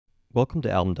Welcome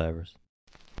to Album Divers.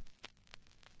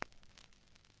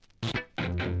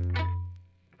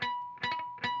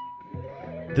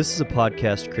 This is a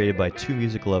podcast created by two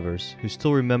music lovers who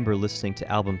still remember listening to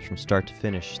albums from start to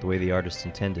finish the way the artist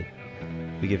intended.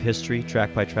 We give history,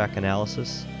 track-by-track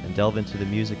analysis, and delve into the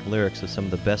music and lyrics of some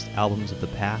of the best albums of the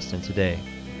past and today.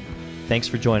 Thanks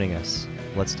for joining us.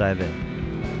 Let's dive in.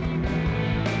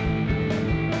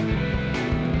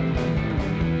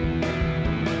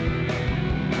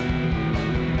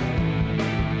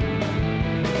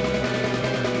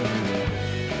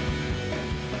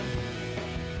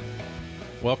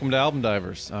 Welcome to Album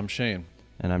Divers. I'm Shane.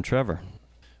 And I'm Trevor.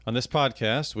 On this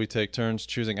podcast, we take turns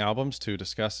choosing albums to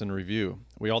discuss and review.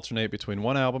 We alternate between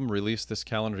one album released this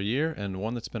calendar year and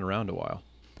one that's been around a while.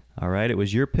 All right, it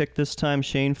was your pick this time,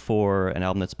 Shane, for an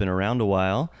album that's been around a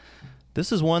while.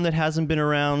 This is one that hasn't been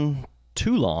around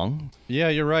too long. Yeah,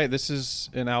 you're right. This is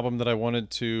an album that I wanted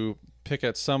to pick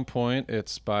at some point.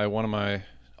 It's by one of my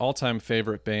all-time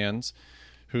favorite bands,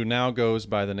 who now goes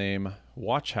by the name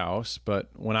Watch House, but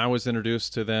when I was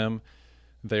introduced to them,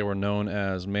 they were known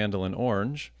as Mandolin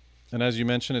Orange. And as you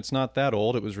mentioned, it's not that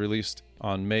old. It was released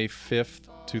on May 5th,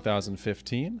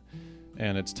 2015,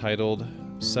 and it's titled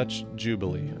Such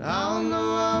Jubilee. I'll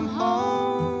know I'm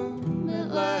home at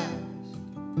last,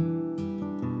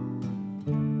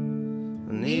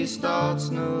 and these thoughts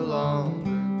no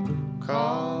longer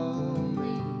call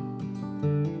me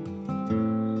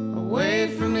away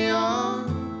from the arms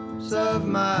of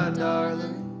my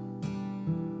darling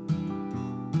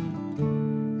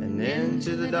and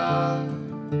into the dark,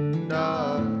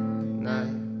 dark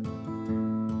night,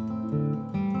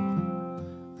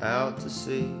 out to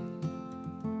sea,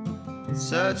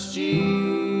 such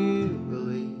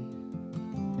jubilee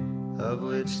of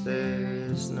which there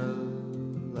is no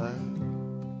light.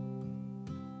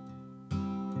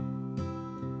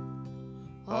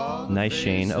 Nice,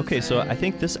 Shane. Okay, so I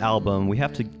think this album, we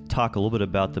have to talk a little bit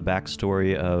about the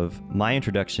backstory of my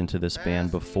introduction to this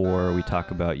band before we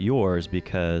talk about yours,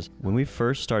 because when we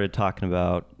first started talking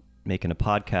about making a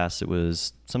podcast, it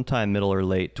was sometime middle or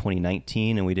late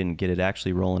 2019, and we didn't get it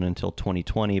actually rolling until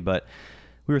 2020, but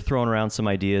we were throwing around some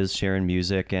ideas, sharing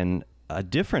music, and a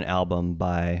different album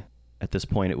by, at this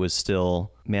point it was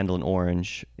still Mandolin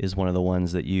Orange, is one of the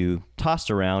ones that you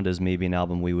tossed around as maybe an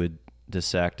album we would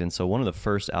dissect. And so one of the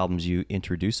first albums you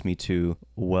introduced me to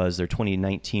was their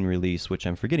 2019 release, which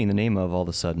I'm forgetting the name of all of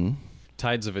a sudden.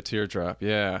 Tides of a Teardrop,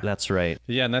 yeah. That's right.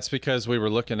 Yeah, and that's because we were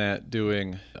looking at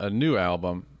doing a new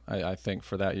album, I think,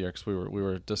 for that year, because we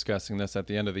were discussing this at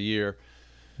the end of the year.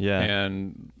 Yeah.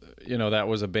 And, you know, that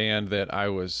was a band that I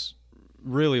was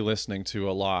really listening to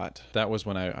a lot. That was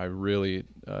when I really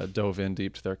dove in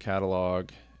deep to their catalog,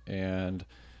 and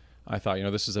I thought, you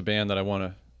know, this is a band that I want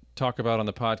to talk about on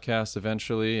the podcast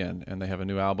eventually, and they have a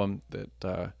new album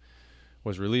that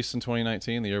was released in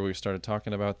 2019, the year we started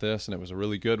talking about this, and it was a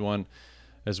really good one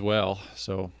as well.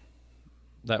 So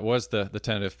that was the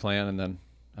tentative plan, and then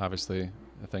obviously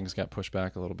things got pushed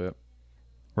back a little bit.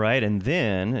 Right, and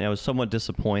then I was somewhat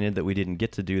disappointed that we didn't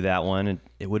get to do that one, and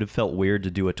it would have felt weird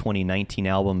to do a 2019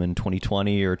 album in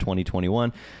 2020 or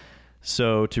 2021.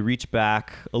 So to reach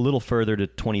back a little further to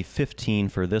 2015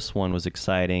 for this one was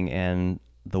exciting, and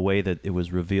the way that it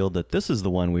was revealed that this is the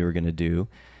one we were going to do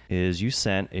is you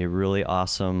sent a really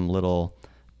awesome little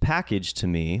package to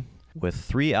me with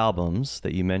 3 albums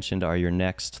that you mentioned are your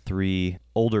next 3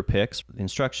 older picks. The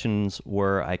instructions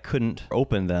were I couldn't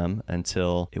open them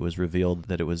until it was revealed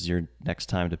that it was your next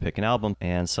time to pick an album.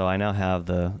 And so I now have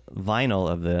the vinyl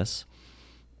of this,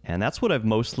 and that's what I've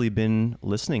mostly been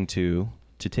listening to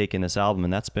take in this album,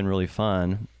 and that's been really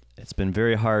fun. It's been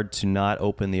very hard to not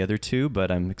open the other 2, but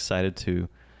I'm excited to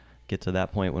get to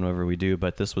that point whenever we do.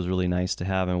 But this was really nice to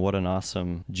have, and what an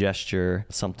awesome gesture,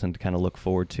 something to kind of look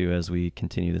forward to as we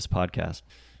continue this podcast.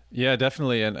 Yeah,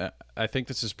 definitely, and I think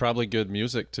this is probably good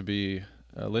music to be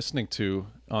listening to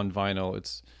on vinyl.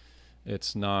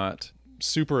 It's not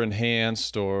super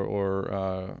enhanced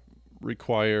or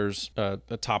requires a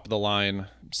top-of-the-line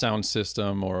sound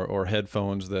system or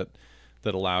headphones that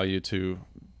allow you to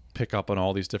pick up on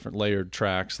all these different layered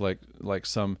tracks like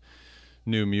some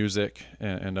new music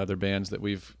and other bands that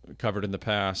we've covered in the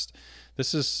past.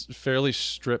 This is fairly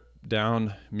stripped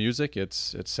down music.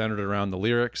 It's centered around the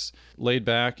lyrics, laid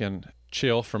back and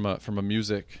chill from a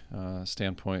music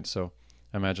standpoint. So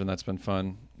I imagine that's been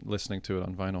fun listening to it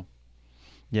on vinyl.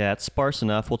 Yeah, it's sparse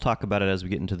enough. We'll talk about it as we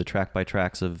get into the track by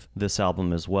tracks of this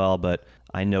album as well, but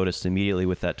I noticed immediately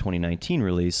with that 2019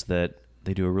 release that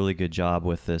they do a really good job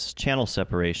with this channel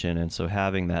separation, and so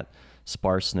having that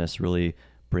sparseness really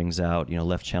brings out,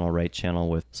 left channel, right channel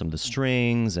with some of the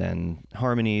strings and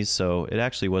harmonies. So it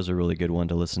actually was a really good one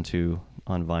to listen to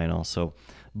on vinyl. So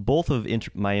both of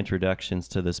my introductions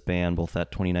to this band, both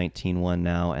that 2019 one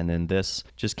now, and then this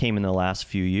just came in the last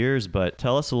few years. But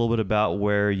tell us a little bit about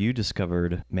where you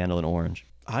discovered Mandolin Orange.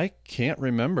 I can't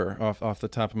remember off the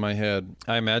top of my head.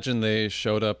 I imagine they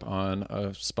showed up on a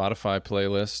Spotify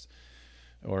playlist,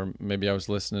 or maybe I was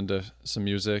listening to some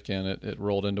music and it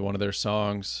rolled into one of their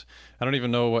songs. I don't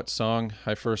even know what song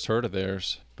I first heard of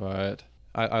theirs, but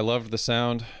I loved the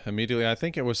sound immediately. I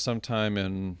think it was sometime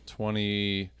in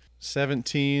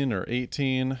 2017 or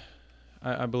 18,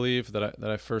 I believe, that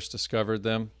I first discovered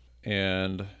them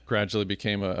and gradually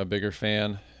became a bigger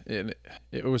fan.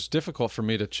 It was difficult for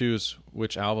me to choose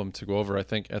which album to go over. I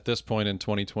think at this point in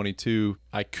 2022,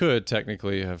 I could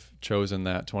technically have chosen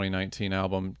that 2019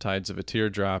 album, Tides of a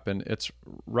Teardrop, and it's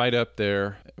right up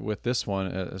there with this one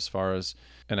as far as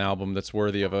an album that's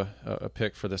worthy of a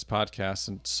pick for this podcast,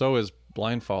 and so is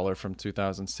Blindfaller from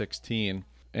 2016,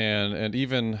 and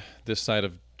even This Side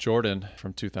of Jordan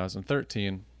from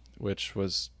 2013, which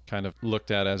was kind of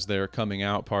looked at as their coming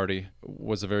out party,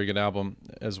 was a very good album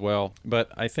as well. But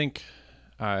I think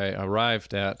I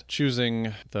arrived at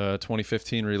choosing the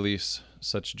 2015 release,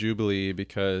 Such Jubilee,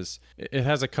 because it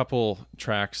has a couple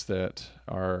tracks that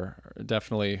are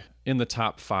definitely in the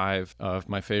top 5 of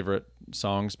my favorite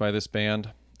songs by this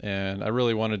band, and I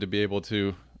really wanted to be able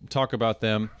to talk about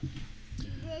them.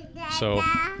 So,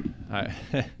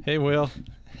 hey Will,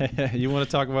 you want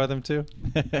to talk about them too?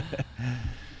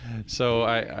 So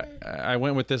I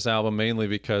went with this album mainly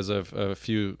because of a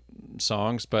few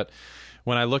songs, but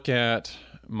when I look at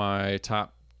my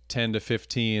top 10 to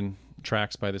 15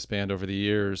 tracks by this band over the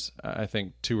years, I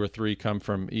think 2 or 3 come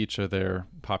from each of their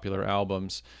popular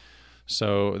albums.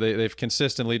 So they've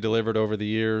consistently delivered over the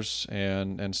years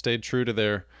and stayed true to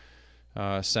their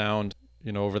sound,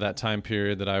 over that time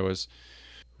period that I was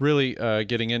really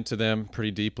getting into them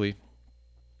pretty deeply.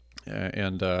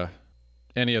 And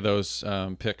any of those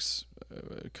picks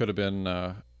could have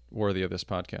been worthy of this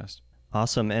podcast.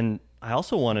 Awesome. And I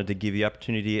also wanted to give you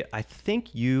opportunity. I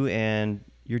think you and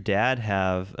your dad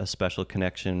have a special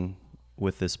connection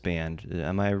with this band.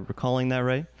 Am I recalling that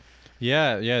right?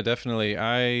 Yeah, definitely.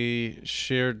 I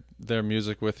shared their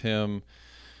music with him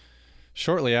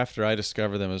shortly after I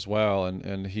discovered them as well,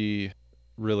 and he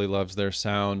really loves their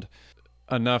sound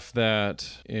enough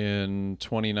that in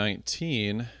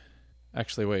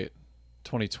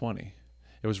 2020,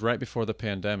 it was right before the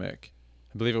pandemic.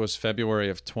 I believe it was February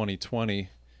of 2020.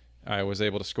 I was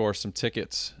able to score some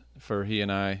tickets for he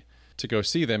and I to go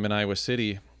see them in Iowa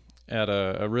City at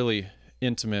a really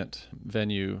intimate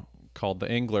venue called the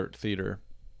Englert Theater.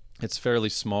 It's fairly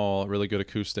small, really good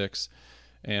acoustics,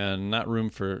 and not room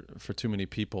for too many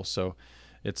people. So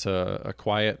it's a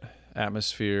quiet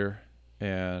atmosphere,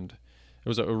 and it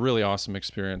was a really awesome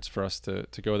experience for us to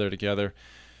go there together.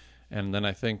 And then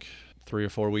I think 3 or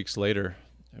 4 weeks later,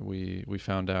 we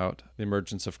found out the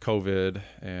emergence of COVID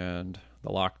and the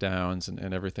lockdowns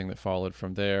and everything that followed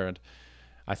from there. And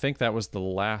I think that was the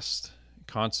last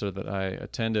concert that I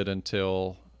attended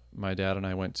until my dad and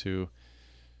I went to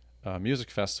a music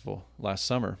festival last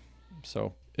summer.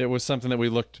 So it was something that we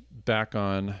looked back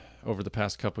on over the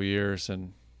past couple of years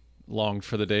and longed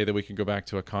for the day that we could go back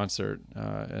to a concert.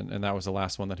 And that was the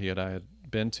last one that he and I had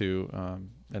been to,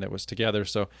 and it was together.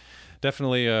 So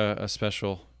definitely a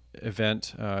special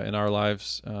event in our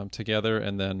lives together,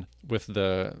 and then with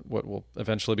what will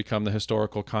eventually become the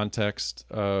historical context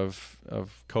of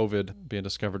COVID being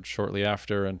discovered shortly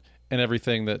after, and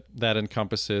everything that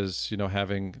encompasses,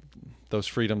 having those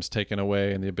freedoms taken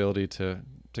away and the ability to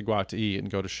go out to eat and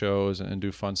go to shows and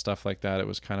do fun stuff like that. It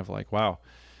was kind of like, wow,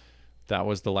 that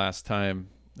was the last time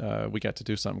we got to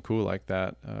do something cool like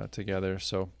that together.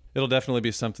 So it'll definitely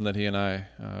be something that he and I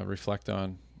reflect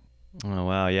on. Oh,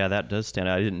 wow. Yeah, that does stand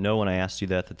out. I didn't know when I asked you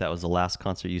that was the last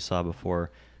concert you saw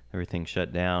before everything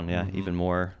shut down. Yeah, even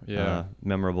more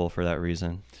memorable for that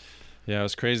reason. Yeah, it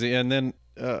was crazy. And then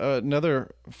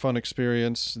another fun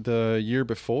experience the year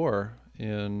before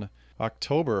in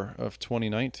October of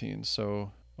 2019.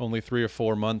 So only 3 or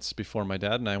 4 months before my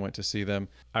dad and I went to see them,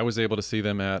 I was able to see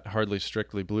them at Hardly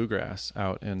Strictly Bluegrass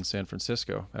out in San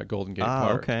Francisco at Golden Gate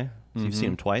Park. Okay. So you've seen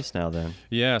them twice now then.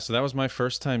 Yeah, so that was my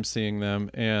first time seeing them,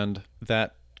 and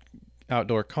that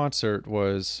outdoor concert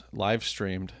was live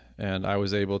streamed, and I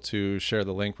was able to share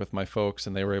the link with my folks,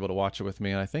 and they were able to watch it with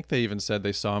me. And I think they even said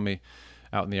they saw me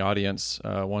out in the audience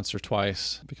once or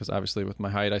twice, because obviously with my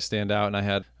height I stand out, and I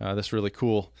had this really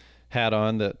cool hat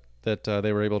on that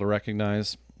they were able to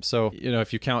recognize. So,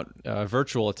 if you count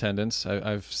virtual attendance,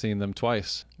 I've seen them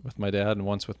twice with my dad and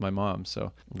once with my mom.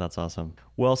 So That's awesome.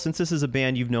 Well, since this is a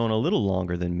band you've known a little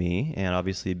longer than me, and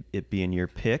obviously it being your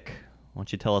pick, why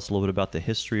don't you tell us a little bit about the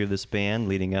history of this band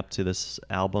leading up to this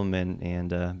album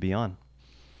and beyond?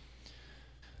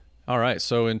 All right.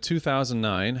 So in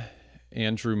 2009,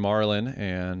 Andrew Marlin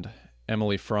and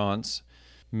Emily Franz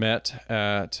met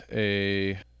at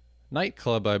a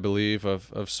nightclub, I believe,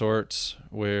 of sorts,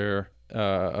 where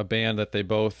a band that they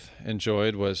both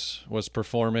enjoyed was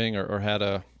performing or had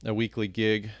a weekly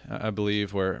gig, I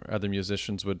believe, where other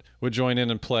musicians would join in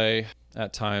and play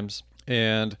at times.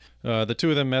 And the two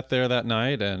of them met there that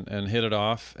night and hit it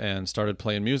off and started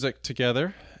playing music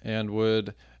together and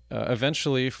would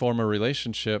eventually form a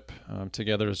relationship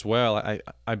together as well.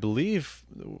 I believe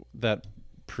that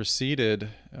preceded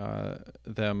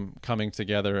them coming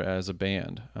together as a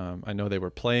band. I know they were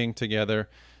playing together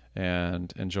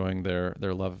and enjoying their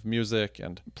love of music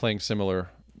and playing similar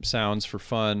sounds for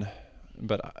fun.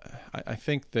 But I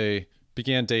think they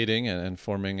began dating and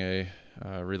forming a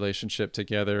relationship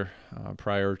together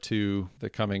prior to the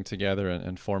coming together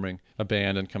and forming a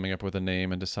band and coming up with a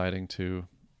name and deciding to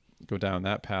go down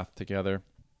that path together.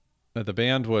 The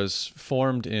band was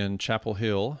formed in Chapel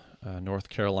Hill, North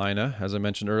Carolina. As I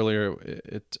mentioned earlier,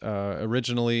 it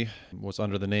originally was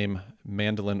under the name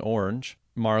Mandolin Orange.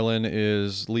 Marlin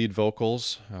is lead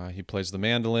vocals. He plays the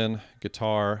mandolin,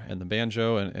 guitar, and the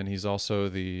banjo, and he's also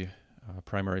the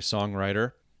primary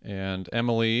songwriter. And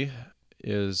Emily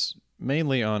is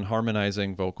mainly on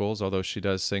harmonizing vocals, although she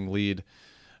does sing lead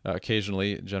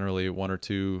occasionally, generally 1 or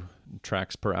 2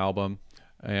 tracks per album.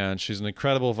 And she's an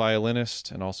incredible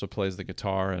violinist and also plays the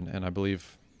guitar and I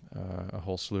believe a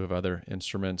whole slew of other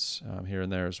instruments here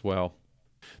and there as well.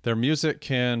 Their music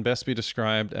can best be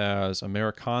described as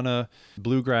Americana,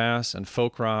 bluegrass, and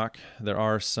folk rock. There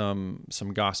are some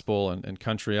gospel and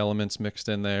country elements mixed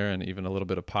in there and even a little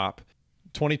bit of pop.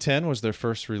 2010 was their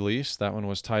first release. That one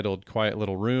was titled Quiet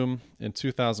Little Room. In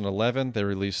 2011, they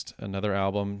released another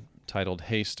album titled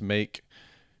Haste Make,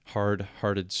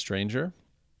 Hard-Hearted Stranger.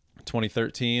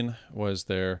 2013 was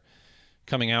their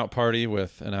coming out party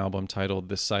with an album titled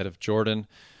This Side of Jordan.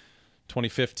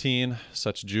 2015,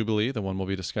 Such Jubilee, the one we'll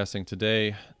be discussing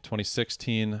today.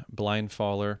 2016,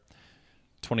 Blindfaller.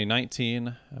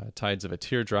 2019, Tides of a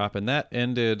Teardrop. And that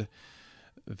ended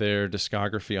their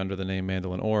discography under the name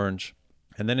Mandolin Orange.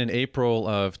 And then in April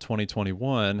of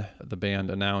 2021, the band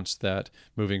announced that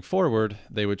moving forward,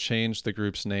 they would change the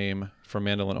group's name from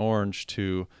Mandolin Orange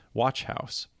to Watch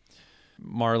House.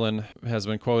 Marlin has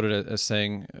been quoted as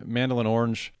saying, "Mandolin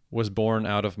Orange was born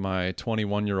out of my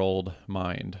 21-year-old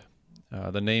mind.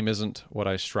 The name isn't what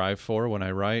I strive for when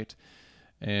I write,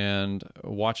 and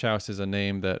Watch House is a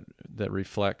name that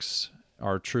reflects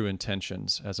our true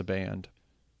intentions as a band."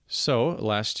 So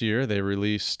last year they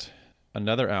released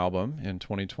another album in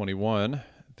 2021,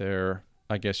 their,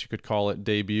 I guess you could call it,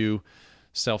 debut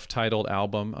self-titled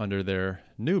album under their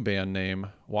new band name,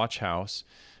 Watch House,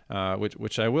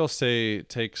 which I will say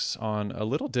takes on a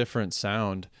little different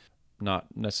sound.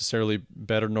 Not necessarily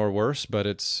better nor worse, but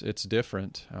it's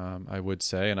different, I would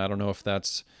say. And I don't know if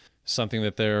that's something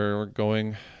that they're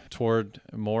going toward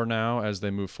more now as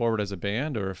they move forward as a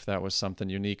band, or if that was something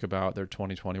unique about their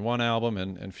 2021 album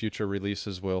and future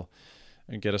releases will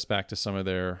get us back to some of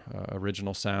their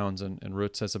original sounds and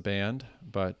roots as a band.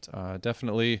 But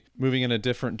definitely moving in a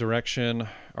different direction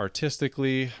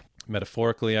artistically,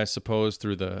 metaphorically, I suppose,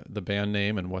 through the band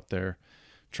name and what they're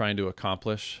trying to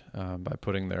accomplish by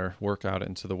putting their work out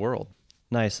into the world.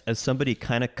 Nice. As somebody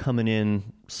kind of coming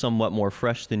in somewhat more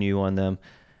fresh than you on them,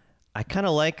 I kind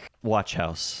of like Watch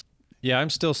House. Yeah, I'm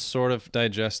still sort of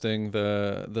digesting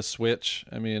the switch.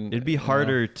 I mean, It'd be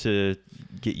harder to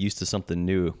get used to something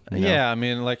new. Yeah, I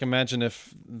mean, like imagine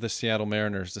if the Seattle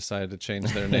Mariners decided to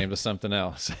change their name to something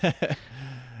else.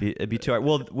 It'd be too hard.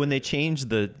 Well, when they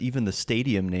changed even the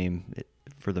stadium name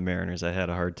for the Mariners, I had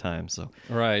a hard time. So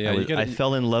right, yeah, I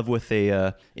fell in love with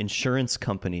a insurance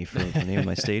company for the name of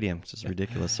my stadium, which is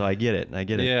ridiculous. So I get it.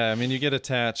 Yeah, I mean, you get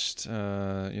attached,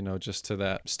 just to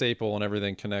that staple and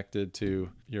everything connected to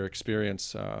your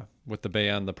experience with the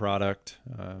band, the product,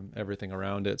 everything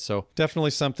around it. So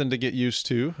definitely something to get used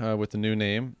to with the new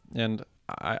name. And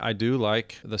I do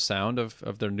like the sound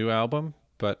of their new album,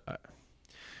 but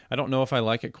I don't know if I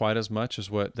like it quite as much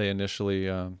as what they initially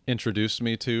introduced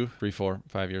me to 3, 4,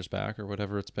 5 years back or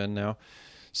whatever it's been now.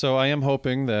 So I am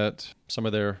hoping that some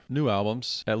of their new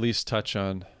albums at least touch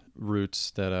on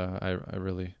roots that I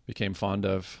really became fond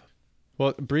of.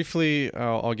 Well, briefly,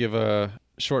 I'll give a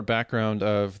short background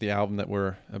of the album that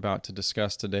we're about to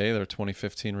discuss today, their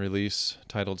 2015 release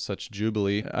titled Such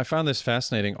Jubilee. I found this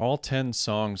fascinating. All 10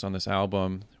 songs on this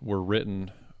album were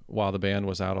written while the band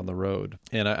was out on the road.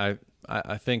 And I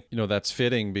think, that's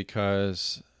fitting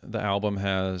because the album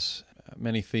has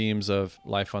many themes of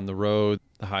life on the road,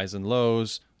 the highs and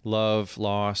lows, love,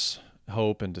 loss,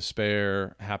 hope and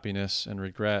despair, happiness and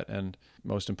regret, and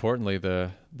most importantly,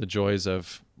 the joys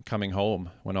of coming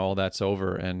home when all that's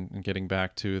over and getting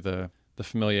back to the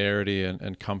familiarity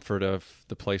and comfort of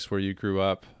the place where you grew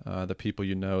up, the people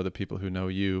you know, the people who know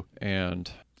you,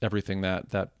 and everything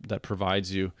that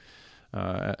provides you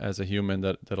as a human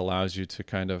that allows you to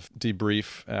kind of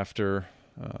debrief after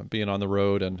being on the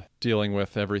road and dealing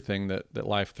with everything that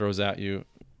life throws at you.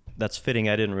 That's fitting.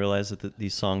 I didn't realize that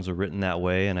these songs are written that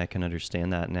way, and I can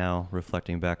understand that now,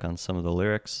 reflecting back on some of the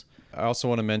lyrics. I also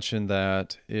want to mention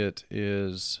that it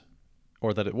was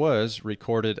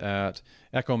recorded at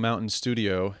Echo Mountain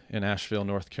Studio in Asheville,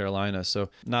 North Carolina. So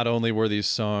not only were these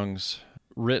songs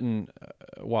written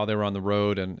while they were on the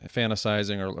road and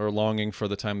fantasizing or longing for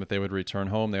the time that they would return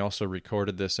home, they also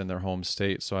recorded this in their home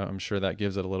state. So I'm sure that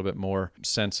gives it a little bit more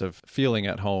sense of feeling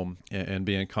at home and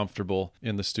being comfortable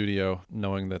in the studio,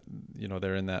 knowing that,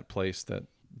 they're in that place that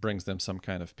brings them some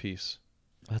kind of peace.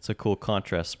 That's a cool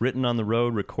contrast. Written on the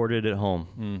road, recorded at home.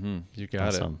 Mm-hmm. You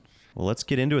got it. Well, let's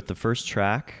get into it. The first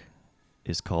track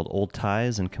is called Old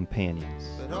Ties and Companions.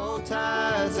 But old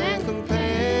ties and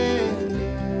companions,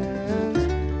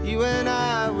 you and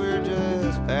I were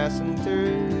just passing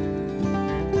through.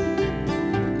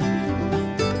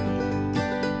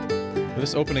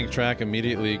 This opening track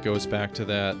immediately goes back to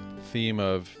that theme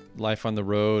of life on the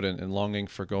road and longing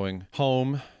for going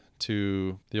home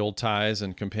to the old ties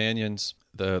and companions,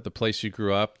 the place you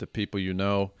grew up, the people you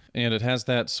know. And it has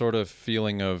that sort of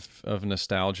feeling of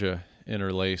nostalgia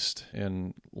interlaced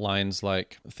in lines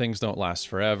like things don't last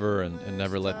forever and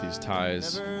never let these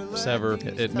ties sever.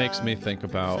 It makes me think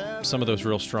about some of those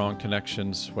real strong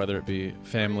connections, whether it be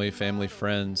family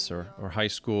friends or high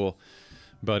school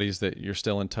buddies that you're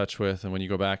still in touch with. And when you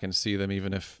go back and see them,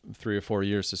 even if 3 or 4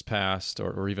 years has passed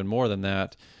or even more than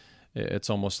that, it's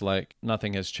almost like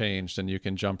nothing has changed and you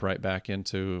can jump right back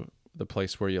into the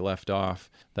place where you left off,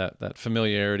 that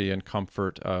familiarity and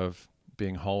comfort of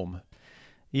being home.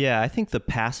 Yeah, I think the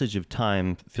passage of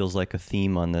time feels like a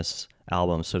theme on this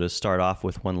album. So to start off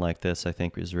with one like this, I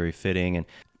think is very fitting. And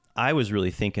I was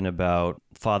really thinking about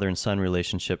father and son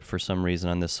relationship for some reason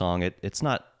on this song. It's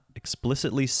not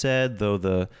explicitly said, though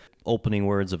the opening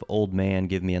words of "Old Man,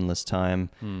 Give Me Endless Time"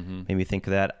 made me think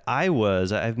of that.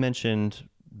 I've mentioned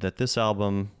that this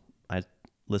album I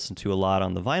listened to a lot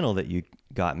on the vinyl that you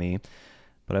got me,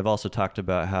 but I've also talked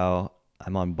about how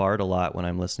I'm on BART a lot when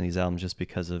I'm listening to these albums just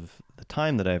because of the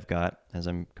time that I've got as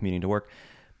I'm commuting to work.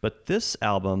 But this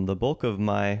album, the bulk of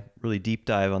my really deep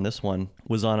dive on this one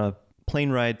was on a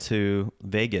plane ride to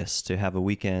Vegas to have a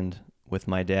weekend with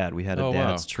my dad. We had a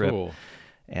dad's trip. Cool.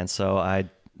 And so I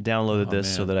downloaded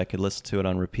this so that I could listen to it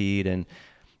on repeat. And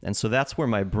so that's where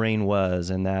my brain was.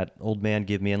 And that "Old Man,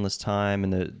 Give Me Endless Time"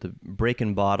 and the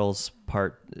breaking bottles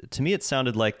part, to me it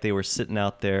sounded like they were sitting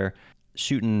out there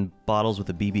shooting bottles with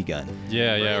a BB gun.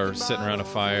 Yeah, or sitting around a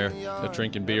fire,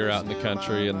 drinking beer out in the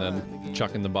country and then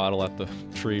chucking the bottle at the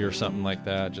tree or something like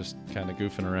that, just kind of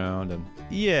goofing around. And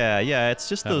Yeah, it's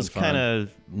just those kind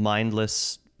of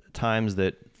mindless times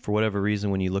that for whatever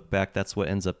reason when you look back, that's what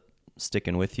ends up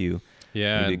sticking with you.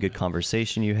 Yeah. Maybe a good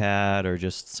conversation you had or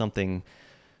just something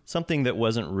that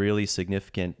wasn't really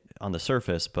significant on the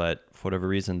surface, but for whatever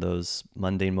reason, those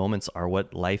mundane moments are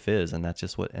what life is, and that's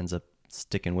just what ends up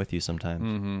sticking with you sometimes.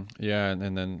 Mm-hmm. Yeah,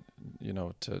 and then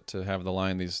to have the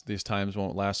line, these times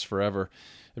won't last forever,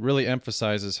 it really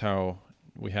emphasizes how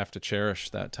we have to cherish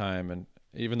that time. And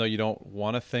even though you don't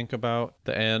want to think about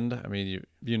the end, I mean,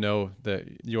 you know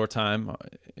that your time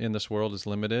in this world is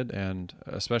limited, and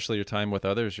especially your time with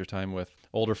others, your time with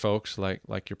older folks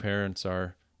like your parents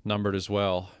are numbered as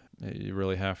well. You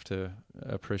really have to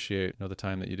appreciate the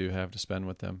time that you do have to spend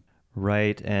with them.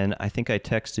 Right, and I think I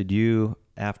texted you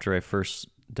after I first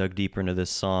dug deeper into this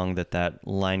song that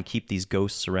line, "Keep these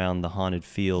ghosts around the haunted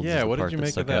fields," is the what part did you that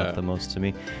make stuck of that? out the most to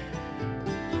me.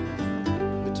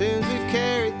 The tunes we've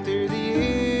carried through the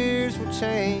years will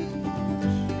change,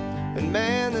 and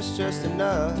man, that's just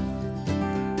enough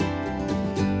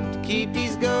to keep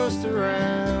these ghosts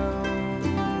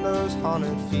around those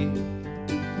haunted fields.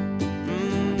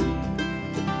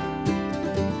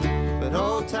 But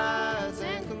old ties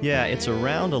and Yeah, it's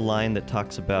around a line that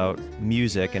talks about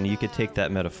music, and you could take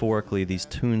that metaphorically. These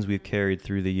tunes we've carried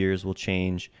through the years will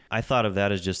change. I thought of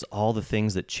that as just all the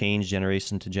things that change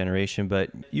generation to generation,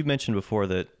 but you mentioned before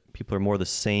that people are more the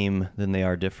same than they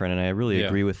are different. And I really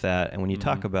agree with that. And when you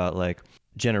talk about like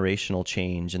generational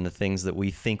change and the things that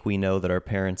we think we know that our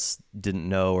parents didn't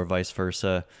know or vice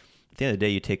versa, at the end of the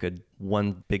day, you take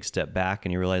one big step back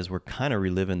and you realize we're kind of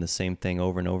reliving the same thing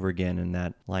over and over again. And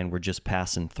that line we're just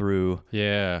passing through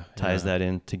ties that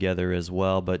in together as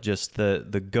well. But just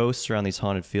the ghosts around these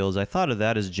haunted fields, I thought of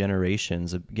that as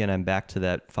generations. Again, I'm back to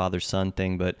that father-son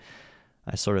thing, but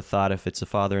I sort of thought if it's a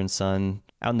father and son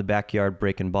out in the backyard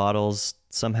breaking bottles,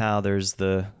 somehow there's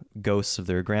the ghosts of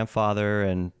their grandfather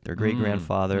and their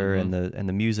great-grandfather and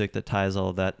the music that ties all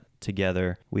of that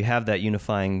together. We have that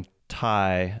unifying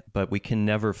tie, but we can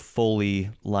never fully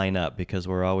line up because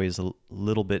we're always a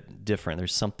little bit different.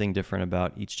 There's something different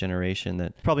about each generation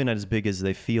that probably not as big as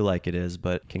they feel like it is,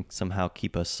 but can somehow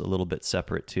keep us a little bit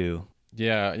separate too.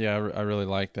 Yeah, I really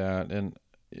like that. And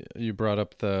you brought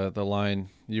up the line,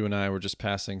 you and I were just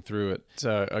passing through it. It's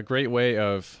a great way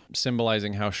of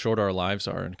symbolizing how short our lives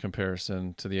are in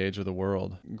comparison to the age of the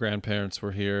world. Grandparents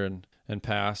were here and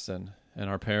passed, and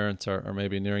our parents are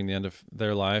maybe nearing the end of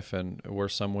their life, and we're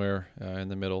somewhere in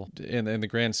the middle. In the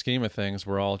grand scheme of things,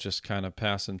 we're all just kind of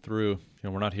passing through.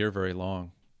 We're not here very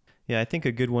long. Yeah, I think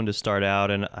a good one to start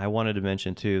out, and I wanted to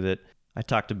mention too that I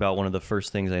talked about one of the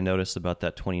first things I noticed about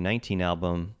that 2019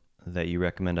 album that you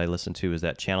recommend I listen to is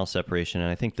that channel separation, and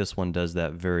I think this one does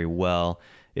that very well.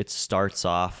 It starts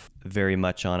off very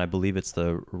much on, I believe it's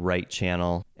the right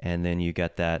channel, and then you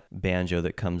got that banjo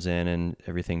that comes in and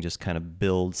everything just kind of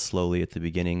builds slowly at the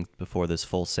beginning before this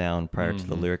full sound prior to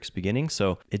the lyrics beginning.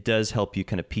 So it does help you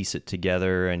kind of piece it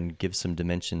together and give some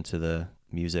dimension to the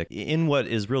music in what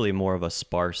is really more of a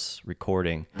sparse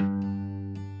recording.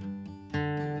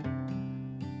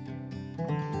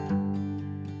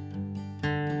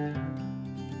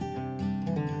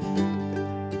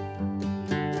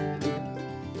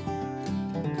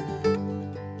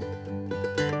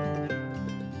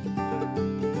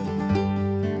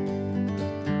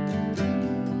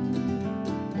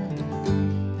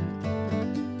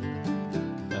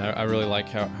 I really like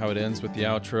how it ends with the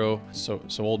outro. So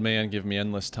old man, give me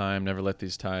endless time, never let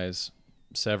these ties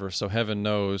sever. So heaven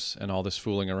knows, and all this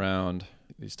fooling around,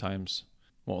 these times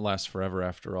won't last forever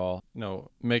after all.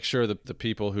 Make sure that the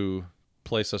people who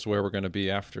place us where we're going to be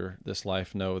after this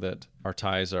life know that our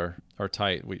ties are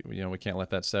tight. We can't let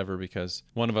that sever, because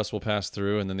one of us will pass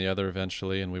through and then the other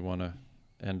eventually, and we want to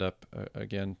end up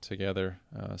again together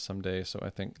someday. So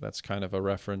I think that's kind of a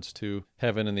reference to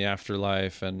heaven and the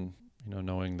afterlife, and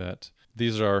knowing that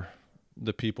these are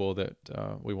the people that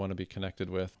we want to be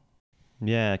connected with.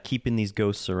 Yeah, keeping these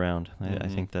ghosts around. I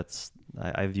think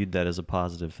I viewed that as a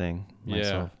positive thing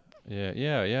myself.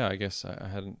 Yeah. I guess I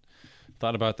hadn't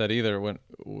thought about that either.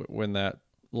 When that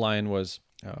line was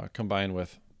combined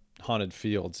with haunted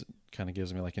fields, it kind of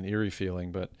gives me like an eerie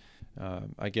feeling. But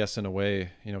I guess in a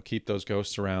way, keep those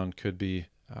ghosts around could be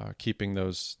keeping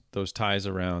those ties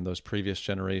around, those previous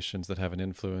generations that have an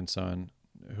influence on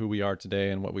who we are today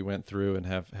and what we went through, and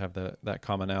have that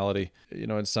commonality,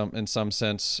 in some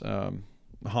sense,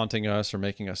 haunting us or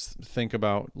making us think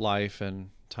about life and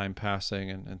time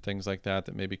passing and things like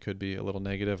that maybe could be a little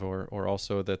negative, or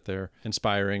also that they're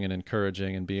inspiring and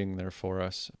encouraging and being there for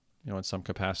us, in some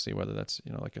capacity, whether that's,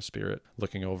 like a spirit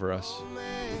looking over us. Oh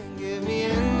man, give me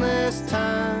endless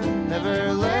time,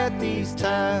 never let these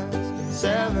ties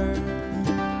sever.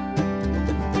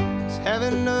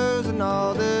 Heaven knows in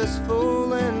all this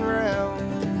fooling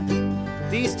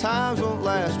round, these times won't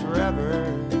last forever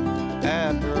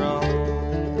after all.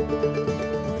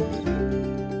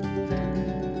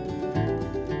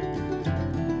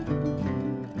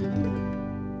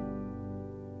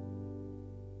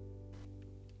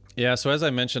 Yeah, so as I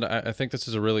mentioned, I think this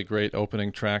is a really great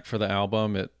opening track for the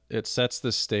album. It sets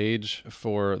the stage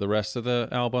for the rest of the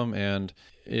album, and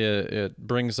it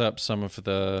brings up some of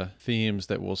the themes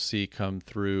that we'll see come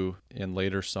through in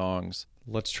later songs.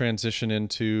 Let's transition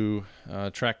into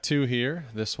track 2 here.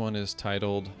 This one is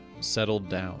titled Settled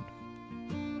Down.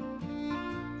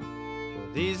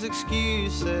 Well, these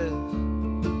excuses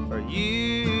are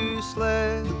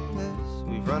useless.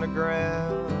 We've run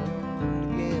aground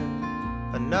again.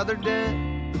 Another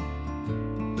dent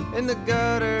in the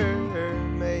gutter,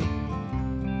 maybe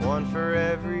one for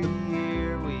every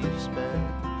year we've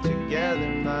spent together.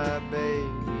 My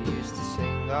baby used to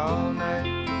sing all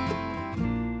night.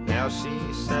 Now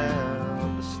she's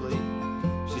sound asleep.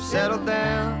 She settled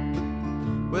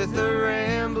down with a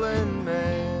rambling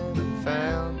man and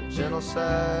found the gentle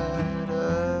side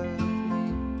of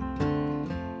me.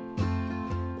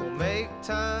 We'll make time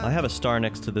time. I have a star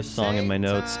next to this song in my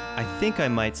notes. I think I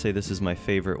might say this is my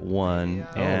favorite one.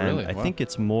 And really? I Wow. think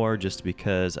it's more just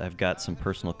because I've got some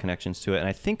personal connections to it. And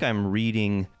I think I'm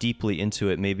reading deeply into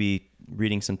it, maybe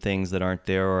reading some things that aren't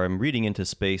there, or I'm reading into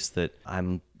space that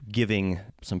I'm giving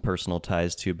some personal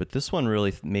ties to. But this one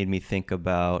really made me think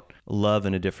about love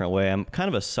in a different way. I'm kind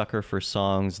of a sucker for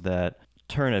songs that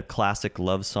turn a classic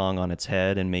love song on its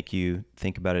head and make you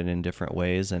think about it in different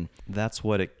ways. And that's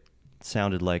what it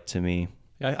sounded like to me.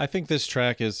 Yeah, I think this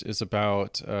track is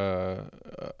about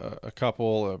a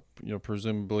couple,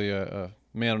 presumably a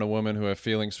man and a woman who have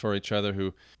feelings for each other,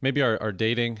 who maybe are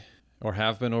dating or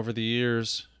have been over the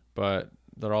years, but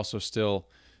they're also still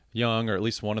young, or at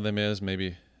least one of them is,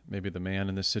 maybe the man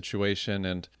in this situation,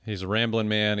 and he's a rambling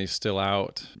man. He's still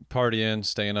out partying,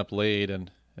 staying up late,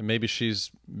 and maybe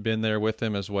she's been there with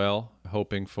him as well,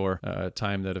 hoping for a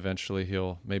time that eventually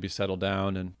he'll maybe settle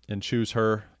down and choose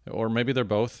her, or maybe they're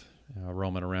both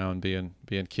roaming around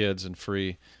being kids and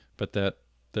free. But that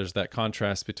there's that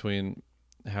contrast between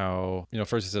how,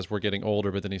 first he says we're getting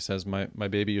older, but then he says my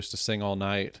baby used to sing all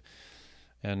night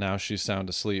and now she's sound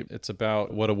asleep. It's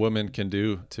about what a woman can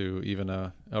do to even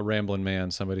a rambling man,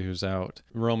 somebody who's out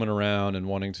roaming around and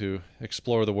wanting to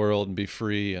explore the world and be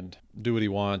free and do what he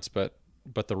wants, but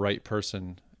the right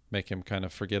person make him kind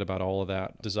of forget about all of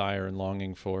that desire and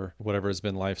longing for whatever has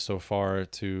been life so far,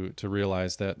 to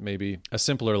realize that maybe a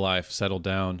simpler life settled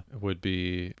down would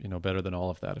be, better than all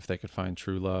of that. If they could find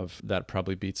true love, that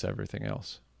probably beats everything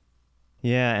else.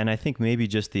 Yeah, and I think maybe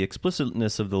just the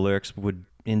explicitness of the lyrics would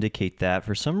indicate that.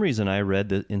 For some reason, I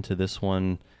read into this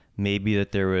one maybe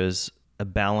that there was a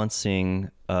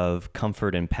balancing of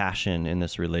comfort and passion in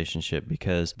this relationship,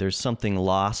 because there's something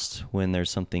lost when there's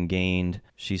something gained.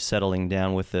 She's settling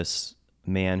down with this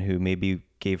man who maybe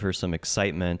gave her some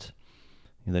excitement.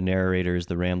 The narrator is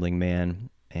the rambling man,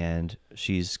 and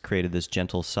she's created this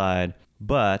gentle side.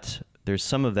 But there's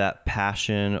some of that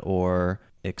passion or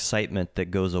excitement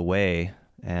that goes away,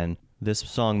 and this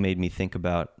song made me think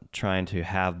about trying to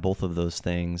have both of those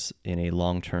things in a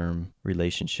long-term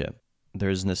relationship.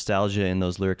 There's nostalgia in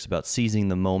those lyrics about seizing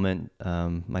the moment.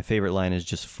 My favorite line is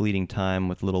just fleeting time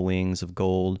with little wings of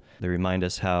gold. They remind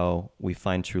us how we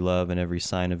find true love in every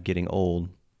sign of getting old.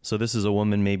 So this is a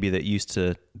woman maybe that used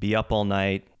to be up all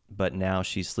night, but now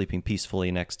she's sleeping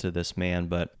peacefully next to this man.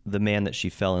 But the man that she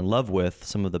fell in love with,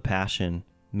 some of the passion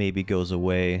maybe goes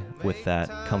away with that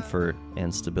comfort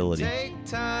and stability. Take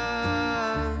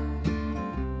time,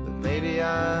 but maybe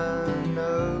I'm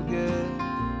no good,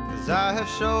 'cause I have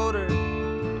shouldered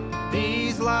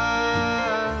these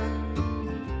lines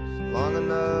long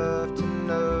enough to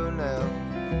know now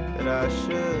that I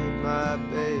should. My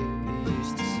baby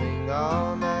used to sing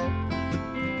all night,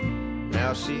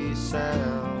 now she's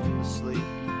sound asleep.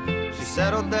 She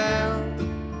settled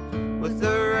down with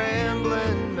the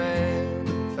rambling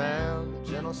man, found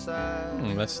the gentle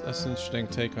side. That's an interesting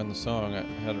take on the song. I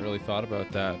hadn't really thought about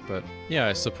that, but yeah,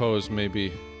 I suppose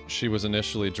maybe she was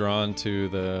initially drawn to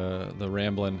the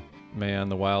rambling man,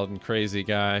 the wild and crazy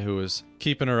guy who was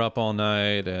keeping her up all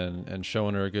night and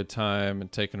showing her a good time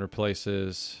and taking her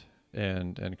places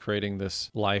and creating this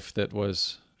life that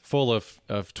was full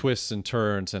of twists and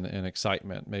turns and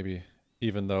excitement, maybe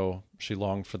even though she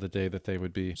longed for the day that they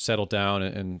would be settled down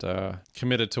and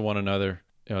committed to one another.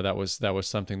 That was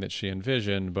something that she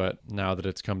envisioned, but now that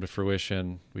it's come to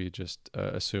fruition, we just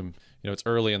assume, it's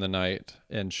early in the night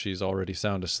and she's already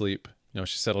sound asleep.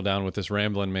 She settled down with this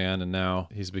rambling man, and now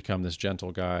he's become this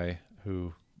gentle guy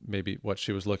who maybe what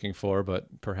she was looking for,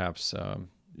 but perhaps,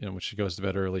 when she goes to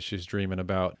bed early, she's dreaming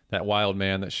about that wild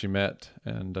man that she met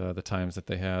and the times that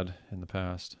they had in the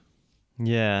past.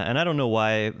 Yeah, and I don't know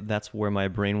why that's where my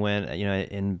brain went.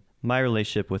 In my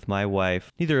relationship with my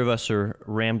wife, neither of us are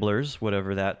ramblers,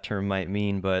 whatever that term might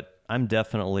mean, but I'm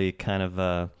definitely kind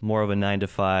of more of a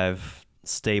 9-to-5,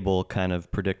 stable, kind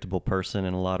of predictable person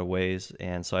in a lot of ways.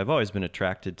 And so I've always been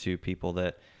attracted to people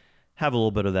that have a little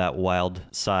bit of that wild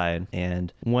side.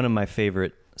 And one of my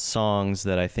favorite songs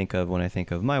that I think of when I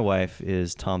think of my wife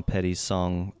is Tom Petty's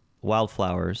song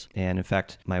Wildflowers. And in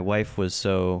fact, my wife was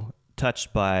so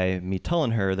touched by me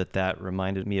telling her that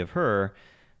reminded me of her,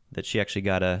 that she actually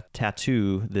got a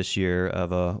tattoo this year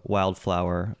of a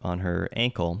wildflower on her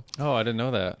ankle. Oh, I didn't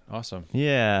know that. Awesome.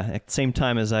 Yeah, at the same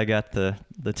time as I got the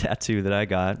tattoo that I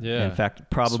got. Yeah. In fact,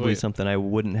 probably Sweet. something I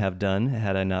wouldn't have done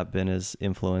had I not been as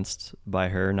influenced by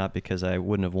her, not because I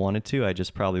wouldn't have wanted to, I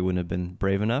just probably wouldn't have been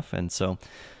brave enough. And so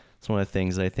it's one of the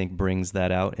things that I think brings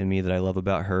that out in me that I love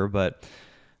about her. But,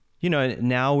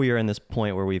 now we are in this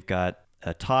point where we've got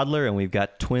a toddler and we've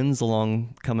got twins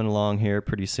coming along here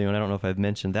pretty soon. I don't know if I've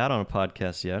mentioned that on a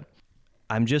podcast yet.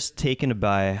 I'm just taken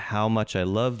by how much I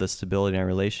love the stability in our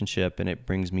relationship, and it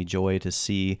brings me joy to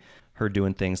see her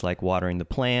doing things like watering the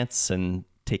plants and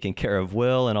taking care of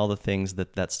Will and all the things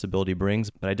that that stability brings.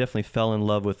 But I definitely fell in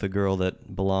love with the girl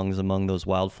that belongs among those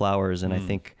wildflowers, and I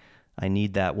think I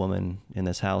need that woman in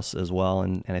this house as well,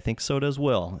 and I think so does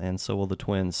Will, and so will the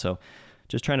twins. So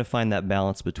just trying to find that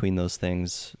balance between those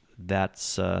things,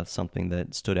 that's something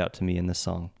that stood out to me in this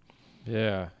song.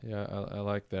 Yeah, I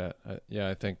like that.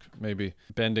 I think maybe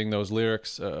bending those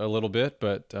lyrics a little bit,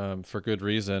 but for good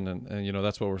reason, and you know,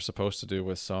 that's what we're supposed to do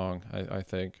with song. I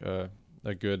think a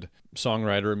good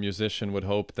songwriter or musician would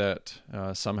hope that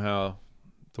somehow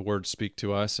the words speak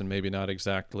to us, and maybe not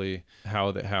exactly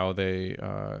how they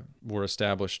were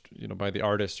established, you know, by the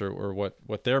artist or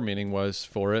what their meaning was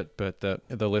for it, but that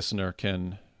the listener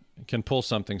can pull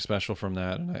something special from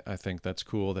that. And I think that's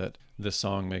cool that this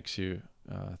song makes you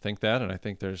think that, and I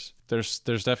think there's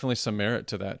definitely some merit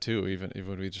to that too. Even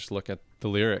when we just look at the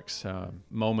lyrics,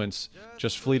 moments,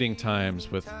 just fleeting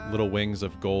times with little wings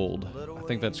of gold. I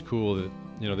think that's cool that,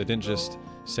 you know, they didn't just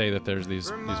say that there's these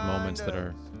moments that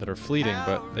are fleeting,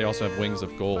 but they also have wings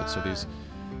of gold. So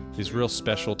these real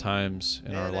special times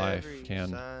in our life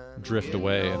can drift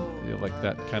away, and you know, like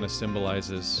that kind of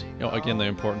symbolizes, you know, again, the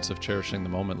importance of cherishing the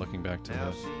moment, looking back to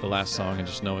the last song, and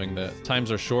just knowing that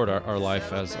times are short. Our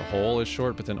life as a whole is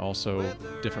short, but then also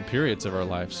different periods of our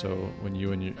life. So when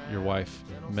you and your wife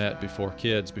met before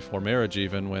kids, before marriage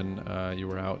even, when you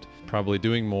were out probably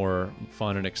doing more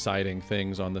fun and exciting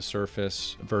things on the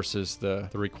surface versus the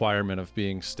requirement of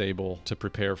being stable to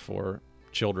prepare for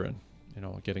children, you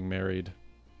know, getting married,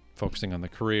 focusing on the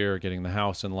career, getting the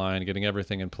house in line, getting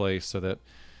everything in place so that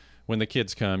when the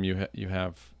kids come, you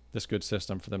have this good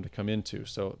system for them to come into.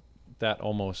 So that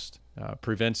almost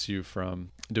prevents you from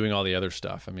doing all the other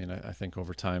stuff. I mean, I think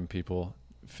over time people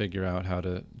figure out how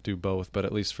to do both, but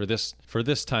at least for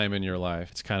this time in your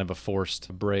life, it's kind of a forced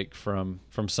break from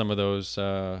some of those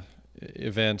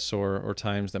events or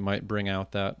times that might bring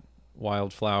out that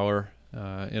wildflower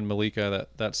in Malika,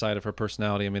 that side of her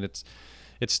personality. I mean, it's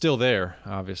still there,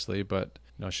 obviously, but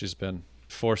you know, she's been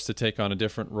forced to take on a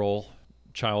different role,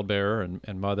 childbearer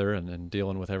and mother, and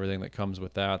dealing with everything that comes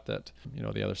with that, you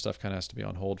know, the other stuff kind of has to be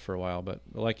on hold for a while. But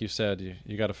like you said,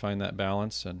 you got to find that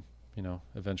balance and, you know,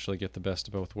 eventually get the best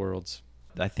of both worlds.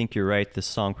 I think you're right. This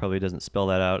song probably doesn't spell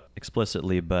that out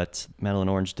explicitly, but Mandolin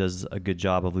Orange does a good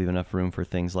job of leaving enough room for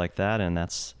things like that, and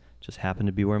that's just happened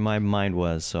to be where my mind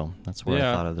was, so that's where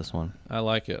I thought of this one. I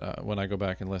like it. When I go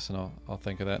back and listen, I'll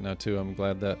think of that now too. I'm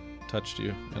glad that touched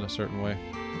you in a certain way.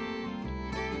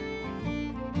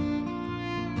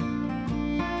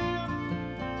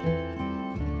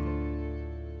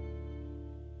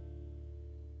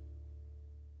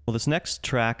 Well, this next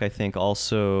track, I think,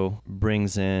 also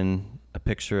brings in a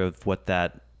picture of what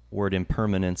that word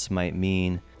impermanence might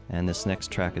mean, and this next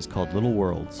track is called Little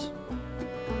Worlds.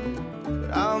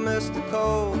 But I'll miss the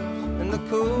cold and the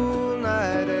cool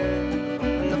night air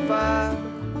and the fire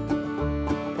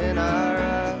in our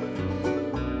eyes.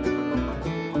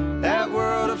 That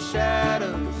world of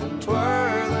shadows and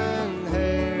twirling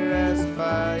hair as the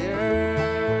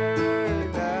fire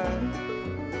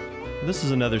dies. This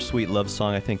is another sweet love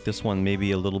song. I think this one may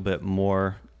be a little bit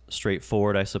more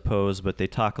straightforward, I suppose, but they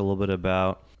talk a little bit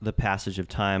about the passage of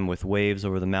time with waves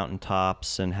over the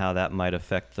mountaintops and how that might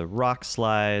affect the rock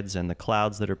slides and the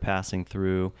clouds that are passing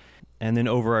through, and then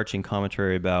overarching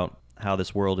commentary about how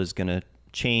this world is going to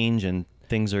change and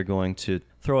things are going to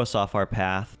throw us off our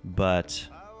path, but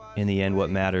in the end what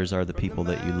matters are the people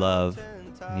that you love.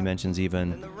 And he mentions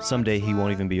even someday he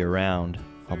won't even be around.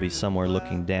 I'll be somewhere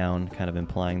looking down, kind of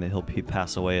implying that he'll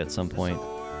pass away at some point.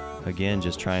 Again,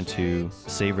 just trying to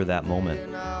savor that moment.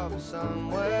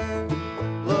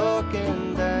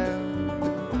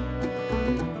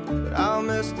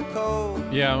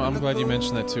 Yeah, I'm glad you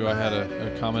mentioned that too. I had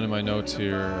a comment in my notes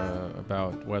here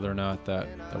about whether or not that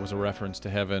was a reference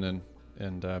to heaven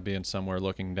and being somewhere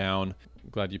looking down. I'm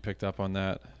glad you picked up on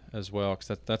that as well,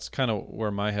 because that's kind of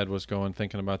where my head was going,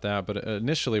 thinking about that. But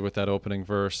initially with that opening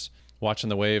verse, watching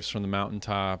the waves from the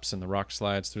mountaintops and the rock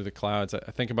slides through the clouds,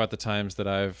 I think about the times that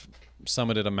I've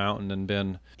summited a mountain and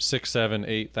been 6,000, 7,000,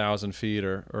 8,000 feet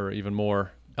or even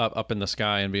more up in the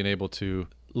sky, and being able to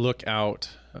look out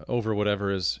over whatever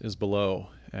is below,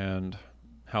 and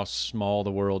how small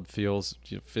the world feels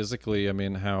physically. I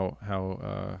mean,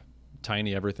 how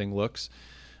tiny everything looks,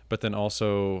 but then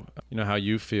also, you know, how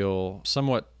you feel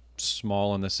somewhat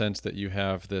small in the sense that you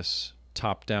have this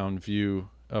top-down view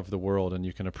of the world, and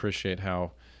you can appreciate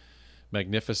how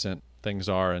magnificent things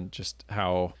are, and just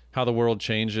how the world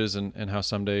changes, and how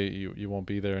someday you won't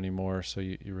be there anymore. So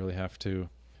you really have to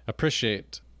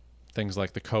appreciate things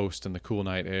like the coast and the cool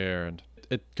night air. And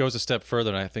it goes a step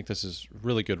further, and I think this is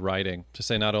really good writing, to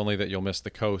say not only that you'll miss the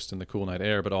coast and the cool night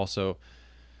air, but also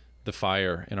the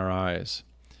fire in our eyes.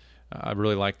 I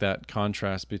really like that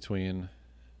contrast between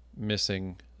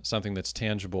missing something that's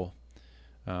tangible,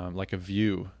 like a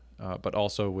view, but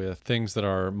also with things that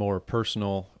are more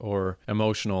personal or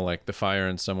emotional, like the fire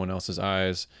in someone else's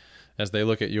eyes as they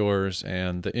look at yours,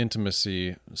 and the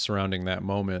intimacy surrounding that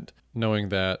moment, knowing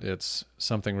that it's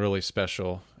something really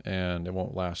special and it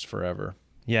won't last forever.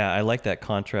 Yeah, I like that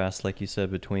contrast, like you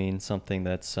said, between something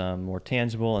that's more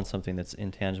tangible and something that's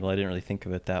intangible. I didn't really think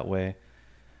of it that way.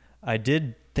 I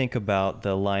did think about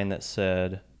the line that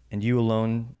said, "And you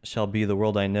alone shall be the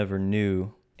world I never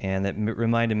knew." And that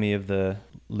reminded me of the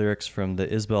lyrics from the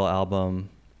Isbell album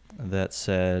that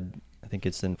said, I think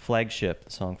it's in Flagship,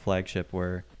 the song Flagship,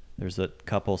 where there's a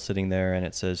couple sitting there and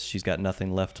it says she's got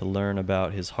nothing left to learn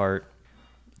about his heart.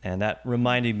 And that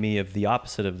reminded me of the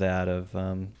opposite of that, of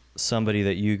somebody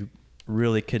that you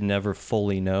really could never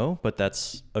fully know, but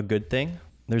that's a good thing.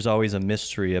 There's always a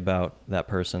mystery about that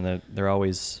person, that they're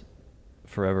always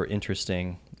forever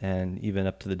interesting, and even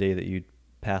up to the day that you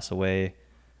pass away,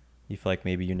 you feel like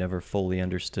maybe you never fully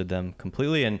understood them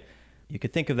completely. And you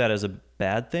could think of that as a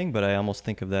bad thing, but I almost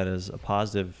think of that as a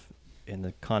positive in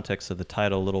the context of the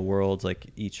title, Little Worlds. Like,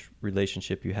 each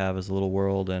relationship you have is a little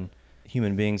world, and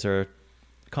human beings are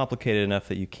complicated enough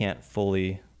that you can't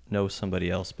fully know somebody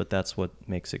else, but that's what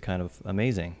makes it kind of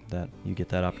amazing, that you get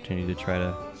that opportunity to try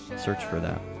to search for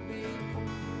that.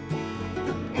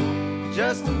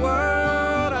 Just the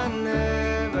world I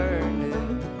never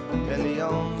knew, and the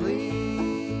only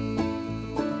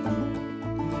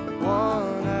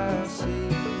one I see.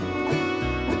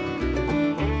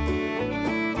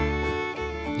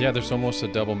 Yeah, there's almost a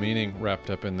double meaning wrapped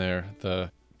up in there.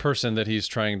 The person that he's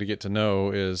trying to get to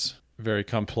know is very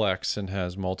complex and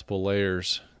has multiple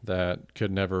layers that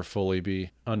could never fully be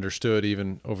understood,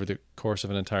 even over the course of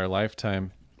an entire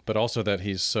lifetime, but also that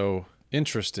he's so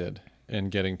interested in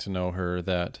getting to know her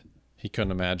that he couldn't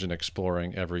imagine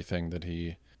exploring everything that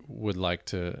he would like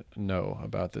to know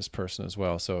about this person as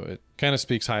well. So it kind of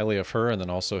speaks highly of her, and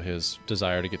then also his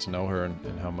desire to get to know her,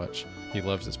 and how much he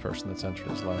loves this person that's entered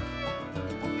his life.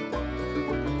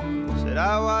 Said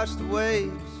I watched the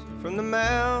waves from the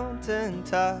mountain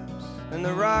tops and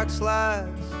the rock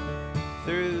slides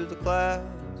through the clouds,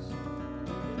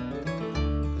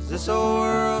 'cause this whole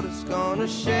world is gonna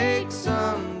shake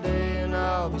someday, and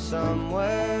I'll be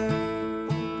somewhere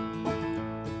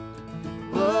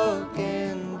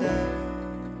looking down.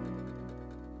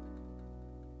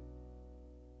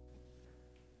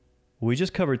 We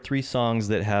just covered 3 songs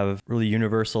that have really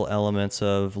universal elements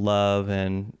of love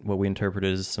and what we interpret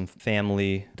as some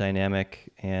family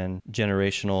dynamic and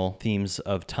generational themes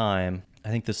of time. I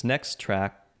think this next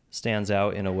track stands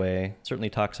out in a way. It certainly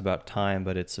talks about time,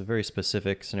 but it's a very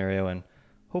specific scenario, and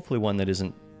hopefully one that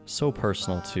isn't so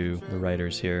personal to the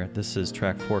writers here. This is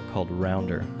track 4, called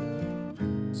Rounder.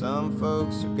 Some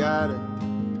folks are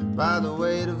guided by the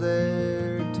weight of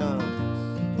their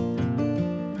tongues,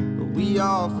 but we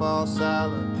all fall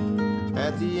silent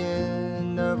at the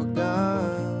end of a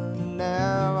gun. And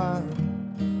now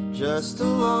I'm just a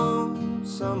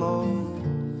lonesome old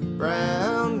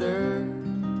rounder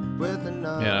with a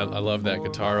number. Yeah, I love that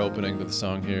guitar opening to the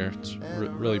song here. It's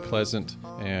really pleasant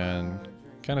and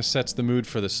kind of sets the mood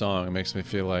for the song. It makes me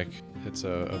feel like it's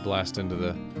a blast into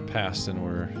the past, and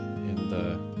we're in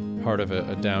the heart of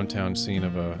a downtown scene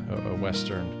of a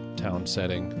Western town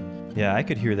setting. Yeah, I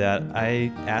could hear that.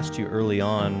 I asked you early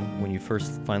on, when you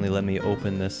first finally let me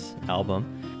open this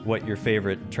album, what your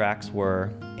favorite tracks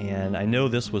were, and I know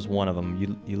this was one of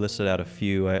them. You listed out a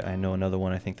few. I know another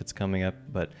one I think that's coming up,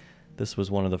 but this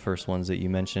was one of the first ones that you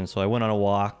mentioned. So I went on a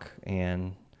walk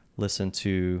and listened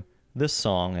to this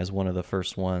song as one of the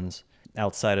first ones,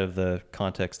 outside of the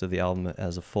context of the album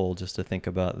as a full, just to think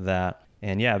about that.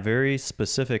 And yeah, very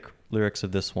specific lyrics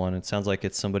of this one. It sounds like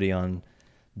it's somebody on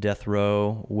death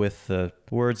row with the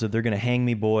words of "they're gonna hang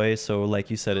me, boy." So like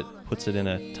you said, it puts it in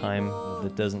a time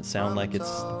that doesn't sound like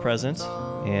it's the present.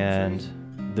 And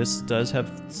this does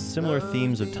have similar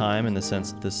themes of time, in the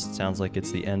sense that this sounds like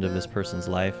it's the end of this person's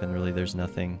life, and really there's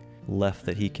nothing left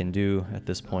that he can do at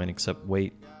this point except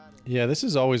wait. Yeah, this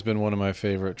has always been one of my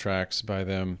favorite tracks by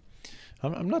them.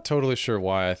 I'm not totally sure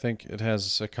why. I think it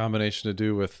has a combination to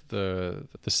do with the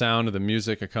sound of the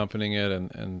music accompanying it,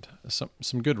 and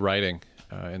some good writing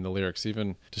in the lyrics.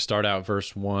 Even to start out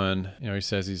verse 1, he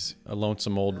says he's a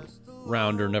lonesome old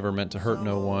rounder, never meant to hurt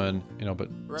no one, but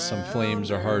some flames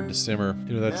are hard to simmer.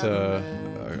 That's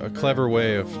a clever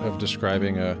way of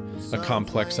describing a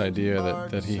complex idea,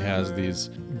 that he has these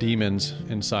demons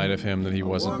inside of him that he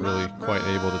wasn't really quite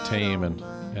able to tame,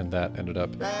 and that ended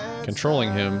up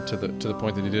controlling him to the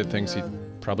point that he did things he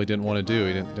probably didn't want to do.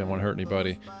 He didn't want to hurt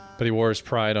anybody, but he wore his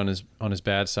pride on his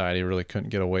bad side. He really couldn't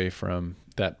get away from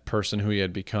that person who he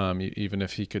had become, even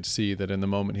if he could see that in the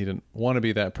moment he didn't want to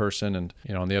be that person. And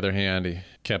on the other hand, he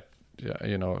kept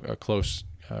a close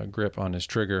grip on his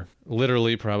trigger,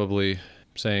 literally probably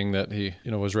saying that he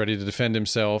was ready to defend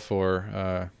himself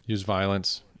or use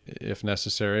violence if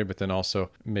necessary, but then also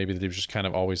maybe that he was just kind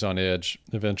of always on edge,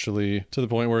 eventually to the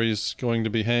point where he's going to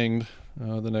be hanged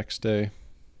the next day.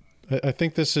 I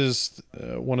think this is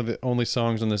one of the only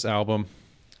songs on this album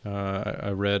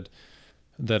I read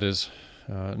that is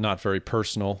not very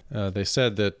personal. They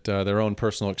said that their own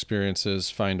personal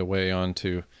experiences find a way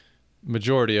onto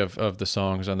majority of the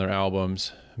songs on their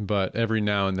albums, but every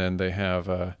now and then they have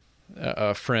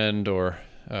a friend or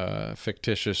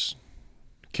fictitious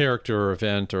character or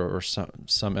event or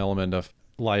some element of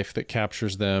life that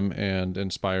captures them and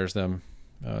inspires them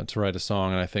to write a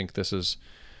song. And I think this is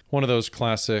one of those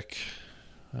classic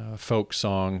folk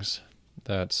songs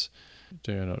that's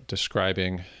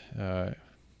describing an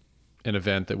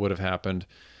event that would have happened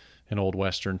in old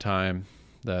Western time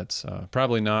that's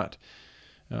probably not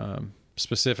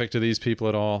specific to these people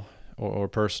at all or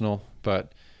personal,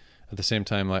 but at the same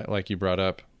time, like you brought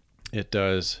up, it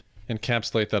does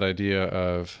encapsulate that idea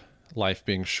of life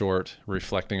being short,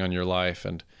 reflecting on your life,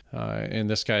 and in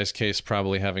this guy's case,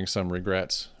 probably having some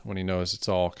regrets when he knows it's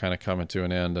all kind of coming to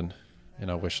an end, and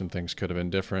wishing things could have been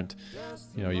different,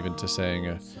 even to saying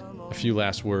a few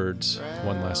last words,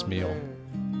 one last meal.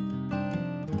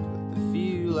 A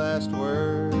few last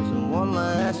words and one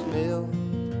last meal.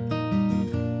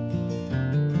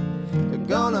 They're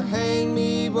gonna hang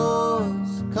me,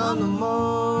 boys, come the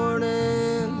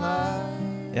morning light.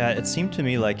 Yeah, it seemed to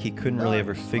me like he couldn't really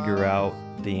ever figure out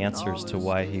the answers to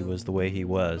why he was the way he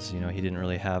was. He didn't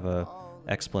really have a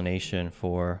explanation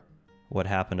for what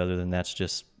happened other than that's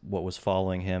just what was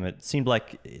following him. It seemed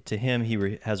like to him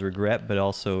he has regret, but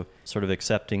also sort of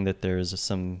accepting that there's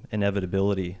some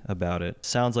inevitability about it.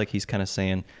 Sounds like he's kind of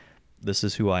saying, this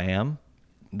is who I am,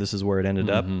 this is where it ended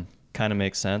up. Kind of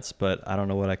makes sense, but I don't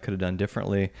know what I could have done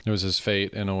differently. It was his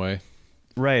fate in a way.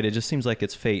 Right, it just seems like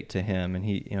it's fate to him, and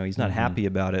he's not happy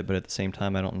about it, but at the same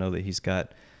time I don't know that he's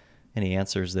got any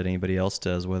answers that anybody else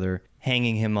does, whether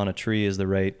hanging him on a tree is the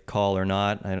right call or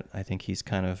not. I think he's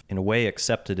kind of, in a way,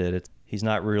 accepted it. He's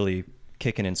not really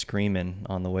kicking and screaming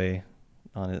on the way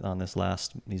on these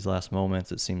last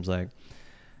moments, it seems like.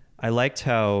 I liked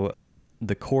how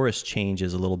the chorus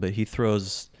changes a little bit. He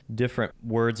throws different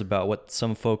words about what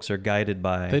some folks are guided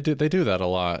by. They do that a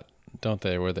lot, don't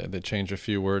they, where they change a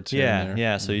few words here and there.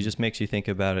 Yeah, so he just makes you think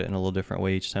about it in a little different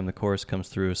way each time the chorus comes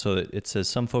through. So it says,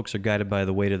 some folks are guided by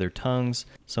the weight of their tongues,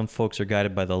 some folks are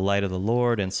guided by the light of the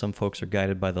Lord, and some folks are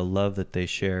guided by the love that they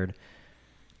shared.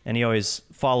 And he always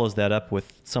follows that up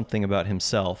with something about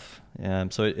himself.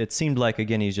 So it seemed like,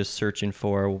 again, he's just searching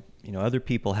for, other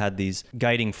people had these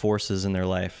guiding forces in their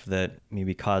life that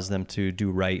maybe caused them to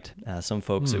do right. Some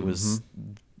folks it was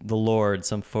the Lord,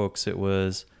 some folks it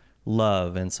was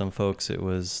love, and some folks it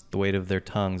was the weight of their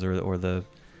tongues or the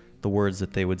words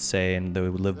that they would say and they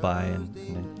would live by.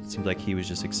 And it seemed like he was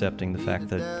just accepting the fact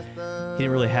that he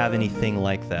didn't really have anything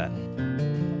like that.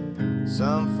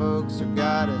 Some folks are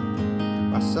guided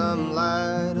by some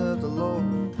light of the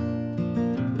Lord.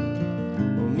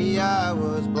 For me, I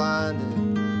was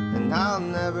blinded, and I'll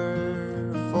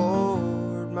never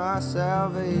afford my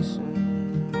salvation.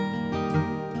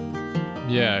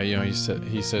 Yeah,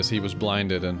 he says he was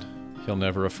blinded and he'll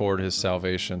never afford his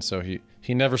salvation. So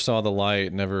he never saw the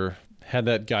light, never had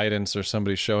that guidance or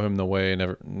somebody show him the way,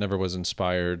 never was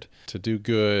inspired to do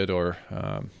good or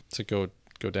to go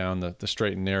down the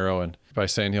straight and narrow. And by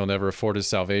saying he'll never afford his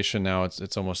salvation, now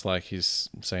it's almost like he's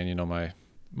saying,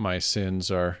 my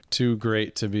sins are too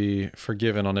great to be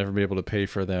forgiven. I'll never be able to pay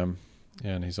for them.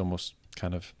 And he's almost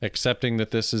kind of accepting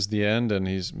that this is the end and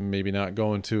he's maybe not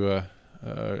going to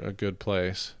a good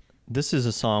place. This is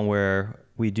a song where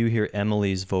we do hear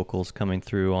Emily's vocals coming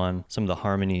through on some of the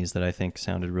harmonies that I think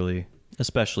sounded really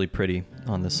especially pretty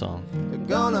on this song. They're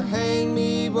gonna hang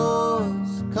me,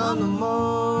 boys, come the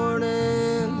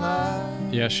morning light.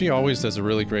 Yeah, she always does a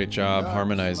really great job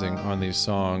harmonizing on these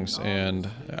songs. And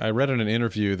I read in an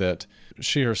interview that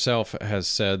she herself has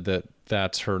said that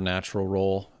that's her natural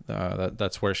role.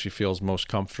 That's where she feels most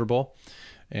comfortable.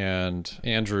 And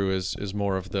Andrew is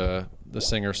more of the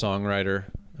singer-songwriter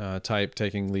type,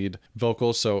 taking lead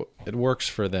vocals, so it works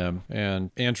for them.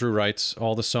 And Andrew writes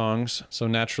all the songs, so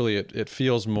naturally it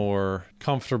feels more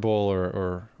comfortable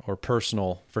or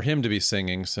personal for him to be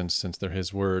singing since they're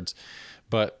his words.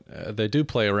 But they do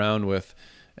play around with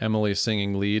Emily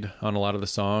singing lead on a lot of the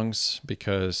songs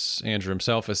because Andrew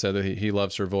himself has said that he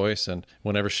loves her voice, and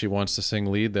whenever she wants to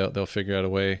sing lead, they'll figure out a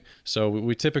way. So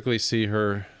we typically see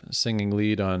her singing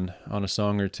lead on a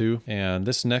song or two, and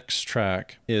this next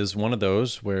track is one of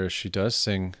those where she does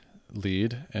sing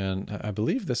lead, and I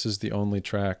believe this is the only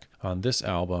track on this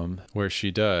album where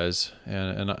she does,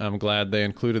 and I'm glad they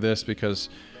included this because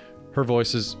her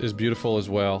voice is beautiful as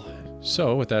well.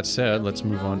 So with that said, let's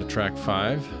move on to track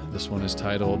 5. This one is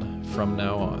titled From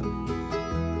Now On.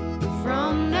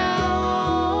 From now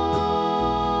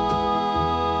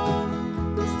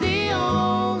on is the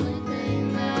only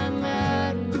thing that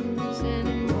matters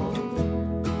anymore.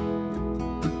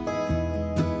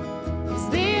 It's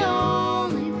the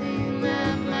only thing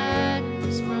that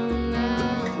matters from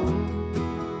now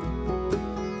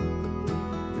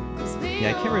on. Yeah,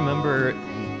 I can't remember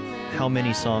how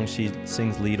many songs she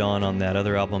sings lead on that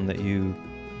other album that you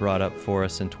brought up for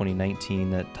us in 2019,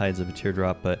 that Tides of a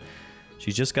Teardrop, but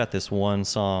she's just got this one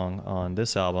song on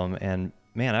this album, and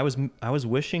man, I was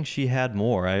wishing she had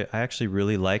more. I actually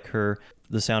really like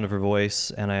the sound of her voice,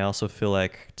 and I also feel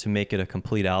like to make it a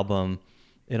complete album,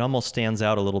 it almost stands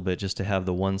out a little bit just to have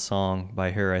the one song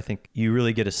by her. I think you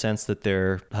really get a sense that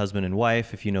they're husband and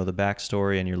wife if you know the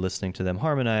backstory and you're listening to them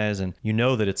harmonize, and you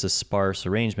know that it's a sparse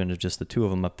arrangement of just the two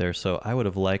of them up there. So I would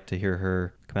have liked to hear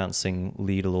her come out and sing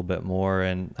lead a little bit more.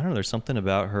 And I don't know, there's something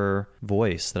about her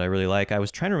voice that I really like. I was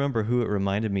trying to remember who it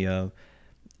reminded me of.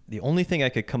 The only thing I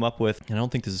could come up with, and I don't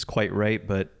think this is quite right,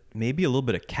 but maybe a little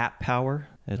bit of Cat Power.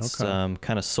 It's kind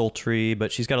of sultry,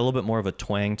 but she's got a little bit more of a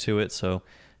twang to it, so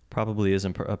probably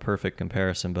isn't a perfect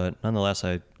comparison, but nonetheless,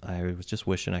 I was just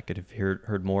wishing I could have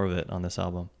heard more of it on this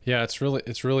album. Yeah, it's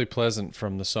really pleasant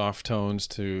from the soft tones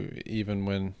to even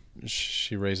when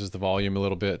she raises the volume a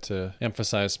little bit to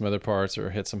emphasize some other parts or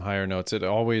hit some higher notes. It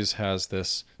always has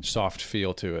this soft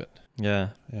feel to it. Yeah.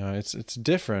 Yeah, it's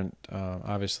different.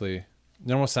 Obviously,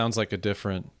 it almost sounds like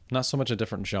not so much a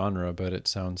different genre, but it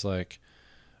sounds like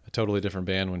a totally different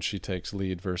band when she takes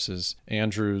lead versus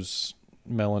Andrew's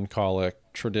melancholic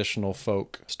traditional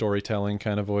folk storytelling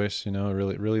kind of voice,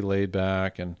 really laid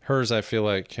back, and hers I feel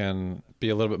like can be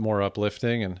a little bit more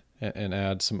uplifting and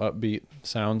add some upbeat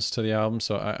sounds to the album.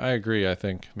 So I agree. I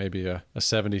think maybe a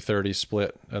 70-30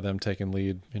 split of them taking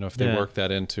lead, if they work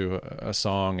that into a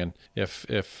song, and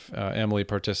if Emily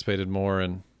participated more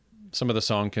in some of the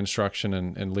song construction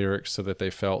and lyrics so that they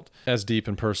felt as deep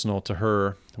and personal to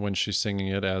her when she's singing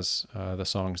it as the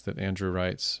songs that Andrew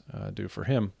writes do for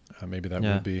him. Maybe that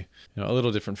would be a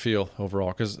little different feel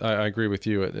overall, because I agree with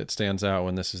you. It stands out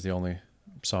when this is the only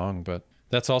song, but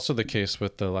that's also the case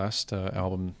with the last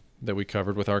album that we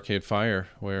covered with Arcade Fire,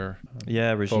 where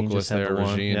Regine vocalist just had there, the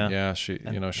one.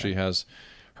 Regine, she has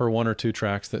her one or two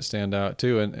tracks that stand out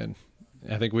too, and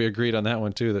I think we agreed on that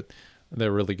one too, that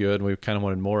they're really good, and we kind of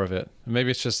wanted more of it.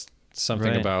 Maybe it's just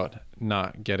something about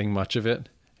not getting much of it,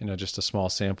 just a small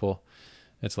sample.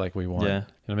 It's like we want. Yeah.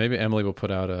 Maybe Emily will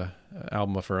put out a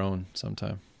album of her own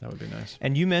sometime. That would be nice.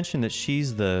 And you mentioned that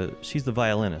she's the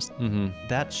violinist. Mm-hmm.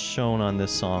 That's shown on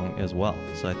this song as well.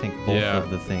 So I think both of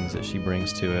the things that she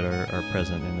brings to it are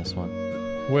present in this one.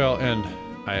 Well, and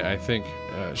I think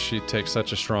she takes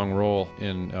such a strong role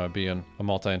in being a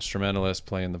multi-instrumentalist,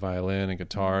 playing the violin and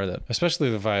guitar, that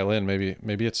especially the violin,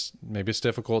 maybe it's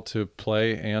difficult to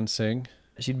play and sing.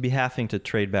 She'd be having to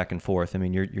trade back and forth. I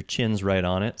mean, your chin's right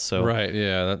on it, so right.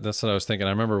 Yeah, that's what I was thinking. I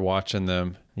remember watching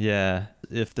them. Yeah,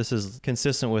 if this is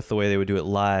consistent with the way they would do it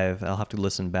live, I'll have to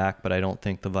listen back, but I don't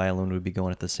think the violin would be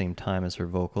going at the same time as her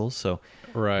vocals. So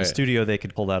in the studio they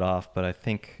could pull that off, but I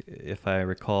think if I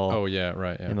recall,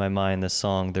 in my mind, this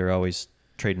song they're always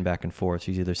trading back and forth.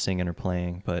 She's either singing or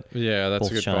playing, but that's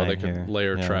a good call. They could here.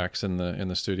 layer tracks in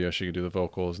the studio. She could do the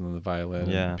vocals and then the violin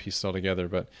and piece it all together.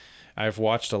 But I've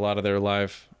watched a lot of their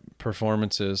live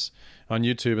performances on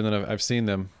YouTube, and then I've seen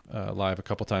them live a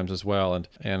couple times as well.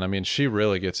 And I mean, she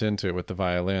really gets into it with the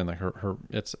violin. Like her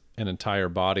it's an entire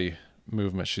body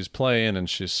movement. She's playing and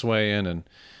she's swaying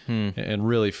and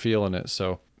really feeling it.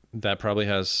 So that probably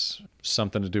has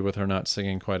something to do with her not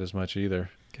singing quite as much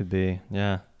either. Could be,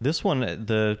 yeah. This one,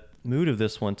 the mood of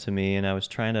this one to me, and I was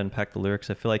trying to unpack the lyrics,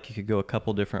 I feel like you could go a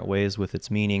couple different ways with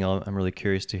its meaning. I'm really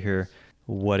curious to hear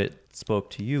what it spoke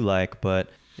to you like, but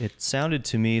it sounded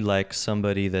to me like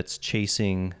somebody that's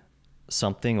chasing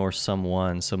something or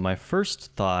someone. So my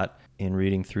first thought in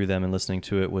reading through them and listening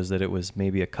to it was that it was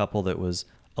maybe a couple that was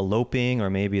eloping, or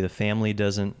maybe the family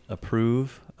doesn't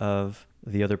approve of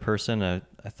the other person.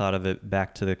 I thought of it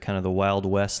back to the kind of the Wild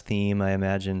West theme. I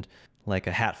imagined like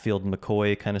a Hatfield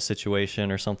McCoy kind of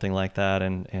situation or something like that,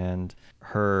 and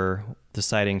her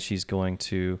deciding she's going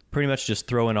to pretty much just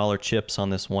throw in all her chips on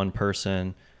this one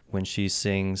person. When she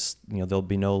sings, there'll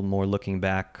be no more looking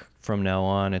back from now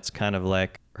on. It's kind of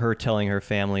like her telling her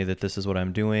family that this is what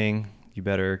I'm doing, you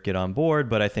better get on board.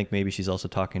 But I think maybe she's also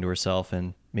talking to herself,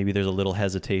 and maybe there's a little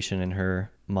hesitation in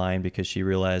her mind because she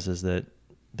realizes that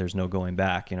there's no going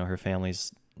back. Her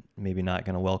family's maybe not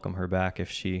going to welcome her back if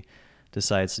she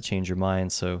decides to change her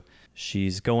mind. So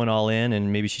she's going all in,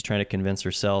 and maybe she's trying to convince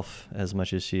herself as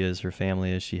much as she is her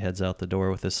family as she heads out the door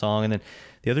with this song. And then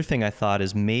the other thing I thought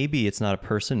is maybe it's not a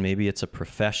person, maybe it's a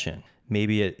profession.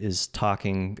 Maybe it is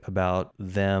talking about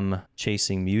them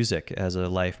chasing music as a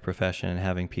life profession and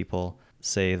having people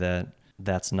say that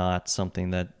that's not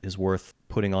something that is worth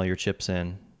putting all your chips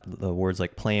in. The words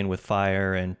like playing with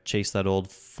fire and chase that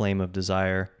old flame of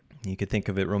desire. You could think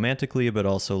of it romantically, but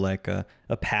also like a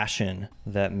passion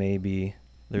that maybe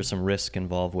there's some risk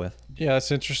involved with. Yeah,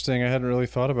 that's interesting. I hadn't really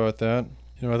thought about that.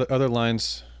 Other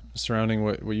lines surrounding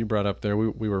what you brought up there.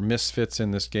 We were misfits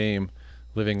in this game,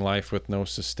 living life with no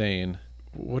sustain.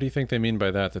 What do you think they mean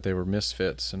by that they were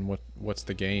misfits, and what's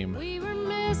the game? We were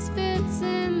misfits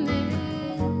in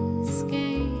this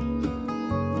game.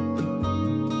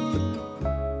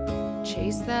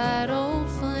 Chase that old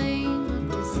flame of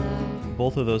desire.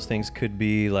 Both of those things could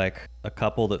be like a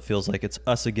couple that feels like it's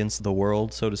us against the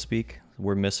world, so to speak.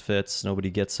 We're misfits, nobody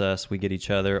gets us, we get each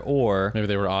other. Or maybe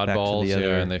they were oddballs,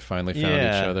 and they finally found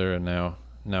each other, and now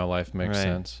life makes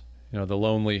sense. The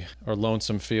lonely or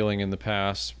lonesome feeling in the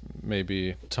past,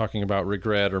 maybe talking about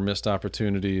regret or missed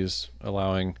opportunities,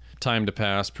 allowing time to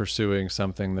pass, pursuing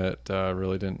something that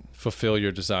really didn't fulfill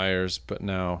your desires, but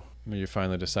now you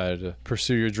finally decided to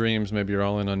pursue your dreams. Maybe you're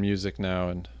all in on music now,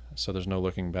 and so there's no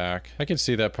looking back. I can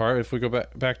see that part. If we go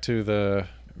back to the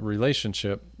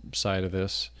relationship side of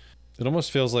this, it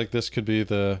almost feels like this could be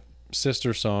the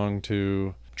sister song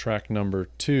to track number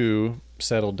 2,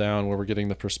 Settled Down, where we're getting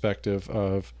the perspective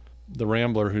of the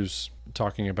Rambler, who's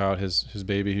talking about his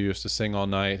baby who used to sing all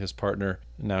night, his partner.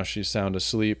 Now she's sound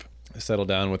asleep. Settle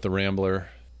down with the Rambler,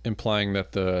 implying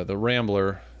that the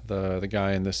Rambler, the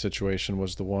guy in this situation,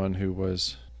 was the one who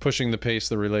was pushing the pace of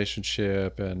the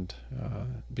relationship and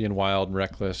being wild and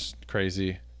reckless,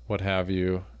 crazy, what have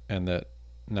you, and that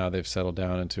now they've settled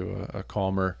down into a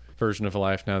calmer version of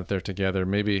life now that they're together.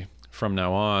 Maybe from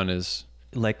now on is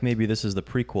like maybe this is the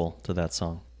prequel to that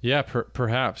song. Yeah,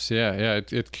 perhaps. Yeah.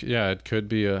 It could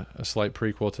be a slight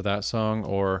prequel to that song,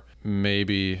 or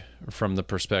maybe from the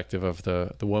perspective of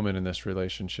the woman in this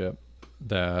relationship,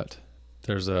 that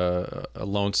there's a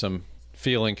lonesome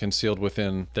feeling concealed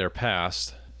within their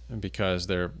past, because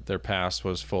their past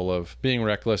was full of being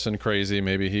reckless and crazy.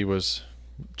 Maybe he was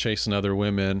chasing other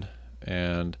women,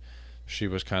 and she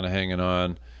was kind of hanging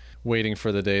on, waiting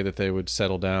for the day that they would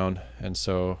settle down. And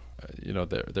so,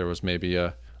 there was maybe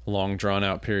a long drawn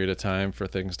out period of time for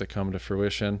things to come to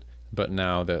fruition. But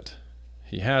now that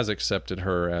he has accepted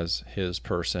her as his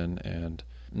person and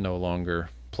no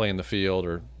longer playing the field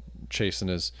or chasing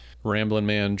his rambling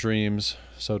man dreams,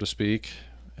 so to speak,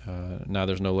 now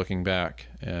there's no looking back,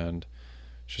 and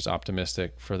she's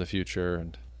optimistic for the future.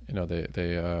 And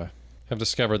they have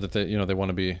discovered that they want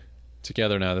to be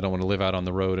together now. They don't want to live out on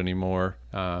the road anymore.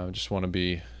 Just want to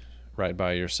be right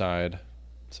by your side.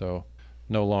 So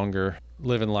no longer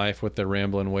living life with their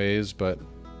rambling ways, but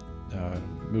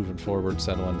moving forward,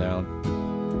 settling down.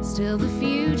 Still the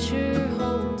future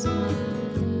holds my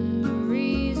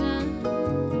reason.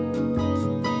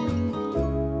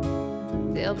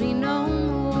 There'll be no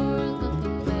more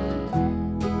looking back.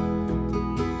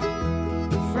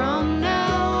 From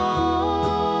now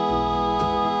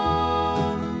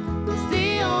on, it's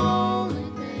the only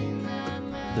thing that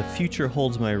matters. The future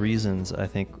holds my reasons, I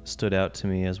think, stood out to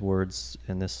me as words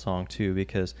in this song too,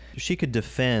 because she could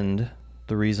defend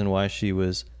the reason why she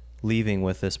was leaving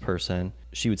with this person.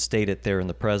 She would state it there in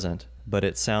the present, but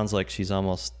it sounds like she's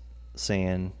almost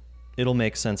saying it'll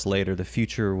make sense later. The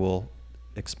future will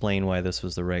explain why this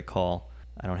was the right call.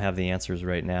 I don't have the answers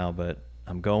right now, but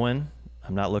I'm going.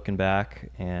 I'm not looking back,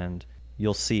 and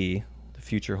you'll see the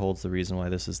future holds the reason why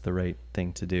this is the right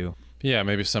thing to do. Yeah,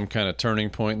 maybe some kind of turning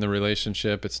point in the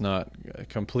relationship. It's not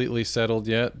completely settled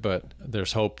yet, but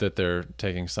there's hope that they're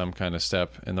taking some kind of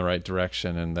step in the right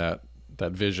direction, and that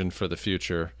vision for the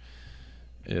future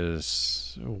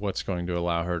is what's going to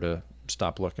allow her to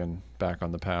stop looking back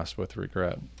on the past with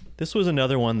regret. This was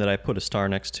another one that I put a star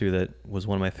next to that was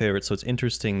one of my favorites, so it's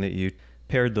interesting that you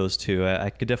paired those two.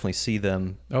 I could definitely see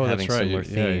them having that's right. similar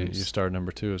themes. Yeah, you starred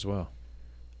number 2 as well.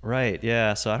 Right,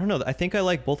 yeah. So I don't know. I think I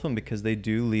like both of them because they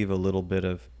do leave a little bit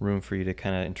of room for you to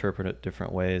kind of interpret it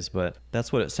different ways. But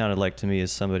that's what it sounded like to me,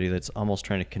 as somebody that's almost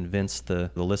trying to convince the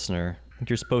listener. I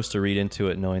think you're supposed to read into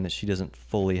it knowing that she doesn't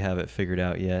fully have it figured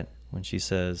out yet when she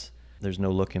says there's no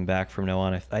looking back from now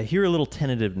on. I hear a little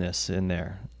tentativeness in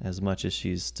there, as much as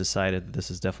she's decided that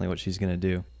this is definitely what she's going to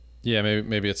do. Yeah,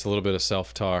 maybe it's a little bit of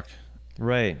self-talk.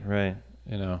 Right, right.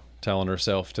 You know, telling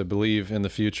herself to believe in the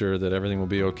future that everything will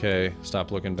be okay.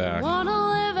 Stop looking back. Wanna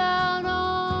live out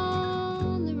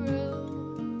on the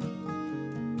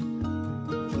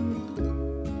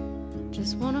road.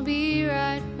 Just wanna be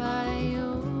right by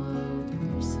your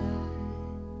side.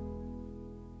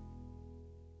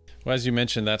 Well, as you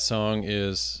mentioned, that song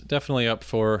is definitely up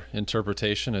for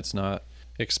interpretation. It's not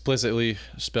explicitly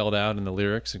spelled out in the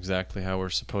lyrics exactly how we're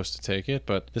supposed to take it,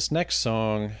 but this next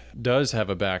song does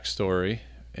have a backstory,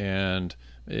 and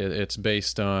it's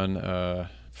based on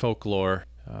folklore,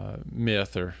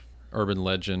 myth, or urban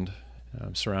legend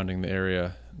surrounding the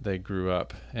area they grew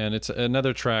up. And it's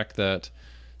another track that,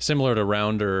 similar to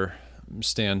Rounder,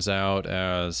 stands out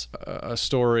as a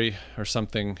story or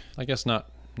something, I guess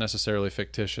not necessarily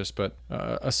fictitious, but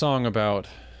a song about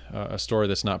a story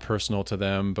that's not personal to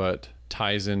them, but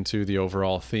ties into the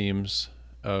overall themes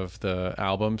of the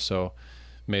album, so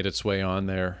made its way on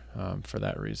there for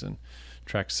that reason.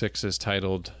 Track 6 is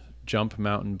titled Jump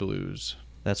Mountain Blues.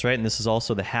 That's right, and this is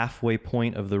also the halfway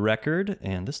point of the record,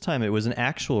 and this time it was an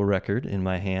actual record in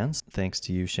my hands, thanks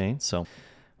to you, Shane. So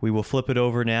we will flip it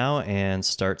over now and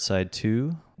start side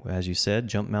 2, as you said,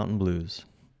 Jump Mountain Blues.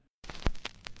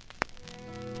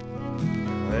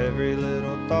 Every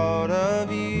little thought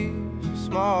of you is a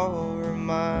small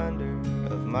reminder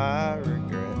of my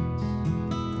regrets.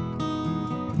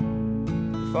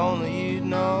 If only you'd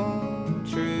know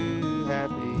true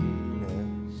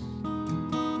happiness.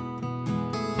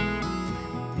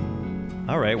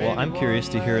 All right, well, I'm curious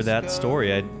to hear that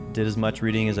story. I did as much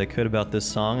reading as I could about this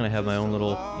song, and I have my own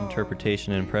little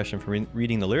interpretation and impression from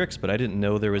reading the lyrics, but I didn't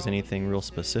know there was anything real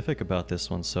specific about this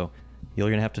one, so you're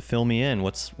going to have to fill me in.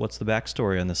 What's the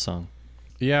backstory on this song?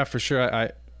 Yeah, for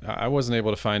sure. I wasn't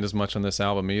able to find as much on this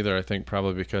album either. I think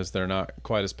probably because they're not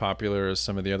quite as popular as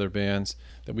some of the other bands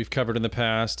that we've covered in the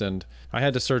past. And I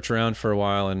had to search around for a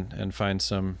while and find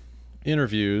some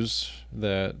interviews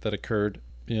that occurred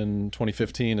in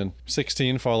 2015 and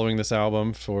 16 following this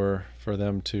album for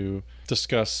them to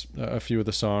discuss a few of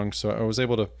the songs. So I was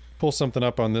able to pull something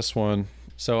up on this one.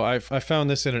 So I found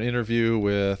this in an interview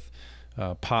with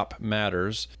Pop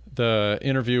Matters. The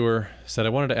interviewer said, I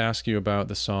wanted to ask you about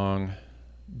the song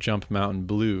Jump Mountain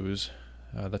Blues.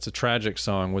 That's a tragic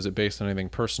song. Was it based on anything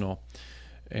personal?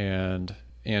 And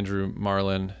Andrew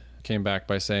Marlin came back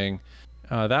by saying,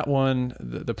 that one,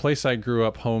 the place I grew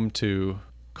up home to,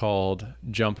 called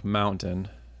Jump Mountain.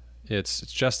 It's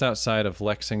just outside of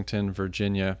Lexington,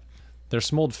 Virginia. There's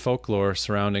some old folklore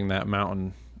surrounding that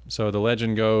mountain. So the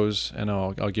legend goes, and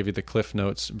I'll give you the Cliff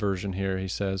Notes version here. He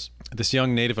says, this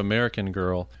young Native American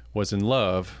girl was in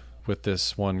love with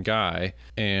this one guy,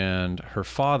 and her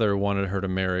father wanted her to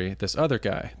marry this other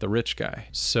guy, the rich guy.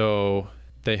 So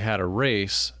they had a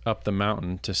race up the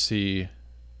mountain to see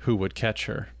who would catch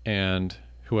her, and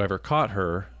whoever caught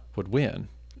her would win.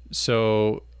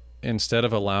 So instead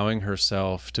of allowing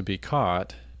herself to be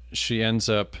caught, she ends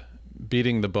up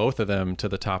beating the both of them to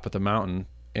the top of the mountain,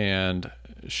 and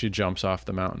she jumps off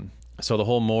the mountain. So the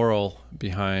whole moral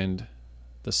behind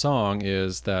the song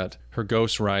is that her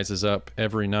ghost rises up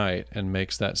every night and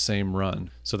makes that same run.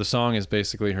 So the song is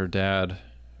basically her dad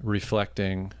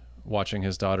reflecting, watching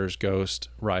his daughter's ghost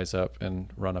rise up and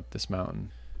run up this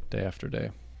mountain day after day.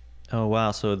 Oh,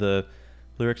 wow. So the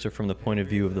lyrics are from the point of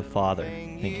view of the father,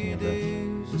 thinking of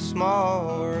this. A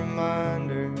small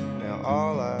reminder, now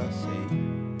all I see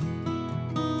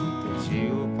is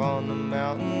you upon the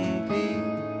mountain peak,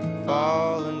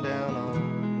 falling down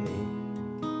on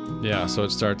me. Yeah, so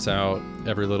it starts out,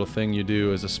 every little thing you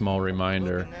do is a small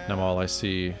reminder. Now all I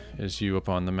see is you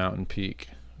upon the mountain peak,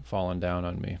 falling down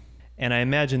on me. And I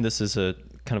imagine this is a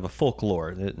kind of a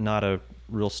folklore, not a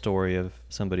real story of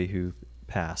somebody who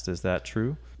passed. Is that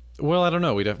true? Well, I don't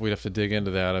know. We'd have to dig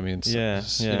into that. I mean, yeah.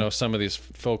 You know, some of these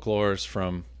folklores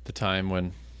from the time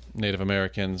when Native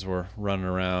Americans were running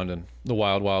around, and the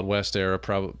Wild Wild West era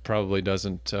probably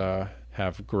doesn't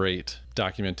have great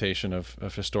documentation of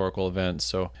historical events.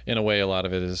 So in a way, a lot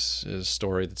of it is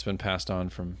story that's been passed on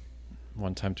from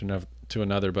one time to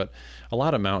another. But a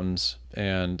lot of mountains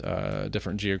and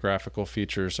different geographical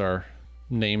features are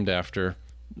named after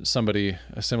somebody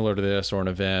similar to this, or an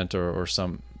event, or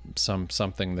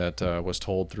something that was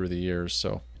told through the years.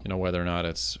 So, you know, whether or not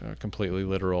it's completely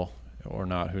literal or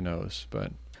not, who knows.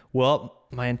 But Well,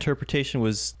 my interpretation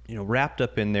was, wrapped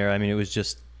up in there. I mean, it was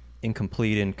just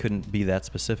incomplete and couldn't be that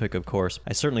specific, of course.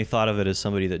 I certainly thought of it as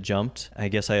somebody that jumped. I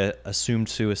guess I assumed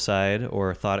suicide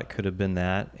or thought it could have been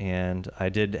that. And I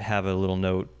did have a little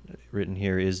note written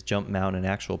here, is Jump Mountain an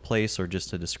actual place or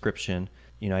just a description?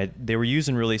 They were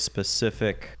using really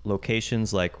specific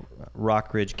locations like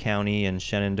Rockridge County and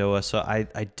Shenandoah. So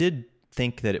I did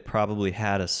think that it probably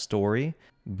had a story,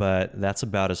 but that's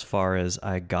about as far as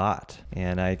I got.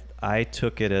 And I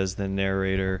took it as the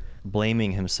narrator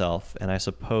blaming himself, and I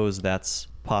suppose that's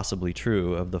possibly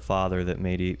true of the father, that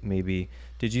maybe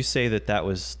did you say that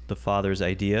was the father's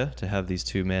idea to have these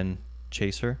two men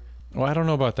chase her? Well, I don't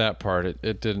know about that part.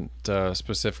 It didn't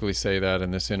specifically say that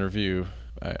in this interview.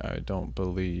 I don't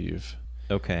believe.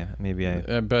 Okay, maybe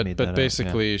I but made that up,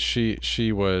 basically yeah.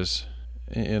 she was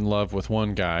in love with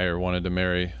one guy, or wanted to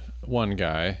marry one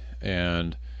guy,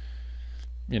 and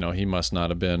he must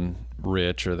not have been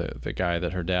rich, or the guy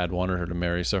that her dad wanted her to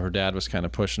marry, so her dad was kind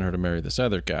of pushing her to marry this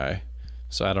other guy.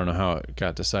 So I don't know how it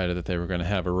got decided that they were going to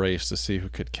have a race to see who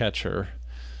could catch her,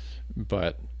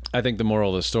 but I think the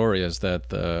moral of the story is that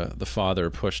the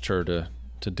father pushed her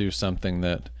to do something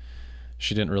that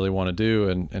she didn't really want to do,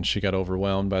 and she got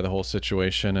overwhelmed by the whole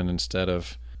situation, and instead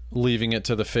of leaving it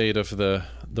to the fate of the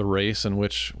race and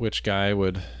which guy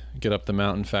would get up the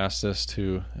mountain fastest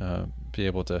to be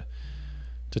able to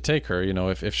take her,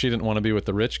 if she didn't want to be with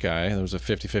the rich guy, there was a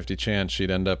 50-50 chance she'd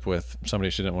end up with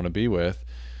somebody she didn't want to be with.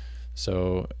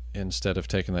 So instead of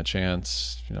taking that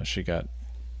chance, she got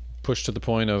pushed to the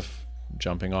point of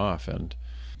jumping off and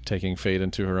taking fate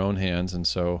into her own hands. And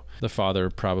so the father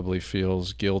probably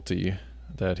feels guilty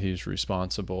that he's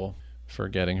responsible for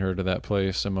getting her to that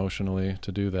place emotionally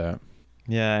to do that.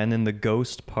 Yeah, and then the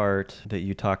ghost part that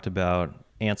you talked about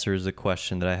answers a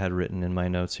question that I had written in my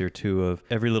notes here too, of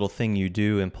every little thing you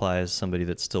do implies somebody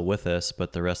that's still with us,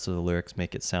 but the rest of the lyrics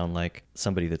make it sound like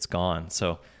somebody that's gone.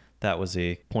 So that was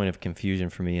a point of confusion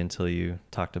for me until you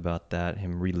talked about that,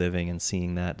 him reliving and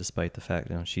seeing that, despite the fact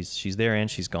she's there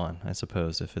and she's gone, I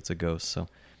suppose, if it's a ghost. So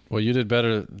well, you did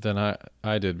better than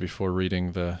I did before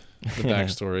reading the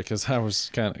backstory, because I was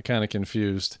kind of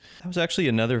confused. That was actually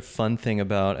another fun thing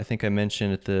about, I think I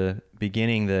mentioned at the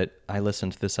beginning that I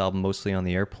listened to this album mostly on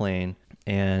the airplane,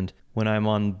 and when I'm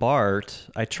on BART,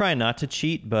 I try not to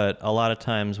cheat, but a lot of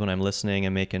times when I'm listening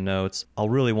and making notes, I'll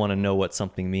really want to know what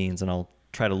something means, and I'll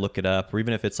try to look it up, or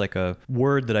even if it's like a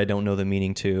word that I don't know the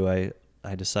meaning to,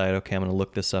 I decide, okay, I'm going to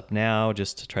look this up now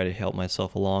just to try to help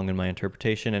myself along in my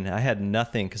interpretation. And I had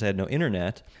nothing because I had no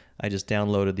internet. I just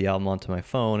downloaded the album onto my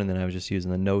phone, and then I was just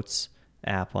using the notes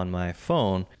app on my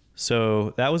phone.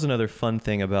 So that was another fun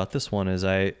thing about this one, is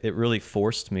it really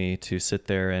forced me to sit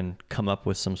there and come up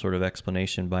with some sort of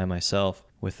explanation by myself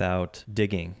without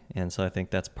digging. And so I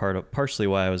think that's partially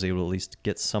why I was able to at least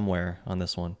get somewhere on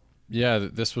this one. Yeah,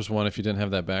 this was one, if you didn't have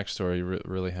that backstory, you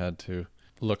really had to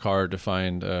look hard to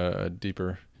find a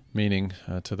deeper meaning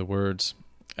to the words.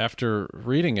 After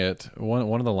reading it,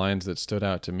 one of the lines that stood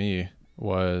out to me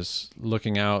was,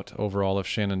 looking out over all of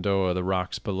Shenandoah, the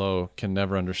rocks below can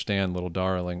never understand, little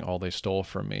darling, all they stole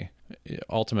from me.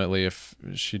 Ultimately, if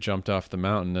she jumped off the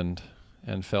mountain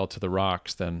and fell to the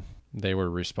rocks, then they were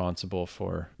responsible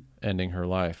for ending her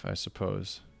life, I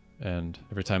suppose. And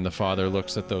every time the father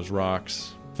looks at those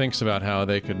rocks, thinks about how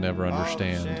they could never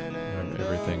understand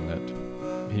everything that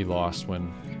he lost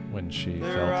when she The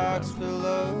fell rocks to them.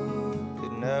 below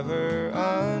could never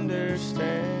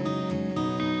understand,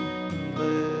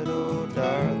 little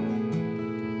darling,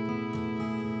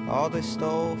 all they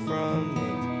stole from me.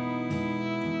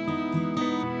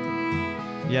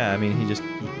 Yeah, I mean,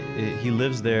 he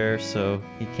lives there, so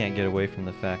he can't get away from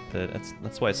the fact that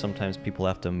that's why sometimes people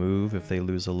have to move if they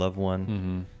lose a loved one.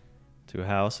 Mm-hmm. To a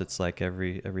house. It's like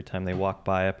every time they walk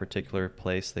by a particular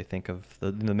place, they think of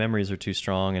the memories are too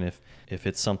strong, and if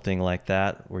it's something like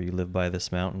that where you live by this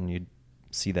mountain, you'd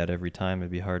see that every time. It'd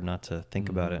be hard not to think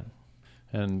about it.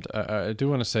 And I do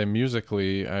want to say,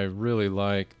 musically, I really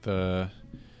like the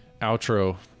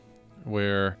outro,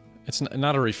 where it's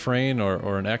not a refrain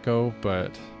or an echo,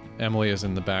 but Emily is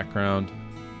in the background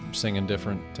singing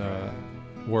different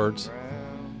words.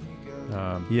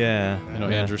 Yeah.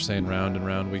 Andrew's saying, round and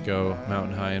round we go,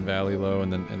 mountain high and valley low,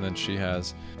 and then she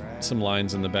has some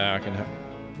lines in the back, and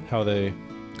how they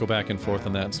go back and forth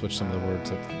on that and switch some of the words.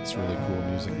 It's really cool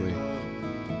musically.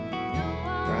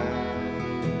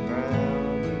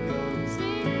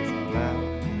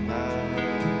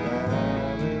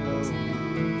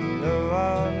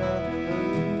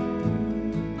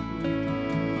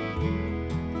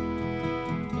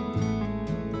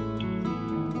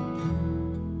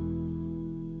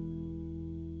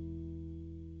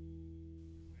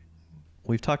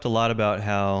 We've talked a lot about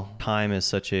how time is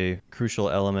such a crucial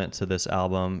element to this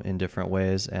album in different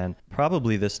ways, and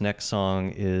probably this next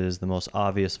song is the most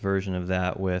obvious version of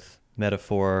that with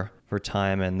metaphor for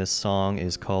time, and this song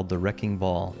is called The Wrecking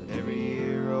Ball. Every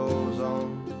year rolls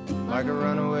on like a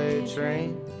runaway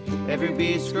train. Every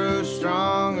beat grows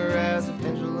stronger as the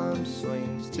pendulum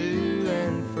swings to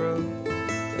and fro.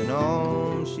 And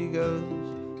on she goes,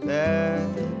 that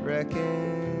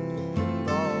wrecking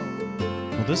ball.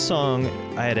 Well, this song,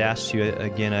 I had asked you,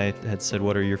 again, I had said,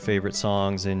 what are your favorite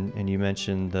songs? And you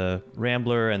mentioned the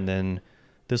Rambler, and then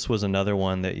this was another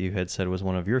one that you had said was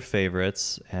one of your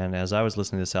favorites. And as I was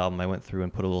listening to this album, I went through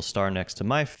and put a little star next to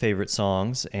my favorite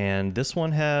songs. And this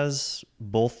one has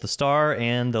both the star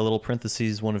and the little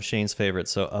parentheses, one of Shane's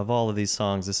favorites. So of all of these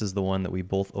songs, this is the one that we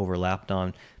both overlapped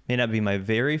on. May not be my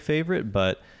very favorite,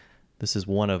 but this is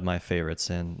one of my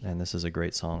favorites. And this is a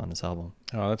great song on this album.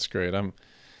 Oh, that's great.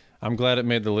 I'm glad it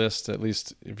made the list, at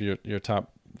least if your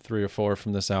top 3 or 4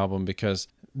 from this album, because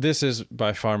this is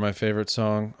by far my favorite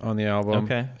song on the album.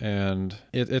 Okay. And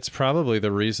it's probably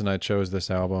the reason I chose this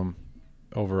album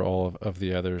over all of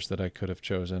the others that I could have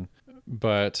chosen.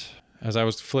 But as I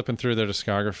was flipping through their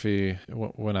discography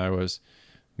when I was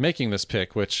making this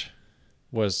pick, which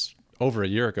was over a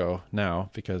year ago now,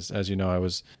 because as you know, I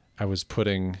was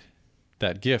putting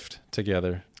that gift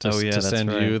together to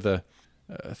send you the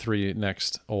 3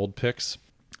 next old picks.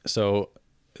 So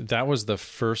that was the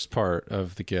first part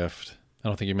of the gift. I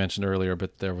don't think you mentioned earlier,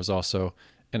 but there was also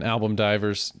an Album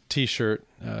Divers t-shirt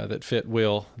that fit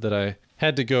Will that I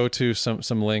had to go to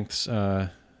some lengths to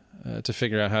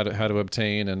figure out how to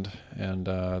obtain, and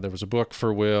there was a book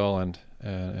for Will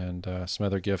and some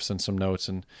other gifts and some notes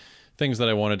and things that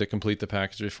I wanted to complete the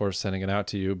package before sending it out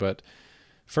to you. But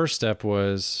first step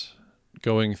was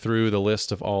going through the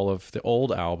list of all of the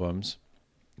old albums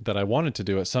that I wanted to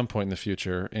do at some point in the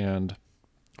future. And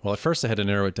well, at first I had to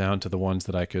narrow it down to the ones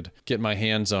that I could get my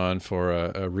hands on for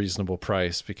a reasonable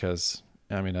price, because,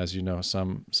 I mean, as you know,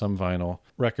 some vinyl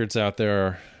records out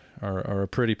there are a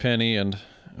pretty penny and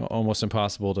almost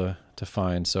impossible to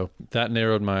find. So that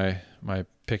narrowed my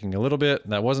picking a little bit.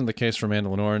 That wasn't the case for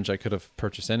Mandolin Orange. I could have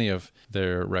purchased any of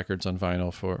their records on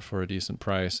vinyl for a decent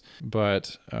price.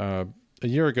 But a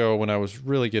year ago, when I was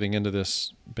really getting into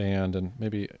this band, and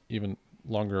maybe even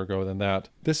longer ago than that,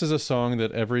 this is a song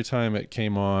that every time it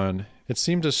came on, it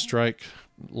seemed to strike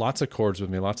lots of chords with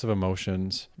me, lots of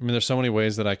emotions. I mean, there's so many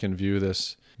ways that I can view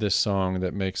this song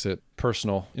that makes it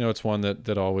personal. You know, it's one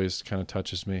that always kind of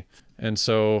touches me. And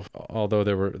so, although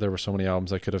there were so many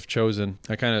albums I could have chosen,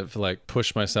 I kind of like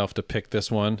pushed myself to pick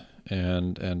this one,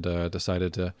 and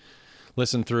decided to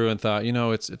listen through and thought, you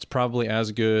know, it's probably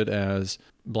as good as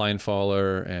Blind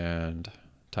Faller and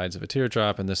Tides of a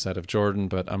Teardrop and This Side of Jordan,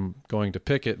 but I'm going to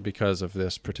pick it because of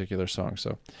this particular song.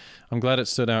 So I'm glad it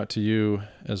stood out to you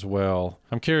as well.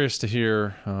 I'm curious to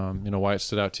hear, why it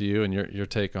stood out to you and your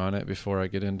take on it before I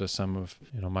get into some of,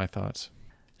 my thoughts.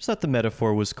 I just thought the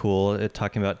metaphor was cool,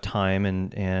 talking about time,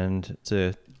 and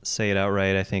to say it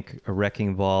outright, I think a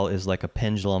wrecking ball is like a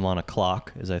pendulum on a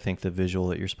clock, is I think the visual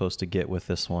that you're supposed to get with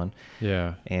this one.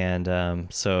 Yeah. And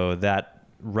so that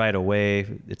right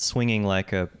away, it's swinging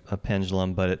like a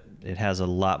pendulum, but it has a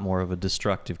lot more of a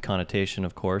destructive connotation,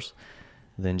 of course,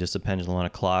 than just a pendulum on a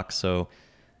clock. So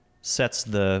sets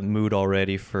the mood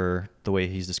already for the way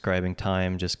he's describing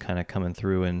time, just kind of coming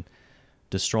through and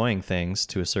destroying things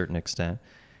to a certain extent.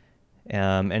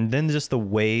 And then just the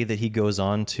way that he goes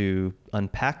on to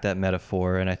unpack that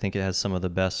metaphor, and I think it has some of the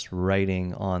best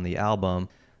writing on the album.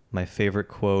 My favorite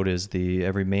quote is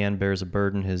every man bears a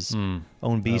burden, his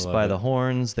own beast by the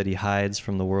horns, that he hides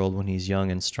from the world when he's young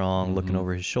and strong, looking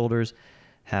over his shoulders,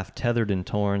 half tethered and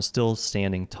torn, still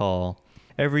standing tall.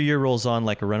 Every year rolls on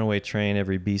like a runaway train,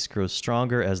 every beast grows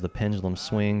stronger as the pendulum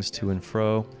swings to and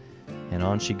fro, and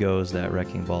on she goes, that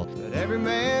wrecking ball. But every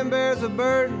man bears a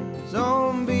burden, his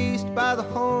own beast by the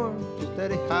horns,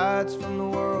 that he hides from the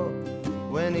world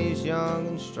when he's young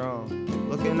and strong,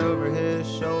 looking over his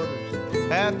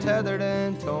shoulders, half tethered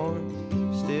and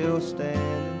torn, still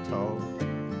standing tall.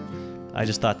 I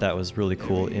just thought that was really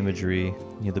cool imagery.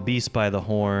 The beast by the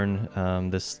horn,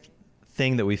 this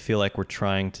thing that we feel like we're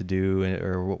trying to do,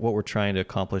 or what we're trying to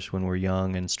accomplish when we're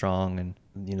young and strong, and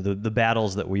the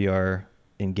battles that we are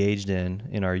engaged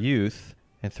in our youth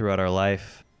and throughout our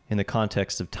life, in the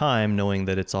context of time, knowing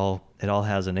that it all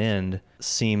has an end,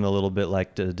 seem a little bit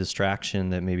like a distraction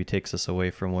that maybe takes us away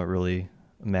from what really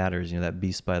matters. That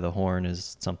beast by the horn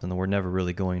is something that we're never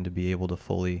really going to be able to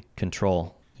fully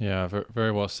control. Yeah,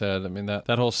 very well said. I mean, that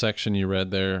whole section you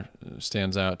read there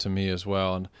stands out to me as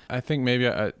well. And I think maybe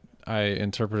I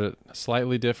interpret it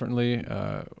slightly differently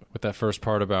with that first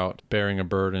part about bearing a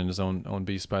burden, his own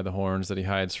beast by the horns, that he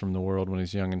hides from the world when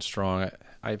he's young and strong.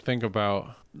 I think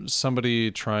about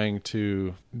somebody trying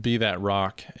to be that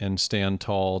rock and stand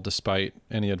tall despite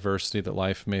any adversity that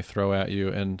life may throw at you,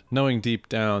 and knowing deep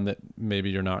down that maybe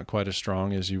you're not quite as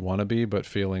strong as you want to be, but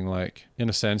feeling like, in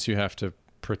a sense, you have to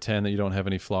pretend that you don't have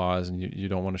any flaws, and you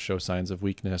don't want to show signs of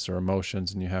weakness or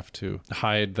emotions, and you have to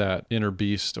hide that inner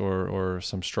beast or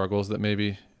some struggles that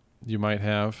maybe you might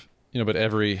have. But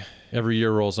every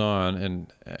year rolls on,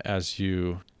 and as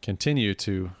you continue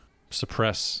to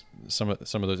suppress some of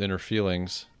those inner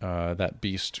feelings, that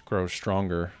beast grows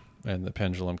stronger, and the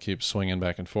pendulum keeps swinging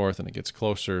back and forth, and it gets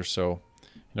closer. So,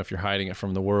 if you're hiding it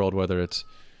from the world, whether it's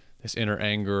this inner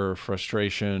anger or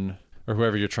frustration or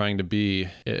whoever you're trying to be,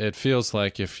 it feels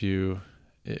like if you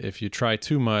try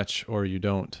too much, or you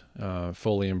don't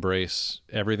fully embrace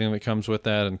everything that comes with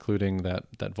that, including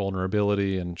that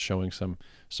vulnerability and showing some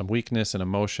weakness and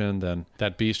emotion, then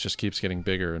that beast just keeps getting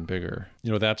bigger and bigger.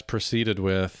 That's preceded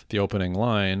with the opening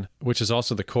line, which is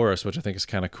also the chorus, which I think is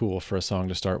kind of cool for a song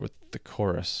to start with the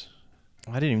chorus.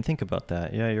 I didn't even think about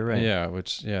that. Yeah, you're right. Yeah,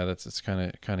 it's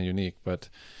kind of unique. But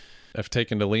I've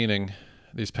taken to leaning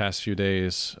these past few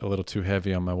days a little too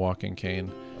heavy on my walking cane.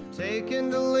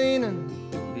 Taken to leaning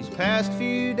these past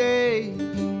few days,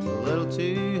 a little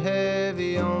too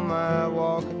heavy on my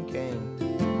walking cane.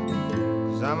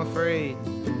 'Cause I'm afraid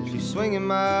she's swinging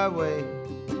my way,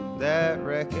 that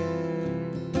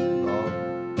wrecking ball.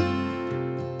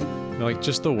 Like,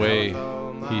 just the way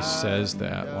he says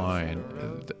that line,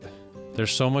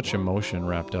 there's so much emotion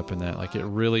wrapped up in that. Like, it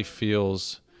really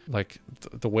feels like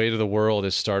the weight of the world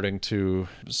is starting to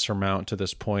surmount to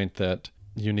this point that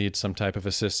you need some type of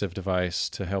assistive device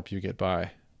to help you get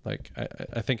by. Like,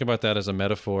 I think about that as a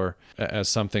metaphor, as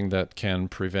something that can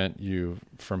prevent you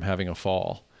from having a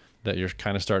fall, that you're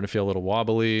kind of starting to feel a little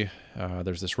wobbly.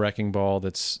 There's this wrecking ball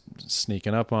that's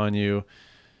sneaking up on you.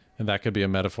 And that could be a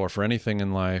metaphor for anything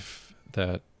in life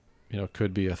that,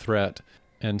 could be a threat.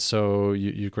 And so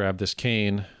you grab this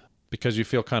cane because you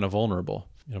feel kind of vulnerable,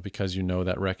 because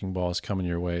that wrecking ball is coming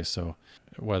your way. So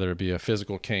whether it be a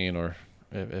physical cane, or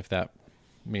if that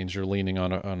means you're leaning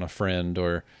on a friend,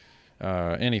 or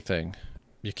anything,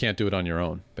 you can't do it on your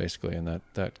own, basically. And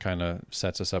that kind of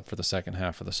sets us up for the second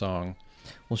half of the song.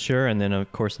 Well, sure. And then,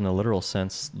 of course, in the literal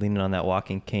sense, leaning on that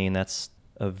walking cane, that's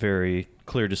a very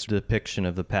clear depiction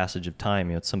of the passage of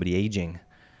time. It's somebody aging.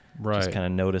 Right. Just kind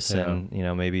of noticing,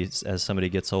 maybe as somebody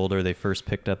gets older, they first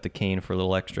picked up the cane for a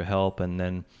little extra help, and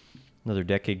then another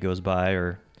decade goes by,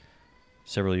 or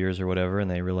several years or whatever,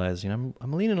 and they realize, I'm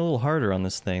leaning a little harder on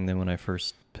this thing than when I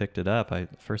first picked it up. I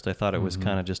thought it was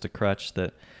kind of just a crutch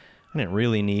that I didn't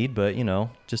really need, but,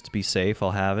 just to be safe,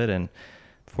 I'll have it. And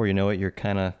before you know it,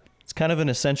 it's kind of an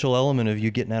essential element of you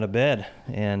getting out of bed.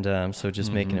 And so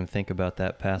just making him think about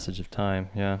that passage of time.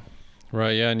 Yeah.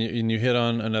 Right. Yeah. And you hit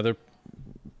on another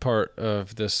part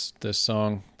of this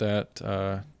song that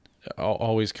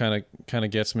always kind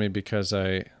of gets me, because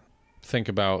I think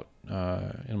about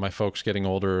my folks getting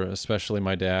older, especially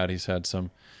my dad. He's had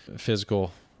some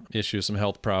physical issues, some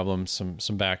health problems,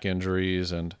 some back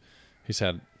injuries, and he's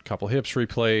had a couple hips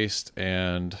replaced.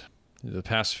 And the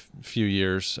past few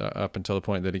years, up until the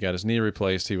point that he got his knee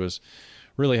replaced, he was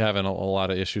really having a lot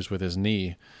of issues with his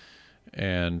knee,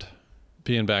 and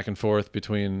being back and forth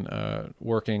between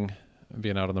working,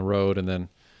 being out on the road, and then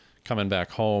coming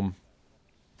back home.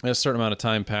 A certain amount of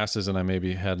time passes, and I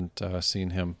maybe hadn't seen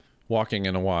him walking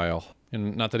in a while.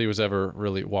 And not that he was ever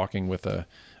really walking with a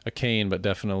cane, but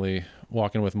definitely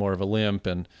walking with more of a limp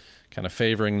and kind of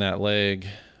favoring that leg.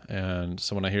 And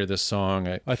so when I hear this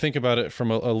song, I think about it from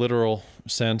a literal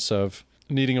sense of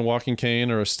needing a walking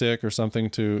cane or a stick or something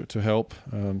to help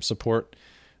support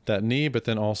that knee, but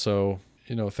then also,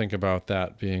 think about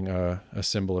that being a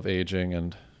symbol of aging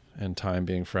and time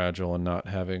being fragile and not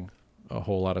having a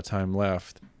whole lot of time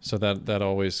left. So that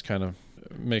always kind of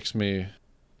makes me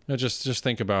just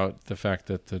think about the fact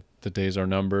that the days are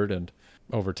numbered, and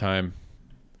over time,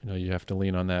 you have to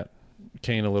lean on that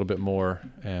cane a little bit more,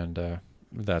 and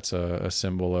that's a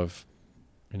symbol of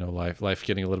life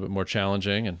getting a little bit more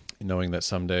challenging, and knowing that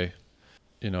someday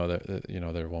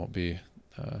there won't be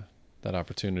that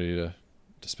opportunity to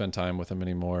spend time with him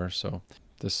anymore. So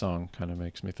this song kind of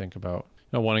makes me think about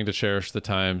wanting to cherish the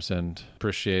times and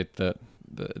appreciate that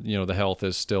the health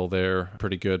is still there,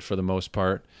 pretty good for the most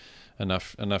part,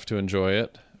 enough to enjoy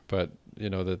it, but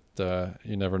that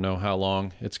you never know how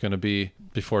long it's going to be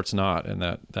before it's not, and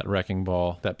that wrecking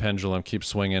ball, that pendulum keeps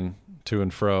swinging to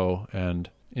and fro, and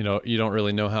you don't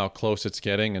really know how close it's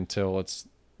getting until it's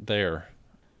there.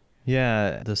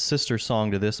 Yeah, the sister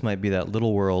song to this might be that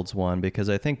Little Worlds one, because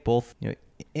I think both,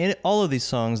 in all of these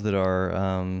songs that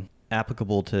are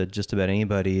applicable to just about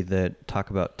anybody that talk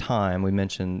about time. We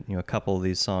mentioned, a couple of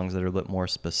these songs that are a bit more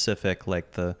specific,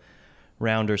 like the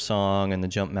Rounder song and the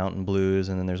Jump Mountain Blues,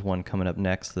 and then there's one coming up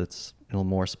next that's a little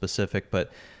more specific,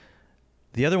 but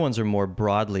the other ones are more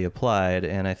broadly applied,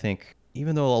 and I think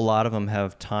even though a lot of them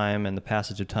have time and the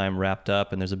passage of time wrapped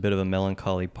up, and there's a bit of a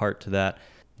melancholy part to that,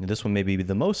 this one may be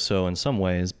the most so in some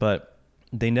ways, but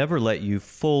they never let you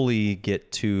fully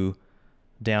get too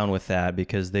down with that,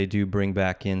 because they do bring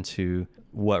back into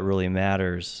what really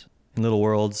matters. In Little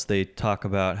Worlds, they talk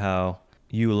about how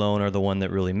you alone are the one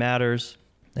that really matters.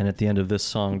 And at the end of this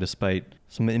song, despite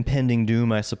some impending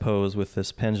doom, I suppose, with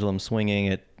this pendulum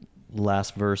swinging,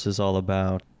 last verse is all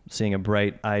about seeing a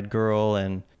bright-eyed girl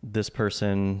and this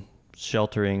person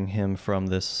sheltering him from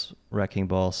this wrecking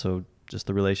ball. So just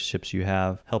the relationships you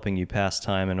have helping you pass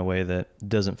time in a way that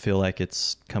doesn't feel like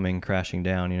it's coming crashing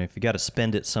down. If you got to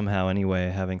spend it somehow anyway,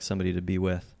 having somebody to be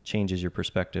with changes your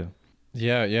perspective.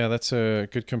 Yeah, that's a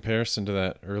good comparison to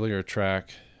that earlier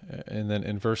track. And then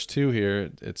in verse 2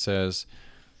 here, it says,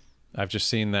 I've just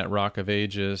seen that rock of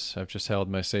ages. I've just held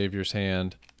my Savior's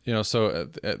hand. So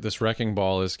this wrecking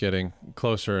ball is getting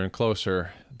closer and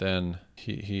closer. Then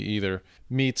he either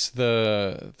meets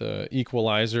the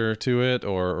equalizer to it,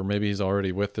 or maybe he's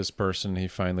already with this person. He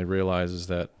finally realizes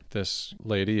that this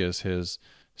lady is his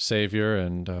savior,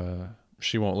 and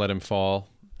she won't let him fall.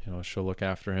 She'll look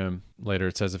after him. Later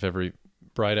it says, if every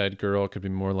bright-eyed girl could be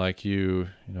more like you,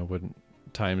 wouldn't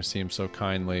time seem so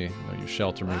kindly. You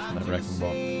shelter me from that wrecking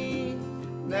ball.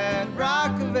 That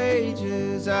rock of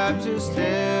ages, I've just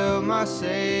held my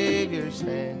Savior's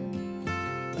hand.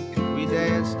 We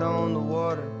danced on the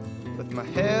water with my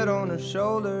head on her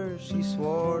shoulder. She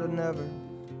swore to never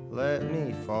let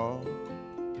me fall.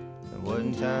 And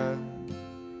wouldn't time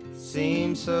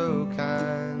seem so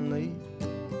kindly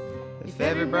if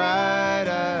every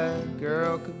bright-eyed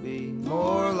girl could be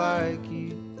more like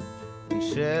you and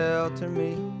shelter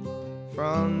me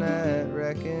from that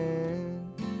wrecking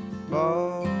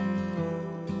ball.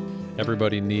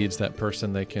 Everybody needs that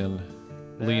person they can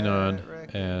lean on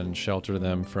and shelter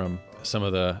them from some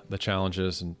of the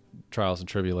challenges and trials and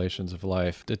tribulations of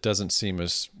life. It doesn't seem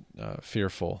as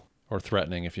fearful or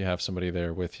threatening if you have somebody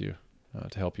there with you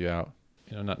to help you out.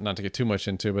 Not to get too much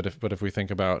into, but if we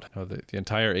think about the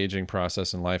entire aging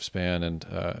process and lifespan, and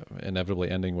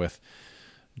inevitably ending with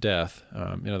death,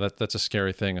 that's a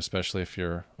scary thing, especially if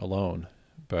you're alone.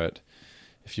 But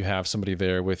if you have somebody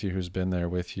there with you who's been there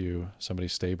with you, somebody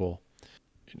stable,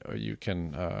 you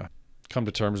can come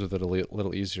to terms with it a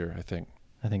little easier, I think.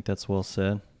 I think that's well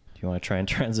said. Do you want to try and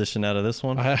transition out of this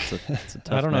one? It's a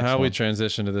tough I don't know how one. we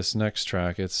transition to this next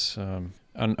track. It's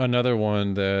another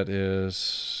one that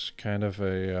is kind of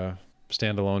a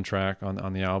standalone track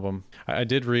on the album. I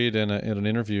did read in an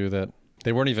interview that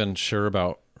they weren't even sure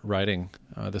about writing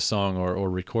the song or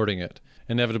recording it.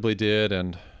 Inevitably did,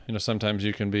 and sometimes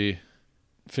you can be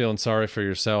feeling sorry for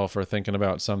yourself or thinking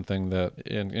about something that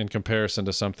in comparison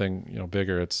to something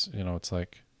bigger, it's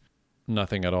like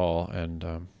nothing at all.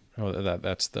 And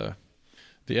that's the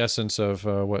essence of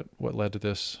what led to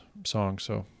this song.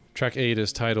 So track 8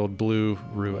 is titled Blue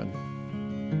Ruin.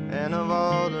 And of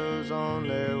all those on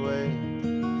their way,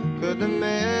 could the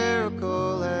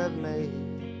miracle have made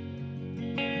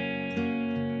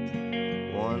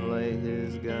one lay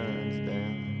his guns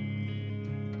down?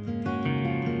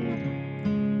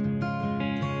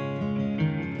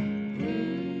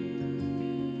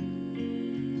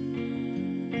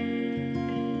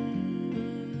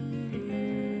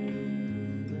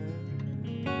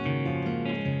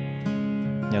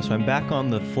 Yeah, so I'm back on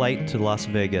the flight to Las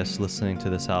Vegas listening to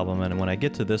this album, and when I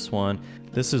get to this one,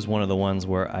 this is one of the ones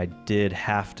where I did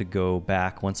have to go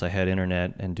back once I had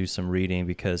internet and do some reading,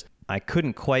 because I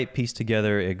couldn't quite piece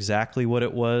together exactly what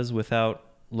it was without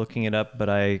looking it up, but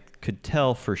I could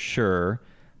tell for sure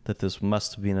that this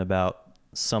must have been about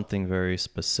something very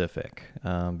specific,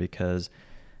 because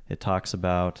it talks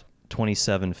about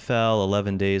 27 fell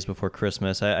 11 days before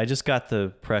Christmas. I just got the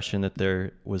impression that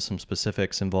there was some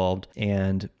specifics involved,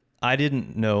 and I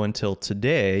didn't know until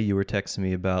today, you were texting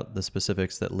me about the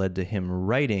specifics that led to him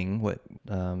writing, what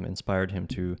inspired him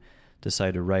to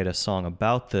decide to write a song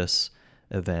about this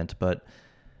event. But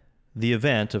the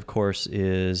event, of course,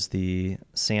 is the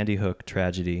Sandy Hook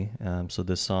tragedy. So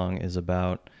this song is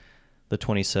about the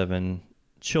 27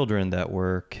 children that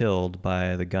were killed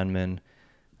by the gunman.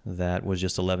 That was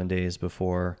just 11 days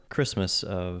before Christmas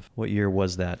of, what year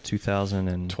was that?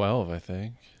 2012, I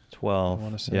think. 12. I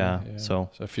want to say. Yeah. So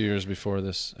a few years before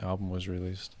this album was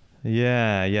released.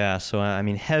 Yeah. So I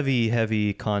mean,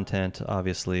 heavy content,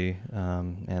 obviously.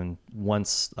 And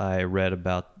once I read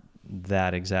about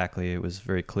that exactly, it was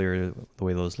very clear the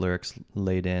way those lyrics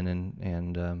laid in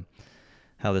and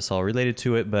how this all related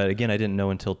to it. But again, I didn't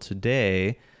know until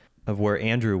today of where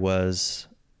Andrew was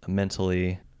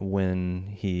mentally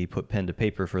when he put pen to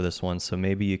paper for this one. So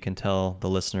maybe you can tell the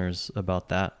listeners about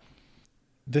that.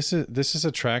 This is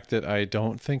a track that I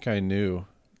don't think I knew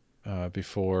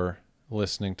before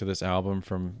listening to this album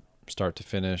from start to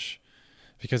finish,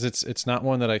 because it's not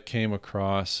one that I came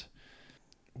across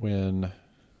when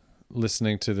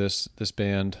listening to this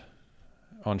band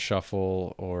on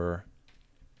shuffle or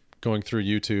going through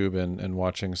YouTube and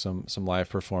watching some live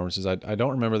performances. I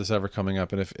don't remember this ever coming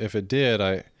up, and if it did,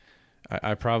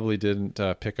 I probably didn't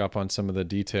pick up on some of the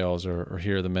details or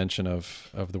hear the mention of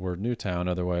the word Newtown.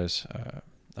 Otherwise,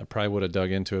 I probably would have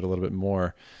dug into it a little bit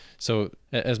more. So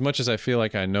as much as I feel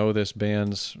like I know this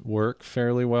band's work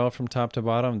fairly well from top to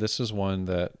bottom, this is one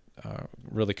that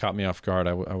really caught me off guard.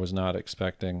 I was not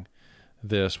expecting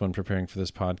this when preparing for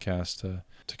this podcast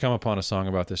to come upon a song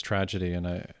about this tragedy, and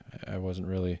I wasn't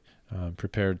really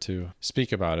prepared to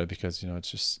speak about it because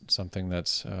it's just something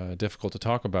that's difficult to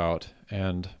talk about.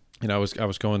 And I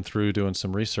was going through doing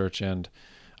some research, and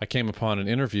I came upon an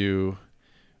interview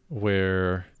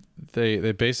where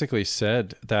they basically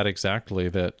said that exactly,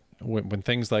 that when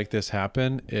things like this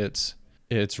happen, it's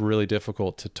really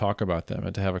difficult to talk about them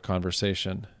and to have a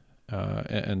conversation.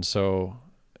 And so,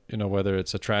 whether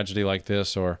it's a tragedy like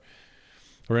this or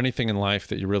anything in life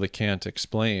that you really can't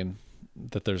explain,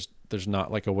 that there's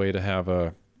not like a way to have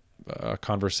a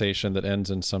conversation that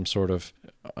ends in some sort of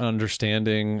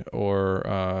understanding or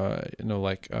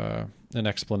an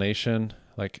explanation.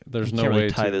 Like there's no way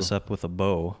to tie to this up with a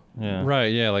bow. Yeah.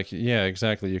 Right. Yeah. Yeah,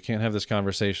 exactly. You can't have this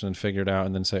conversation and figure it out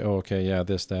and then say, oh, okay, yeah,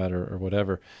 this, that, or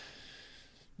whatever.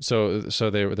 So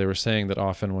they were saying that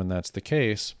often when that's the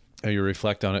case, you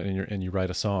reflect on it and you write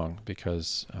a song,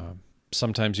 because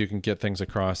sometimes you can get things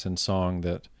across in song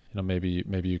that maybe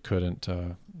you couldn't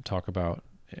talk about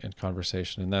in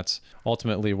conversation, and that's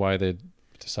ultimately why they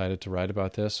decided to write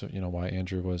about this. Why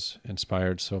Andrew was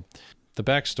inspired. So the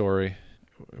backstory,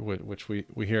 which we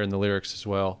hear in the lyrics as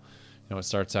well. It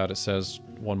starts out, it says,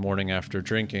 "One morning after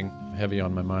drinking, heavy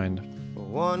on my mind."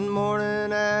 One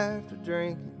morning after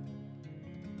drinking,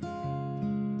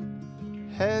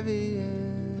 heavy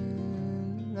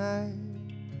in the night.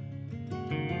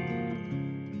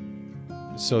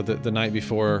 So the night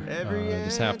before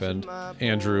this happened,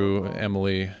 Andrew,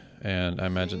 Emily, and I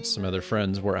imagine some other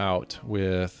friends were out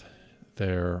with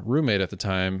their roommate at the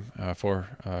time for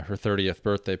her 30th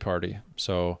birthday party.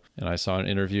 So, and I saw an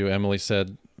interview, Emily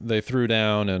said they threw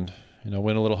down and,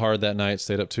 went a little hard that night,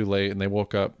 stayed up too late, and they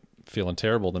woke up feeling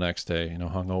terrible the next day,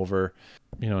 hungover,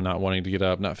 not wanting to get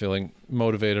up, not feeling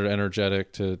motivated or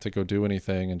energetic to go do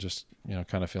anything, and just,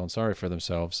 kind of feeling sorry for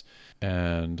themselves.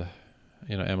 And,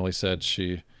 Emily said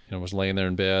she, was laying there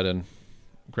in bed and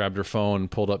grabbed her phone,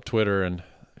 pulled up Twitter, and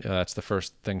that's the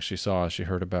first thing she saw. She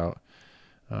heard about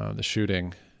the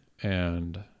shooting,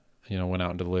 and went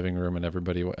out into the living room, and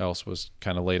everybody else was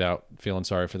kind of laid out feeling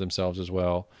sorry for themselves as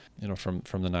well,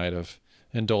 from the night of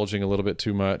indulging a little bit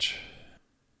too much.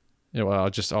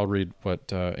 I'll read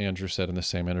what Andrew said in the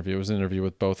same interview. It was an interview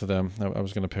with both of them. I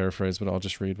was going to paraphrase, but I'll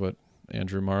just read what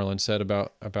Andrew Marlin said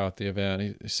about the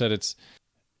event. He said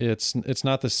it's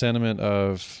not the sentiment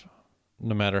of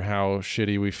no matter how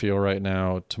shitty we feel right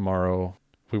now, tomorrow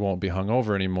we won't be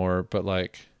hungover anymore, but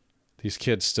like these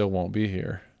kids still won't be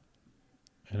here.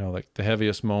 Like the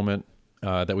heaviest moment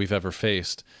that we've ever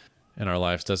faced in our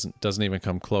lives doesn't even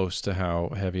come close to how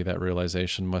heavy that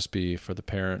realization must be for the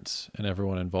parents and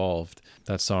everyone involved.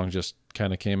 That song just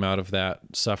kind of came out of that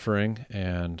suffering,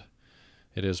 and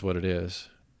it is what it is.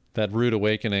 That rude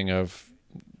awakening of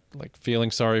like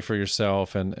feeling sorry for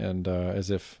yourself and as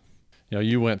if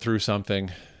you went through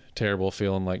something terrible,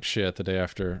 feeling like shit the day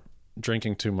after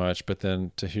drinking too much, but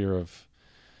then to hear of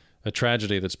a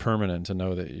tragedy that's permanent, to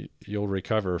know that you'll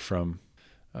recover from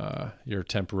your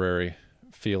temporary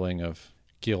feeling of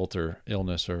guilt or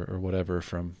illness or whatever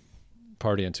from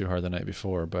partying too hard the night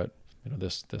before, but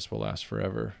this will last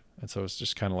forever. And so it's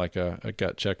just kind of like a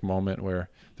gut check moment where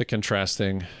the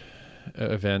contrasting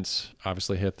events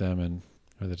obviously hit them, and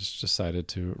they just decided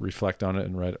to reflect on it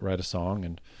and write a song.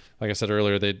 And like I said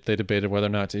earlier, they debated whether or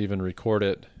not to even record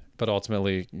it, but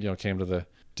ultimately came to the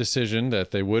decision that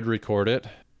they would record it.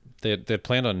 They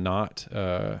planned on not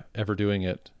ever doing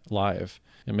it live,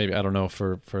 and maybe, I don't know,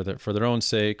 for their own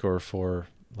sake or for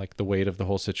like the weight of the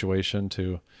whole situation,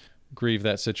 to grieve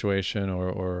that situation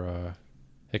or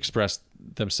express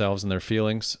themselves and their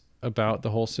feelings. about the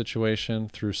whole situation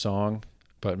through song,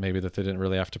 but maybe that they didn't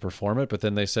really have to perform it. But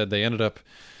then they said they ended up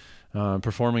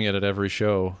performing it at every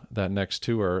show that next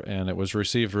tour, and it was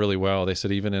received really well. They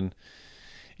said even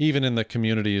in the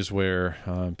communities where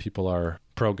people are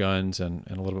pro-guns and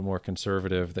a little bit more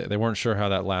conservative, they weren't sure how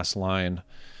that last line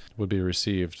would be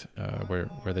received, where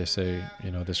they say,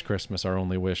 this Christmas our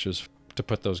only wish is to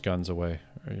put those guns away,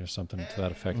 or something to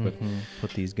that effect. But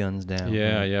put these guns down.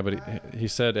 yeah. But he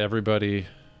said everybody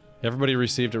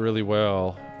received it really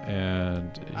well,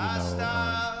 and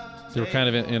they were kind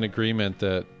of in agreement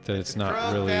that it's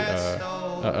not really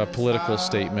a political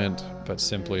statement, but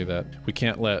simply that we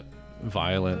can't let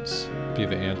violence be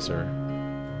the answer.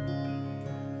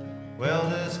 Well,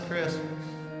 this Christmas,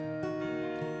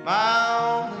 my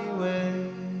only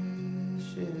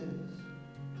wish is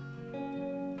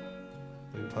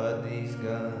we put these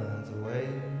guns away.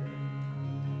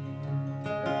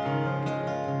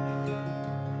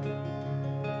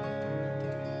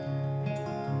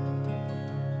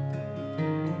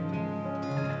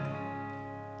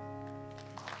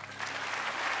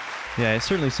 Yeah, it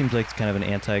certainly seems like it's kind of an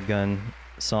anti-gun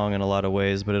song in a lot of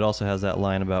ways, but it also has that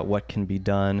line about what can be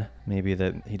done, maybe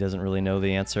that he doesn't really know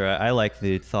the answer. I like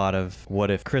the thought of what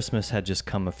if Christmas had just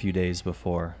come a few days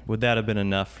before? Would that have been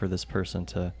enough for this person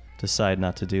to decide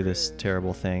not to do this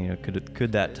terrible thing?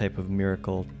 Could that type of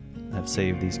miracle have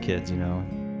saved these kids,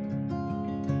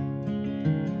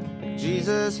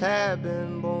 Jesus had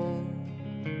been born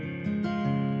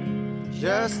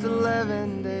just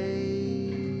 11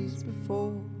 days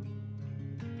before.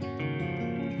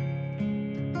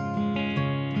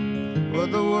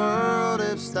 Would the world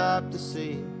have stopped to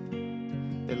see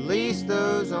at least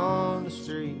those on the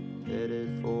street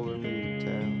headed for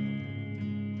Newtown?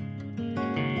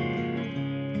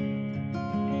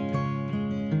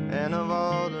 And of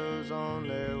all those on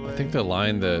their way, I think the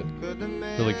line that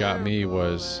really got me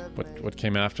was what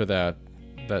came after that.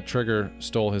 That trigger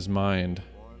stole his mind.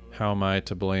 How am I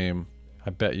to blame? I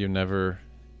bet you never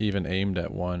even aimed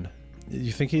at one.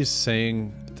 You think he's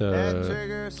saying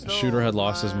the shooter had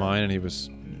lost his mind and he was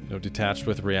detached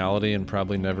with reality and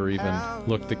probably never even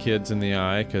looked the kids in the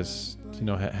eye? Because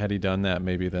had he done that,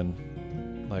 maybe then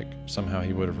somehow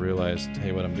he would have realized,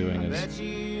 hey, what I'm doing is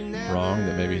wrong.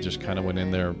 That maybe he just kind of went in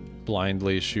there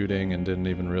blindly shooting and didn't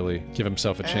even really give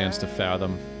himself a chance to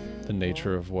fathom the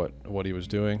nature of what he was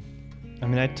doing. I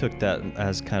mean, I took that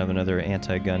as kind of another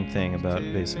anti-gun thing about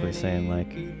basically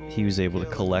saying he was able to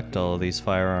collect all of these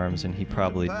firearms and he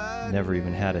probably never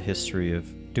even had a history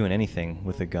of doing anything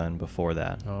with a gun before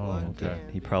that. Oh, okay.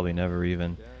 He probably never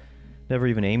even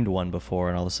aimed one before,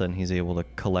 and all of a sudden he's able to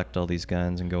collect all these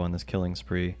guns and go on this killing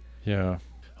spree. Yeah.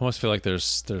 I almost feel like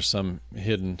there's some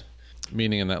hidden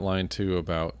meaning in that line too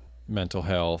about mental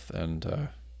health and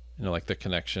the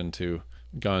connection to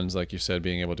guns, like you said,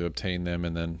 being able to obtain them,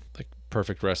 and then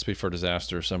perfect recipe for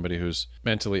disaster, somebody who's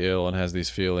mentally ill and has these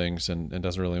feelings and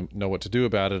doesn't really know what to do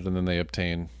about it, and then they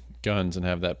obtain guns and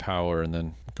have that power and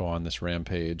then go on this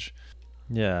rampage.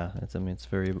 Yeah, it's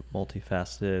very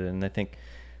multifaceted, and I think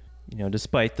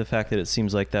despite the fact that it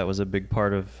seems like that was a big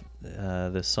part of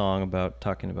this song about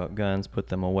talking about guns, put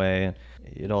them away, and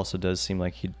it also does seem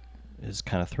like he is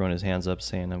kind of throwing his hands up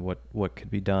saying what could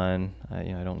be done. I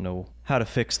don't know how to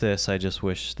fix this. I just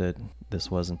wish that this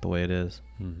wasn't the way it is.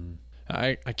 Mm-hmm.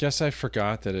 I guess I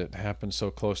forgot that it happened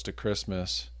so close to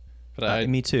Christmas. But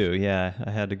me too, yeah.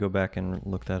 I had to go back and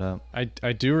look that up.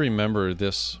 I do remember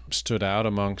this stood out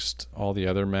amongst all the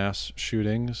other mass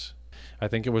shootings. I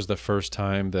think it was the first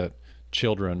time that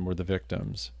children were the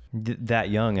victims. That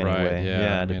young, anyway. Right,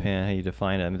 yeah. Depending on how you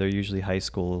define it. They're usually high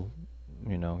school,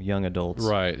 young adults.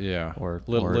 Right, yeah. Or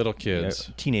little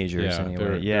kids. Teenagers, yeah, anyway.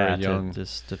 Very young,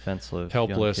 just defenseless,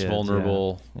 helpless, young kids,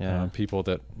 vulnerable, yeah. People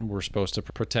that we're supposed to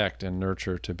protect and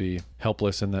nurture to be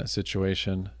helpless in that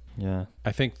situation. Yeah.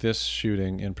 I think this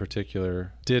shooting in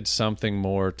particular did something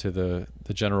more to the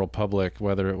general public,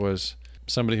 whether it was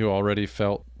somebody who already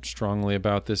felt strongly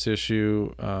about this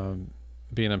issue,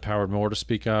 being empowered more to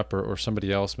speak up, or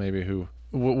somebody else maybe who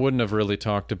wouldn't have really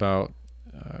talked about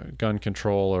gun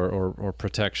control or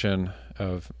protection,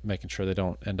 of making sure they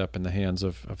don't end up in the hands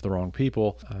of the wrong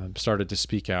people, started to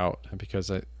speak out.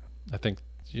 Because I think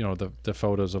the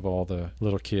photos of all the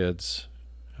little kids,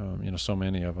 so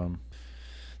many of them,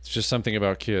 it's just something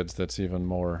about kids that's even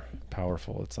more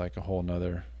powerful. It's like a whole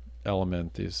nother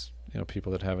element. These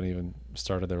people that haven't even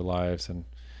started their lives and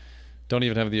don't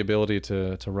even have the ability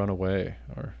to run away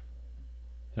or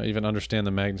even understand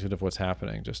the magnitude of what's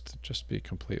happening, just be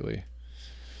completely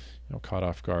caught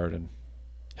off guard and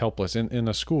helpless in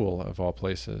a school of all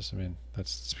places. I mean,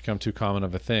 it's become too common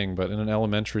of a thing, but in an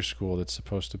elementary school that's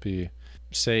supposed to be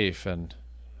safe and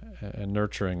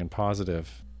nurturing and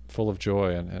positive, full of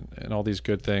joy and all these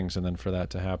good things, and then for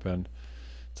that to happen,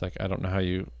 it's like, I don't know how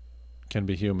you can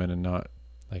be human and not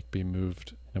like be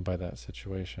moved, by that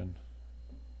situation.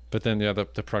 But then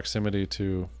the proximity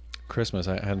to Christmas,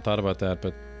 I hadn't thought about that,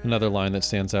 but another line that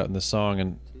stands out in the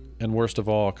song, and worst of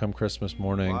all, come Christmas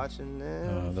morning,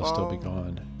 they'll still be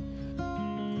gone.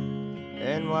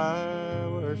 And why,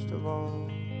 worst of all,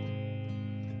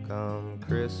 come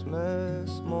Christmas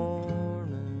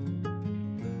morning,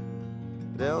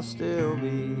 they'll still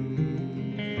be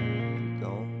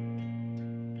gone.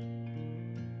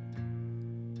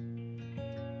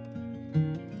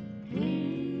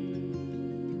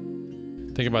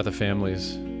 Think about the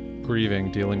families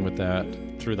grieving, dealing with that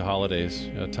through the holidays,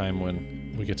 a time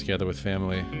when we get together with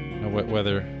family.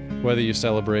 Whether you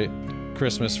celebrate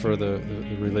Christmas for the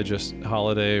religious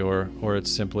holiday or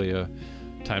it's simply a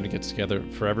time to get together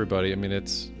for everybody. I mean,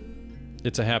 it's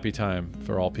a happy time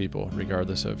for all people,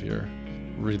 regardless of your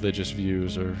religious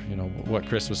views or what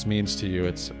Christmas means to you.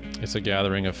 It's a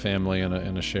gathering of family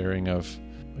and a sharing of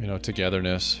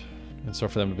togetherness. And so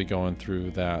for them to be going through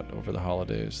that over the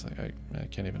holidays, like I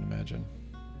can't even imagine.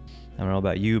 I don't know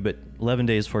about you, but 11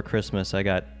 days before Christmas, I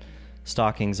got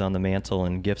stockings on the mantle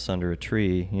and gifts under a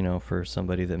tree, for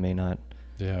somebody that may not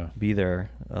be there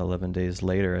 11 days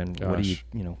later. And Gosh. What do you,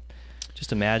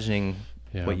 just imagining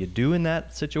what you do in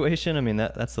that situation. I mean,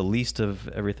 that's the least of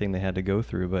everything they had to go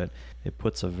through, but it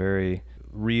puts a very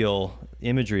real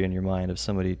imagery in your mind of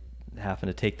somebody having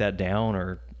to take that down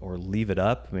or leave it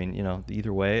up. I mean,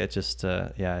 either way, it's just,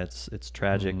 it's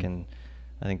tragic. Mm-hmm. And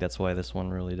I think that's why this one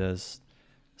really does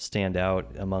stand out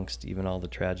amongst even all the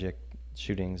tragic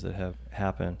shootings that have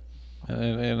happened.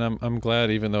 And I'm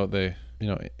glad, even though they,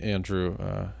 Andrew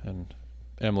and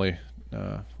Emily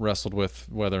wrestled with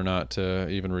whether or not to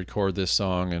even record this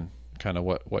song and kind of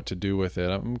what to do with it.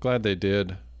 I'm glad they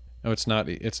did. It's not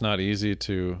easy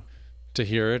to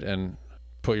hear it and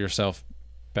put yourself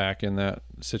back in that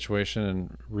situation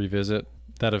and revisit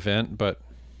that event, but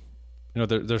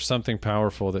there's something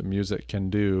powerful that music can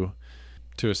do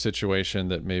to a situation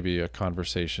that maybe a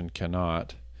conversation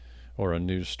cannot or a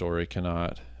news story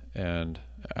cannot. And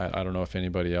I don't know if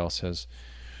anybody else has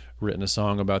written a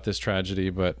song about this tragedy,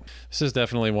 but this is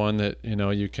definitely one that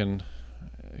you can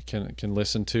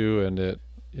listen to, and it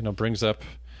brings up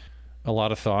a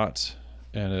lot of thoughts,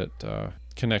 and it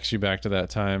connects you back to that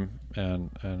time and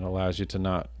allows you to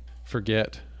not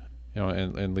forget,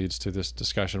 and leads to this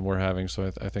discussion we're having.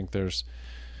 So I think there's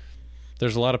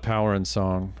a lot of power in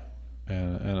song,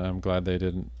 and I'm glad they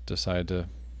didn't decide to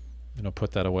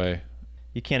put that away.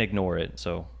 You can't ignore it.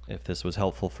 So if this was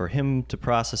helpful for him to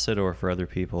process it or for other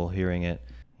people hearing it,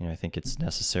 I think it's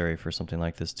necessary for something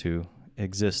like this to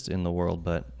exist in the world.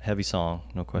 But heavy song,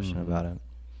 no question about it.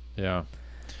 Yeah.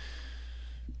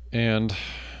 And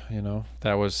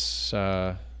that was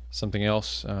something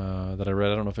else that I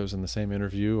read. I don't know if it was in the same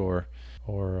interview or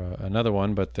another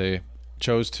one, but they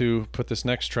chose to put this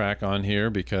next track on here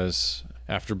because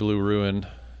after Blue Ruin,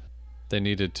 they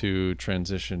needed to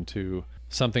transition to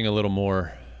something a little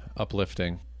more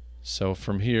uplifting. So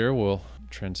from here, we'll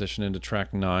transition into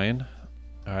track 9.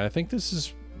 I think this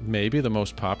is maybe the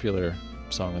most popular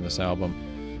song on this album.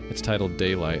 It's titled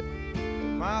Daylight.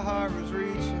 My heart was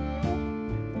reaching,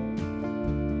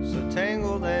 so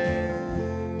tangled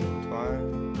and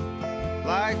twined,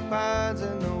 like vines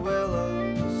in the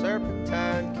willow,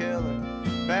 serpentine killer,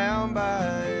 bound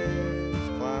by its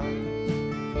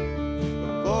climb.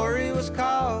 But glory was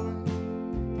calling,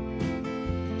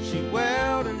 she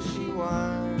wailed and she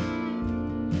whined,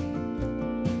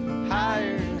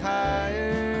 higher and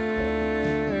higher,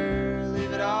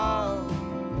 leave it all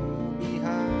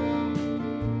behind.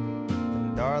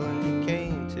 And darling, you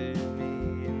came to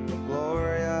me in the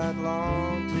glory I'd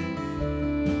long to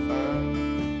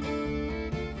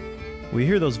find. We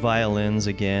hear those violins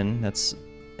again. That's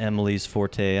Emily's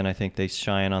forte, and I think they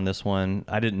shine on this one.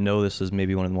 I didn't know this was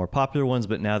maybe one of the more popular ones,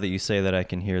 but now that you say that, I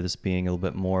can hear this being a little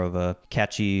bit more of a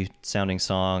catchy sounding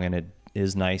song, and it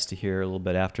is nice to hear a little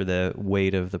bit after the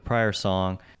weight of the prior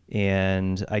song.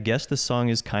 And I guess this song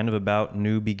is kind of about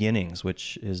new beginnings,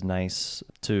 which is nice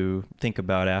to think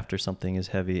about after something as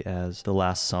heavy as the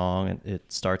last song.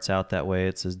 It starts out that way.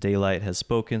 It says, "Daylight has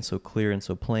spoken, so clear and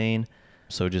so plain."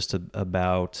 So just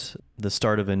about the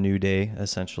start of a new day,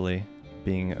 essentially,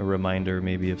 being a reminder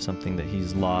maybe of something that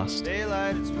he's lost.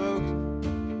 Daylight had spoken,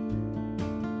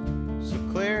 so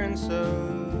clear and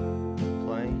so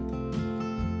plain.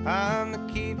 I'm the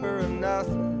keeper of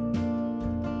nothing,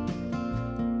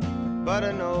 but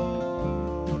an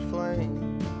old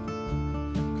flame,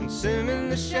 consuming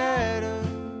the shadows,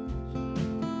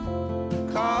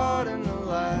 caught in the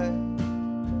light,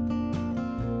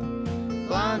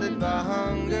 blinded by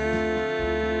hunger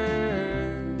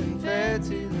and fed to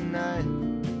the night.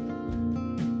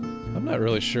 I'm not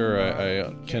really sure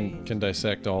I can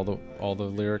dissect all the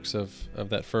lyrics of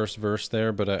that first verse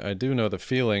there, but I do know the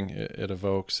feeling it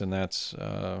evokes, and that's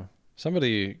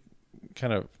somebody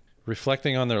kind of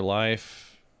reflecting on their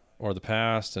life or the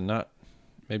past and not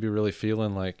maybe really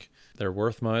feeling like they're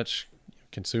worth much,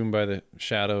 consumed by the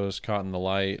shadows, caught in the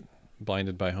light,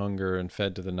 blinded by hunger and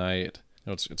fed to the night.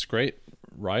 You know, it's great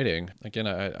writing. Again,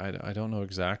 I don't know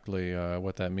exactly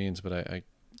what that means, but I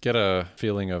get a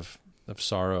feeling of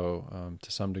sorrow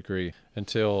to some degree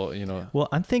until, you know. Well,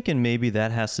 I'm thinking maybe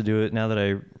that has to do it. Now that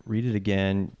I read it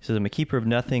again, he says, "I'm a keeper of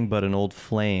nothing but an old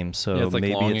flame." So Yeah, it's like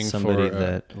maybe longing it's somebody for,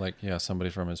 that, somebody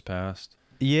from his past.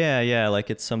 yeah, like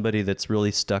it's somebody that's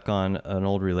really stuck on an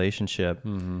old relationship,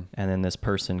 and then this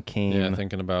person came. Yeah,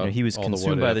 thinking about he was all the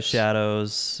consumed by the what-ifs.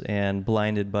 shadows and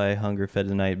blinded by hunger, fed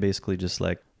to night. Basically, just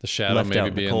like The shadow left out maybe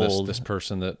in the being cold. this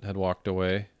person that had walked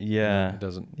away. Yeah,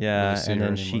 Doesn't yeah, really see and her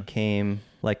then she anymore. came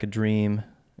like a dream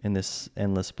in this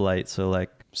endless blight. So like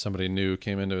Somebody new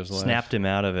came into his life. snapped him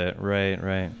out of it.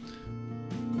 Right.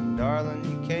 Darling,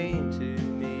 you came to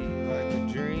me like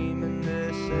a dream in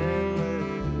this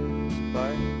endless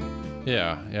light.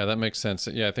 Yeah, that makes sense.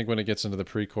 Yeah, I think when it gets into the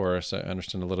pre-chorus, I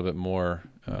understand a little bit more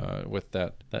with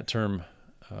that term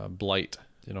blight,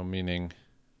 meaning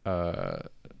a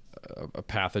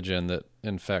pathogen that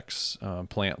infects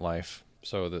plant life.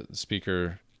 So the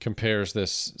speaker compares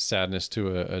this sadness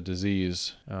to a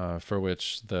disease for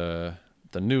which the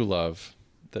new love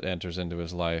that enters into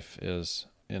his life is,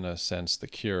 in a sense, the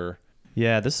cure.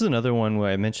 Yeah, this is another one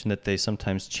where I mentioned that they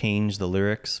sometimes change the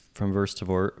lyrics from verse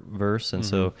to verse. And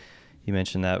so you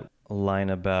mentioned that line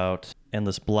about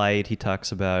endless blight. He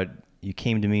talks about, "You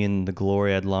came to me in the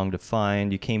glory I'd longed to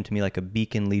find. You came to me like a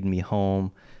beacon leading me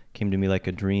home. Came to me like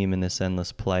a dream in this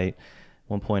endless plight."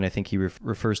 One point, I think he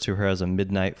refers to her as a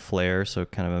midnight flare, so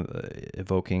kind of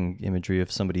evoking imagery of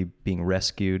somebody being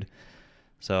rescued.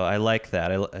 So I like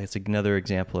that. It's another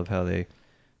example of how they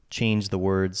change the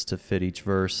words to fit each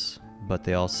verse, but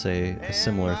they all say a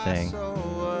similar thing. And my soul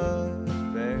was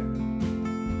bare.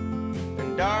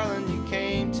 And darling, you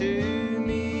came to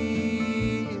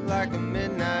me like a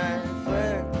midnight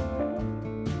flare.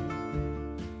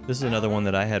 This is another one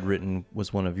that I had written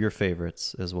was one of your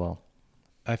favorites as well.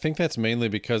 I think that's mainly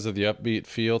because of the upbeat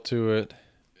feel to it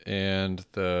and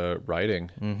the writing.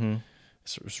 Mm-hmm.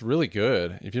 It's really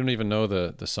good. If you don't even know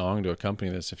the song to accompany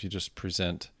this, if you just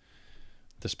present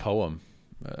this poem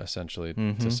essentially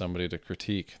to somebody to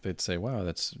critique, they'd say, wow,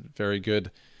 that's very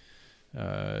good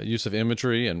use of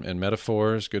imagery and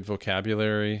metaphors, good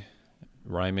vocabulary,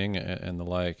 rhyming, and the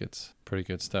like. It's pretty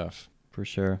good stuff. For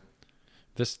sure.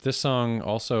 This song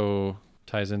also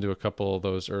ties into a couple of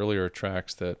those earlier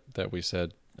tracks that we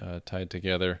said tied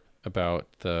together about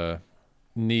the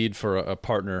need for a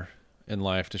partner in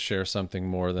life to share something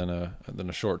more than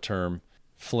a short-term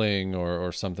fling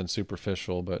or something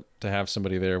superficial, but to have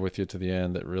somebody there with you to the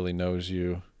end that really knows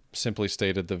you. Simply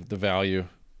stated, the value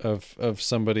of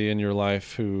somebody in your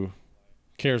life who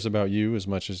cares about you as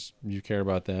much as you care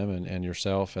about them and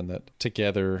yourself, and that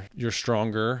together you're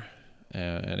stronger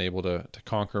and able to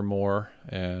conquer more,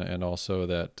 and also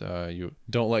that you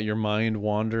don't let your mind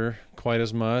wander quite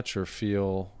as much or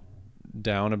feel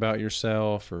down about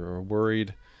yourself or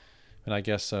worried. And I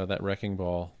guess that Wrecking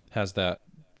Ball has that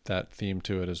theme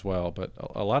to it as well. But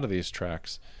a lot of these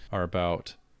tracks are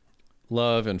about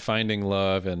love and finding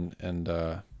love and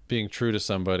being true to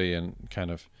somebody and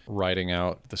kind of riding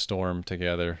out the storm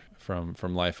together from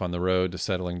life on the road to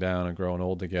settling down and growing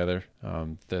old together.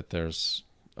 That there's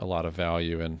a lot of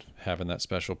value in having that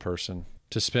special person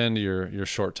to spend your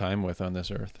short time with on this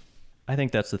earth. I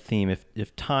think that's the theme.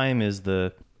 If time is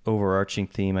the overarching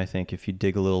theme, I think if you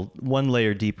dig one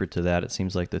layer deeper to that, it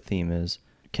seems like the theme is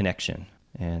connection.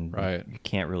 And right. You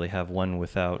can't really have one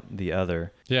without the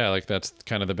other. Yeah, like that's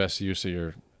kind of the best use of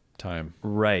your time.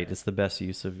 Right. It's the best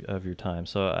use of your time.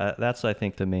 So that's, I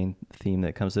think, the main theme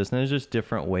that comes to this. And there's just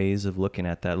different ways of looking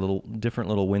at that, different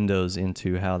little windows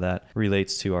into how that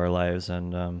relates to our lives.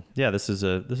 And this is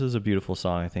a beautiful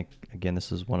song. I think, again,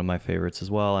 this is one of my favorites as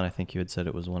well. And I think you had said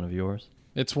it was one of yours.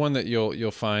 It's one that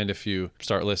you'll find if you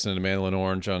start listening to Mandolin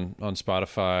Orange on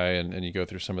Spotify and you go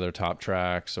through some of their top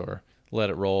tracks, or let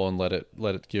it roll and let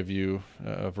it give you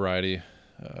a variety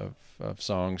of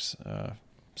songs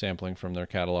sampling from their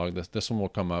catalog. This one will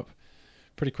come up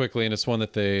pretty quickly, and it's one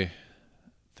that they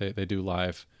do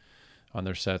live on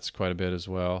their sets quite a bit as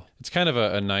well. It's kind of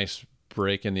a nice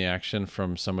break in the action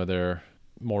from some of their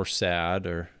more sad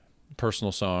or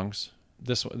personal songs.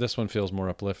 This one feels more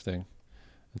uplifting,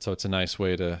 and so it's a nice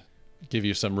way to give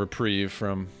you some reprieve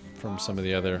from some of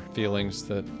the other feelings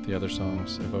that the other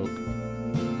songs evoke.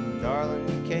 Darling,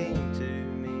 you came to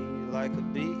me like a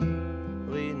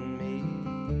beacon, leading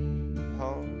me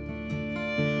home.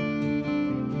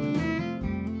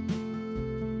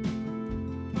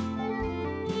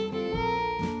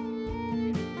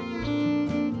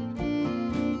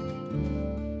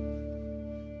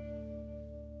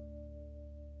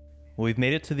 We've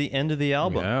made it to the end of the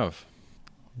album. We have.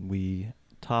 We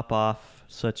top off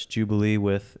Such Jubilee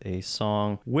with a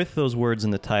song with those words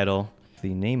in the title.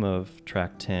 The name of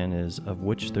track 10 is Of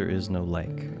Which There Is No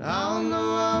Like. I'll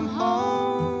know I'm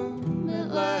home at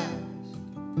last,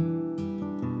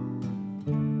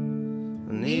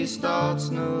 and these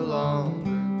thoughts no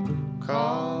longer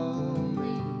call me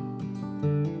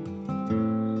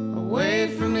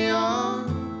away from the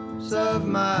arms of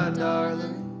my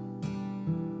darling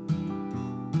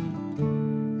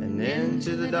and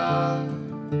into the dark,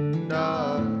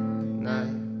 dark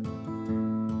night,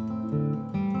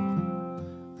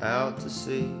 out to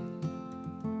sea.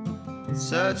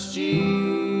 Such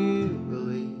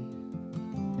jubilee,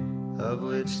 of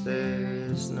which there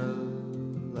is no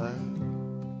light.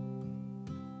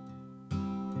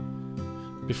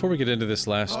 Before we get into this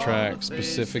last track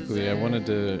specifically, I wanted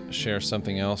to share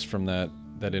something else from that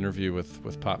interview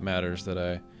with Pop Matters that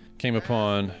I came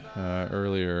upon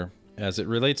earlier as it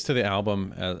relates to the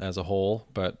album as a whole,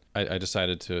 but I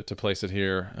decided to place it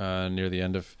here near the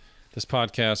end of this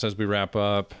podcast as we wrap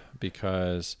up,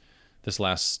 because this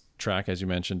last track, as you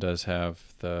mentioned, does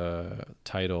have the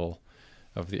title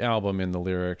of the album in the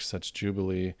lyrics, Such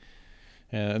Jubilee.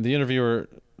 And the interviewer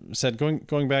said,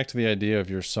 going back to the idea of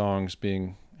your songs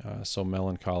being so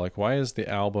melancholic, why is the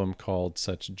album called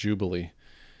Such Jubilee?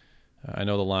 I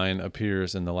know the line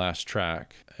appears in the last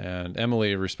track, and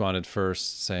Emily responded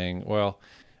first saying, well,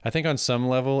 I think on some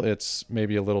level it's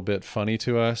maybe a little bit funny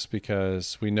to us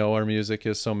because we know our music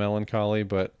is so melancholy,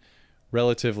 but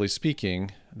relatively speaking,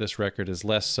 this record is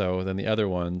less so than the other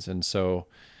ones. And so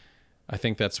I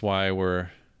think that's why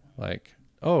we're like,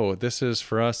 oh, this is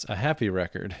for us a happy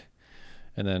record.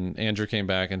 And then Andrew came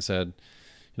back and said,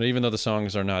 you know, even though the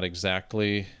songs are not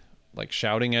exactly like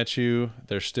shouting at you,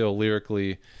 they're still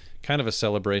lyrically kind of a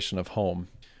celebration of home.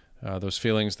 Those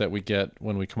feelings that we get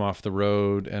when we come off the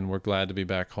road and we're glad to be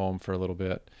back home for a little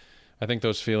bit. I think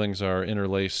those feelings are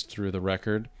interlaced through the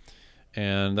record.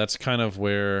 And that's kind of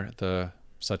where the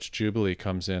Such Jubilee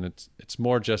comes in. It's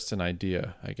more just an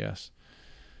idea, I guess.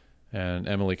 And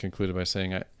Emily concluded by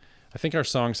saying, I think our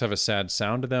songs have a sad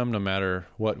sound to them no matter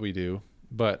what we do.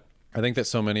 But I think that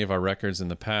so many of our records in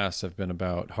the past have been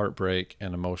about heartbreak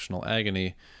and emotional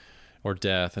agony or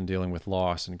death and dealing with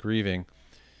loss and grieving.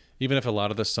 Even if a lot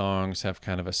of the songs have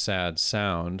kind of a sad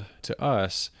sound, to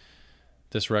us,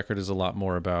 this record is a lot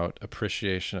more about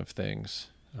appreciation of things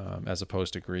as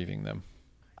opposed to grieving them.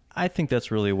 I think that's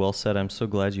really well said. I'm so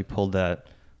glad you pulled that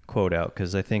quote out,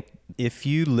 because I think if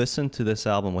you listen to this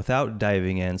album without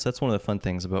diving in, so that's one of the fun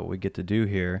things about what we get to do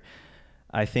here.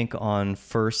 I think on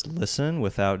first listen,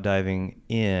 without diving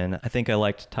in, I think I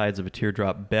liked Tides of a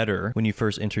Teardrop better when you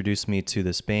first introduced me to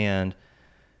this band.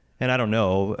 And I don't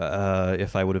know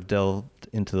if I would have delved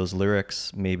into those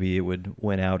lyrics, maybe it would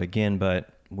win out again. But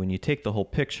when you take the whole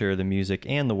picture, the music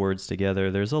and the words together,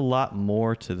 there's a lot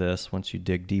more to this once you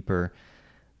dig deeper.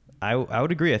 I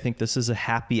would agree. I think this is a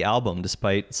happy album,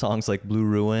 despite songs like Blue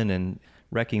Ruin and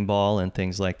Wrecking Ball and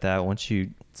things like that. Once you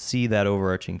see that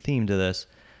overarching theme to this,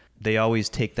 they always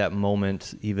take that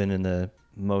moment, even in the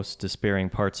most despairing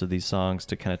parts of these songs,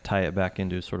 to kind of tie it back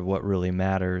into sort of what really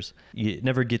matters. It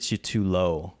never gets you too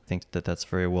low. I think that that's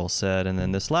very well said. And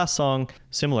then this last song,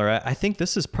 similar. I think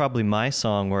this is probably my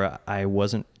song where I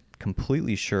wasn't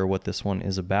completely sure what this one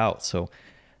is about. So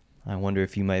I wonder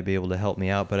if you might be able to help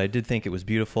me out. But I did think it was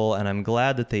beautiful, and I'm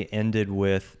glad that they ended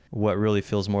with what really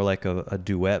feels more like a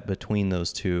duet between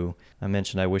those two. I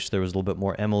mentioned I wish there was a little bit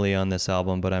more Emily on this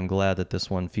album, but I'm glad that this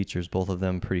one features both of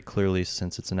them pretty clearly,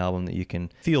 since it's an album that you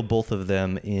can feel both of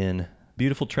them in.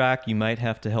 Beautiful track. You might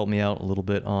have to help me out a little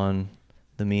bit on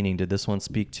the meaning. Did this one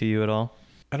speak to you at all?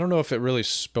 I don't know if it really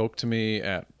spoke to me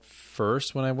at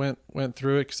first when I went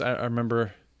through it, because I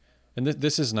remember, and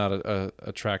this is not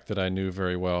a track that I knew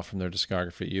very well from their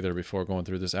discography either before going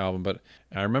through this album, but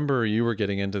I remember you were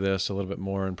getting into this a little bit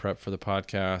more in prep for the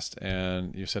podcast,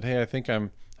 and you said, hey, I think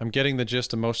I'm getting the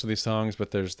gist of most of these songs,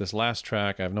 but there's this last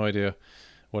track, I have no idea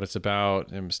what it's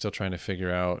about, I'm still trying to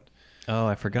figure out Oh,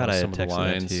 I forgot I had some of the texted that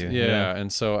lines. to you. Yeah,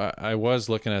 and so I was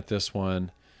looking at this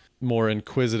one more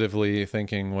inquisitively,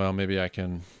 thinking, well, maybe I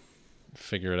can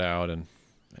figure it out and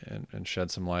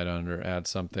shed some light on it or add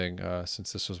something,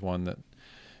 since this was one that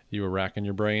you were racking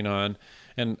your brain on.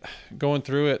 And going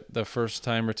through it the first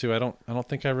time or two, I don't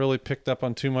think I really picked up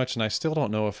on too much, and I still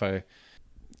don't know if I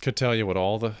could tell you what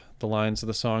all the lines of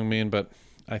the song mean, but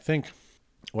I think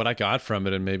what I got from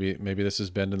it, and maybe this is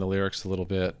bending the lyrics a little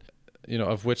bit,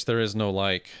 of which there is no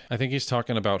like. I think he's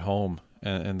talking about home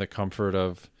and the comfort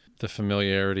of the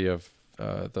familiarity of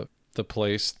the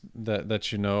place that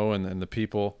and the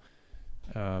people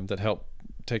that help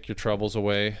take your troubles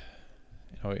away.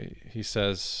 He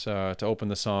says to open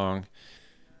the song,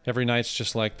 every night's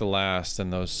just like the last,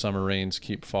 and those summer rains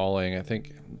keep falling. I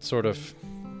think sort of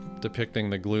depicting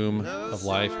the gloom of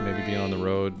life, maybe being on the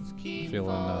road, feeling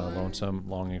lonesome,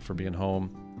 longing for being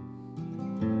home.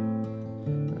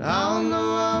 I'll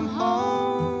know I'm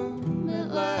home at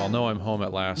last. I'll know I'm home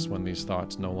at last when these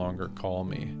thoughts no longer call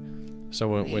me.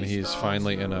 So when he's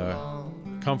finally in a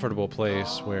comfortable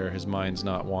place where his mind's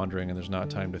not wandering and there's not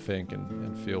time to think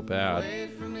and feel bad,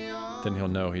 then he'll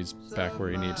know he's back where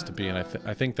he needs to be. And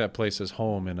I think that place is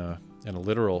home in a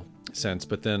literal sense.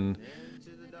 But then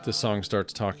the song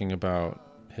starts talking about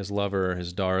his lover,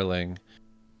 his darling,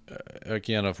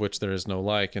 again, of which there is no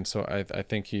like. And so I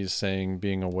think he's saying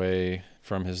being away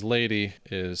from his lady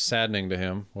is saddening to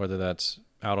him, whether that's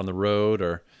out on the road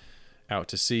or out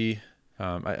to sea.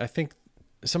 I think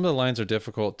some of the lines are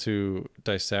difficult to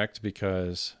dissect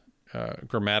because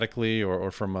grammatically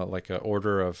or from a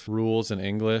order of rules in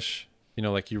English,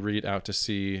 like you read out to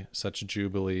sea, such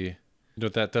jubilee,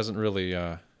 that doesn't really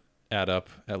add up,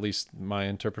 at least my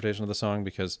interpretation of the song,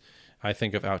 because I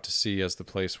think of out to sea as the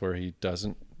place where he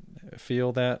doesn't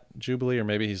feel that jubilee, or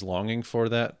maybe he's longing for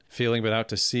that feeling, but out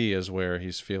to sea is where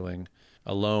he's feeling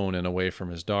alone and away from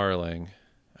his darling,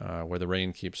 where the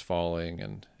rain keeps falling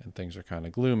and things are kind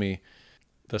of gloomy.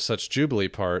 The such jubilee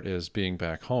part is being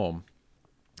back home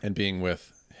and being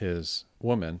with his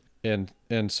woman. And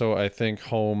so I think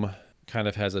home kind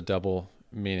of has a double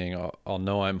meaning. I'll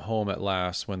know I'm home at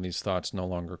last when these thoughts no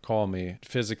longer call me,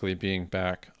 physically being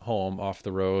back home off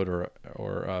the road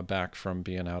or back from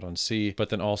being out on sea, but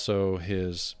then also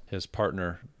his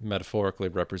partner metaphorically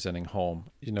representing home.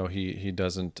 He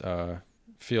doesn't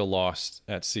feel lost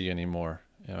at sea anymore.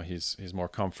 He's more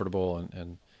comfortable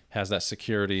and has that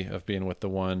security of being with the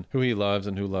one who he loves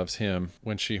and who loves him.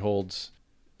 When she holds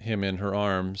him in her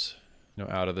arms,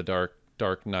 out of the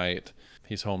dark night,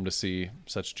 he's home to see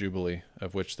such jubilee,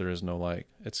 of which there is no like.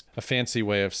 It's a fancy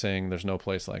way of saying there's no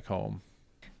place like home.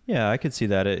 Yeah, I could see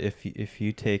that if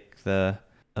you take the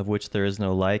of which there is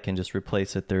no like and just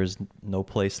replace it, there's no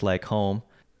place like home.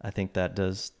 I think that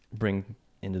does bring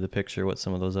into the picture what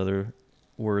some of those other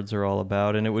words are all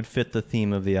about, and it would fit the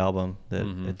theme of the album that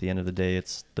at the end of the day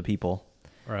it's the people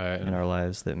in our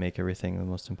lives that make everything the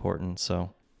most important.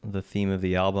 So the theme of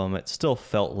the album, it still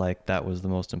felt like that was the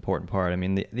most important part. I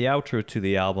mean, the outro to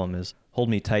the album is hold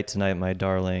me tight tonight, my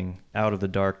darling, out of the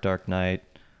dark, dark night,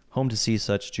 home to see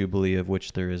such jubilee of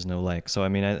which there is no like. So, I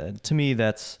mean, to me,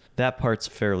 that part's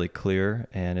fairly clear.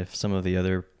 And if some of the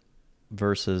other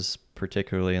verses,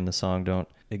 particularly in the song, don't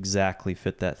exactly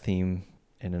fit that theme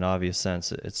in an obvious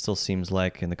sense, it still seems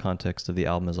like in the context of the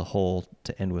album as a whole,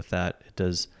 to end with that, it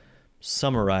does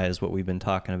summarize what we've been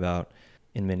talking about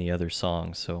in many other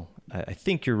songs. So I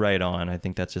think you're right on. I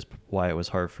think that's just why it was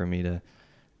hard for me to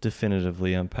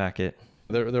definitively unpack it.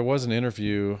 There was an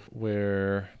interview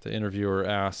where the interviewer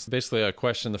asked basically a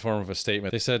question in the form of a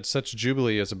statement. They said, such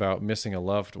jubilee is about missing a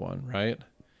loved one, right?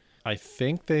 I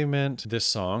think they meant this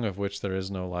song, of which there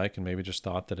is no like, and maybe just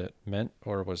thought that it meant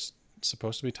or was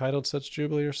supposed to be titled Such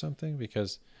Jubilee or something,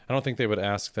 because I don't think they would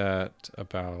ask that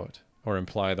about or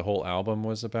imply the whole album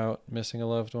was about missing a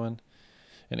loved one.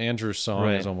 And Andrew's song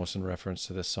is almost in reference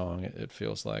to this song, it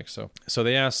feels like. So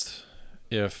they asked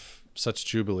if Such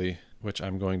Jubilee, which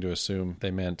I'm going to assume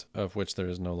they meant of which there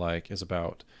is no like, is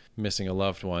about missing a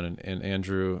loved one. And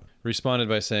Andrew responded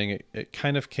by saying it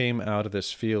kind of came out of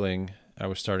this feeling I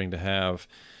was starting to have.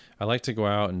 I like to go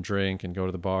out and drink and go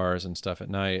to the bars and stuff at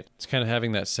night. It's kind of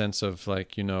having that sense of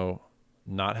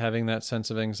not having that sense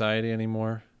of anxiety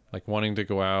anymore, like wanting to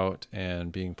go out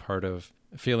and being part of,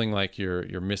 feeling like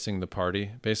you're missing the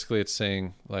party. Basically, it's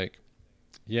saying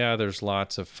yeah, there's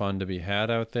lots of fun to be had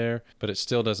out there, but it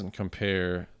still doesn't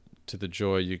compare to the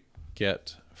joy you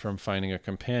get from finding a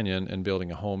companion and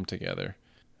building a home together.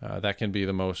 That can be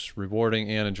the most rewarding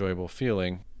and enjoyable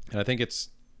feeling. And I think it's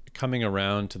coming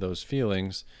around to those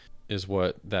feelings is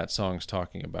what that song's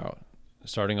talking about.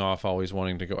 Starting off always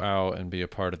wanting to go out and be a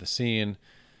part of the scene,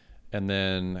 and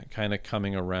then kind of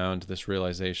coming around to this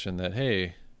realization that,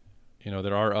 hey,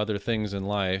 there are other things in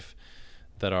life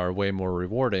that are way more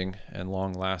rewarding and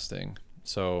long lasting.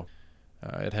 So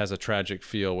it has a tragic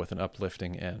feel with an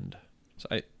uplifting end. So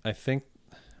I think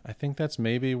that's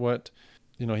maybe what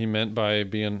he meant by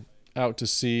being out to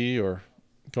sea or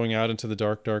going out into the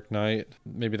dark, dark night.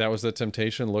 Maybe that was the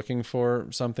temptation, looking for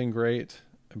something great,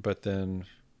 but then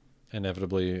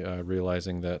inevitably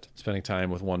realizing that spending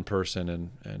time with one person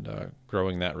and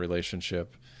growing that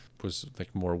relationship was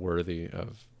like more worthy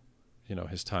of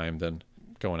his time than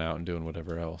going out and doing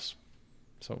whatever else.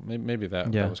 So maybe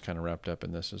that was kind of wrapped up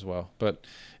in this as well. But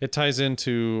it ties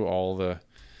into all the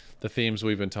themes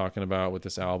we've been talking about with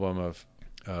this album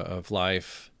of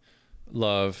life,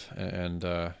 love,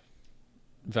 and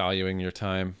valuing your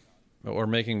time, or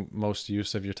making most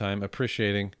use of your time,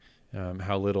 appreciating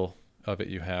how little of it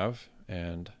you have,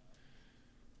 and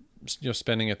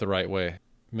spending it the right way,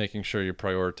 making sure you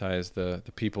prioritize the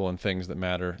people and things that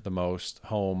matter the most,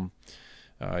 home,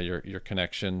 your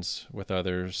connections with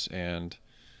others, and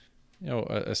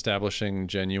establishing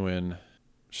genuine,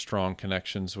 strong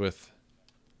connections with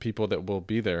people that will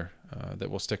be there, that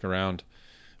will stick around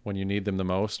when you need them the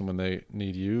most and when they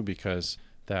need you, because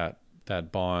that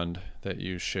bond that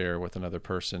you share with another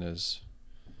person is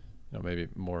maybe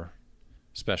more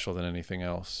special than anything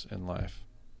else in life.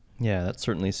 Yeah, that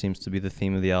certainly seems to be the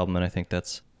theme of the album, and I think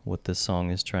that's what this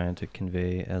song is trying to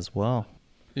convey as well.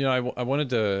 I wanted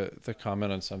to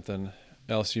comment on something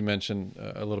else you mentioned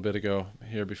a little bit ago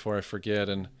here before I forget,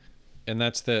 and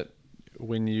that's that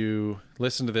when you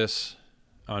listen to this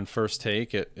on first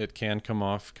take, it can come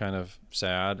off kind of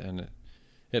sad, and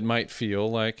it might feel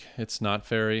like it's not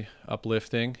very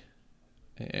uplifting.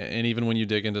 And even when you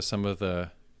dig into some of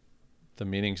the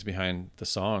meanings behind the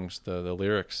songs, the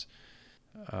lyrics,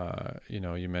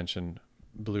 you mentioned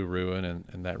Blue Ruin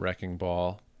and that Wrecking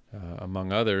Ball,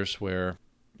 among others, where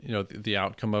the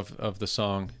outcome of the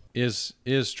song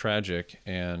is tragic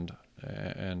and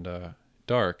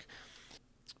dark.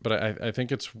 But I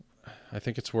think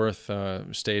it's worth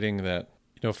stating that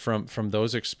from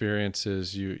those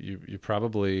experiences you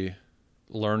probably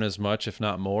learn as much, if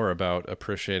not more, about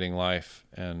appreciating life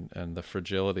and the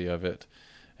fragility of it,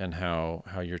 and how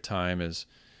your time is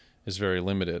very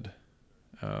limited.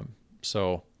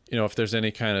 So if there's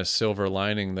any kind of silver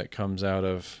lining that comes out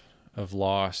of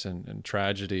loss and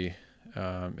tragedy,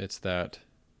 it's that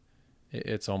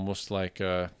it's almost like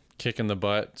a kick in the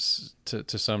butt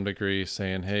to some degree,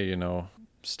 saying, hey,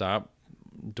 stop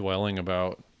dwelling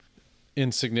about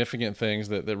insignificant things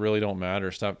that really don't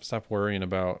matter. Stop worrying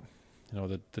about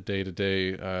the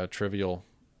day-to-day trivial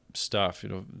stuff.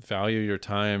 Value your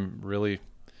time, really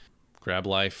grab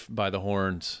life by the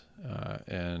horns,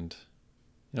 and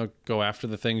go after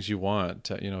the things you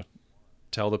want.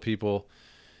 Tell the people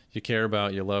you care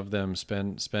about, you love them,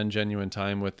 spend genuine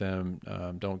time with them.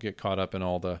 Don't get caught up in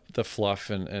all the fluff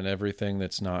and everything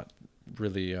that's not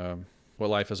really what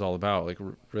life is all about. Like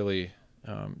really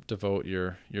devote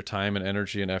your time and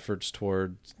energy and efforts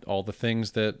toward all the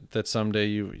things that someday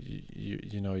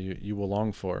you will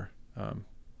long for.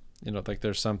 Like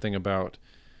there's something about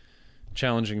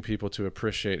challenging people to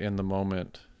appreciate in the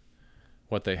moment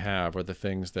what they have, or the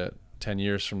things that 10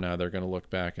 years from now they're going to look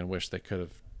back and wish they could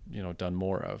have done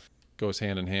more of. Goes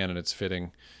hand in hand, and it's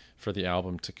fitting for the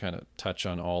album to kind of touch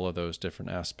on all of those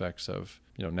different aspects of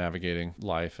navigating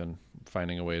life and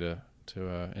finding a way to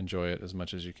enjoy it as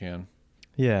much as you can.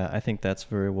 Yeah, I think that's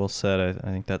very well said.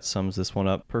 I think that sums this one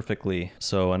up perfectly.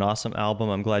 So an awesome album.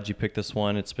 I'm glad you picked this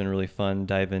one. It's been really fun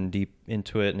diving deep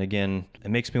into it. And again, it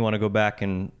makes me want to go back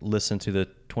and listen to the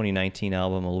 2019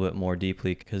 album a little bit more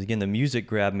deeply, because again, the music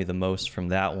grabbed me the most from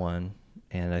that one.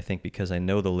 And I think because I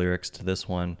know the lyrics to this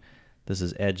one, this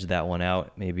has edged that one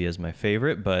out maybe as my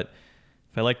favorite. But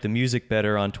if I like the music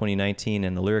better on 2019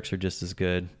 and the lyrics are just as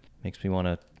good, makes me want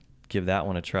to give that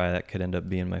one a try. That could end up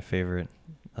being my favorite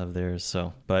of theirs.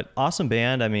 So, but awesome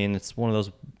band. I mean, it's one of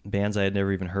those bands I had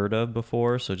never even heard of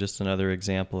before. So just another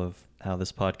example of how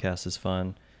this podcast is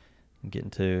fun, and getting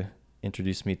to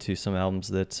introduce me to some albums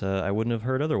that I wouldn't have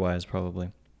heard otherwise,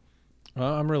 probably.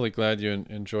 Well, I'm really glad you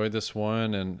enjoyed this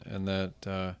one, and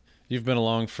that you've been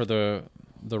along for the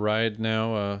ride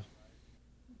now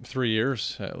 3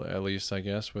 years at least, I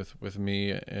guess, with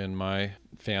me and my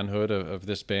fanhood of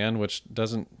this band, which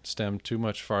doesn't stem too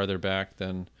much farther back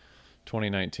than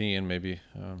 2019, maybe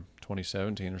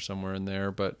 2017 or somewhere in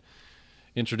there. But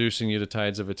introducing you to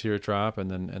Tides of a Teardrop,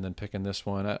 and then picking this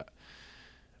one,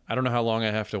 I don't know how long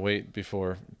I have to wait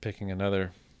before picking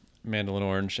another Mandolin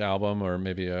Orange album, or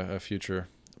maybe a future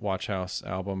Watch House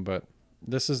album, but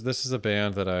this is a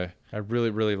band that I really,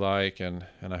 really like, and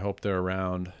I hope they're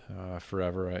around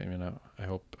forever. I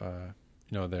hope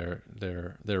their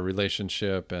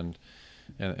relationship and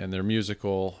their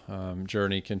musical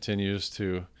journey continues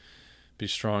to be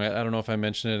strong. I don't know if I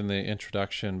mentioned it in the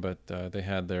introduction, but they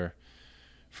had their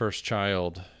first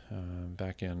child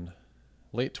back in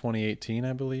late 2018,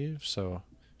 I believe. So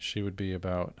she would be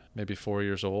about maybe 4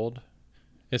 years old.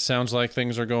 It sounds like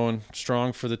things are going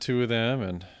strong for the two of them,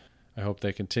 and I hope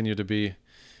they continue to be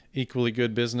equally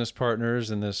good business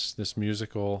partners in this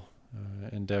musical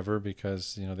endeavor,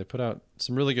 because they put out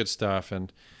some really good stuff,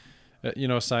 and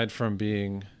aside from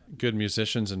being good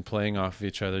musicians and playing off of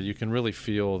each other, you can really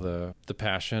feel the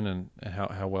passion and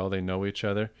how well they know each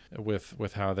other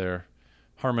with how they're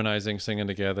harmonizing, singing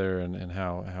together, and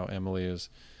how Emily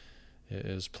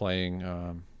is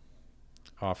playing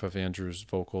off of Andrew's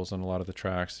vocals on a lot of the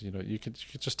tracks. You could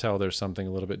just tell there's something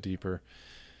a little bit deeper,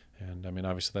 and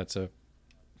obviously that's a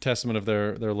testament of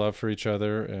their love for each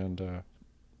other, and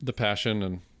the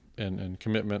passion and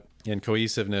commitment and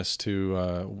cohesiveness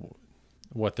to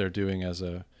what they're doing as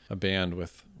a band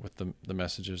with the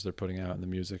messages they're putting out and the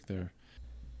music there.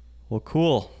 Well,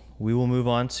 cool. We will move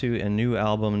on to a new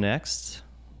album next.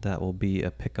 That will be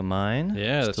a pick of mine.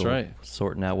 Yeah, that's Still right.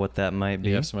 Sorting out what that might be.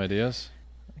 You have some ideas?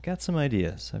 I've got some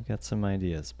ideas,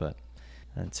 but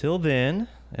until then,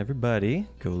 everybody,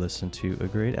 go listen to a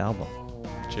great album.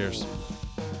 Cheers.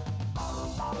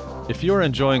 If you are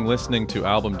enjoying listening to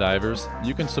Album Divers,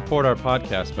 you can support our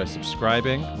podcast by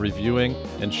subscribing, reviewing,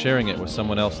 and sharing it with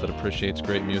someone else that appreciates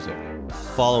great music.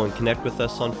 Follow and connect with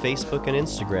us on Facebook and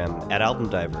Instagram at Album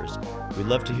Divers. We'd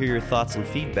love to hear your thoughts and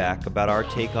feedback about our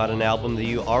take on an album that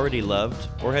you already loved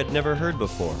or had never heard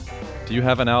before. Do you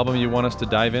have an album you want us to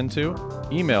dive into?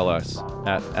 Email us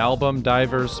at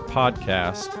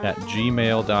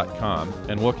albumdiverspodcast@gmail.com,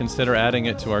 and we'll consider adding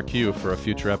it to our queue for a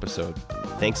future episode.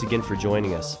 Thanks again for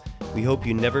joining us. We hope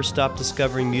you never stop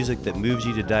discovering music that moves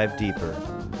you to dive deeper.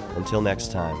 Until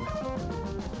next time.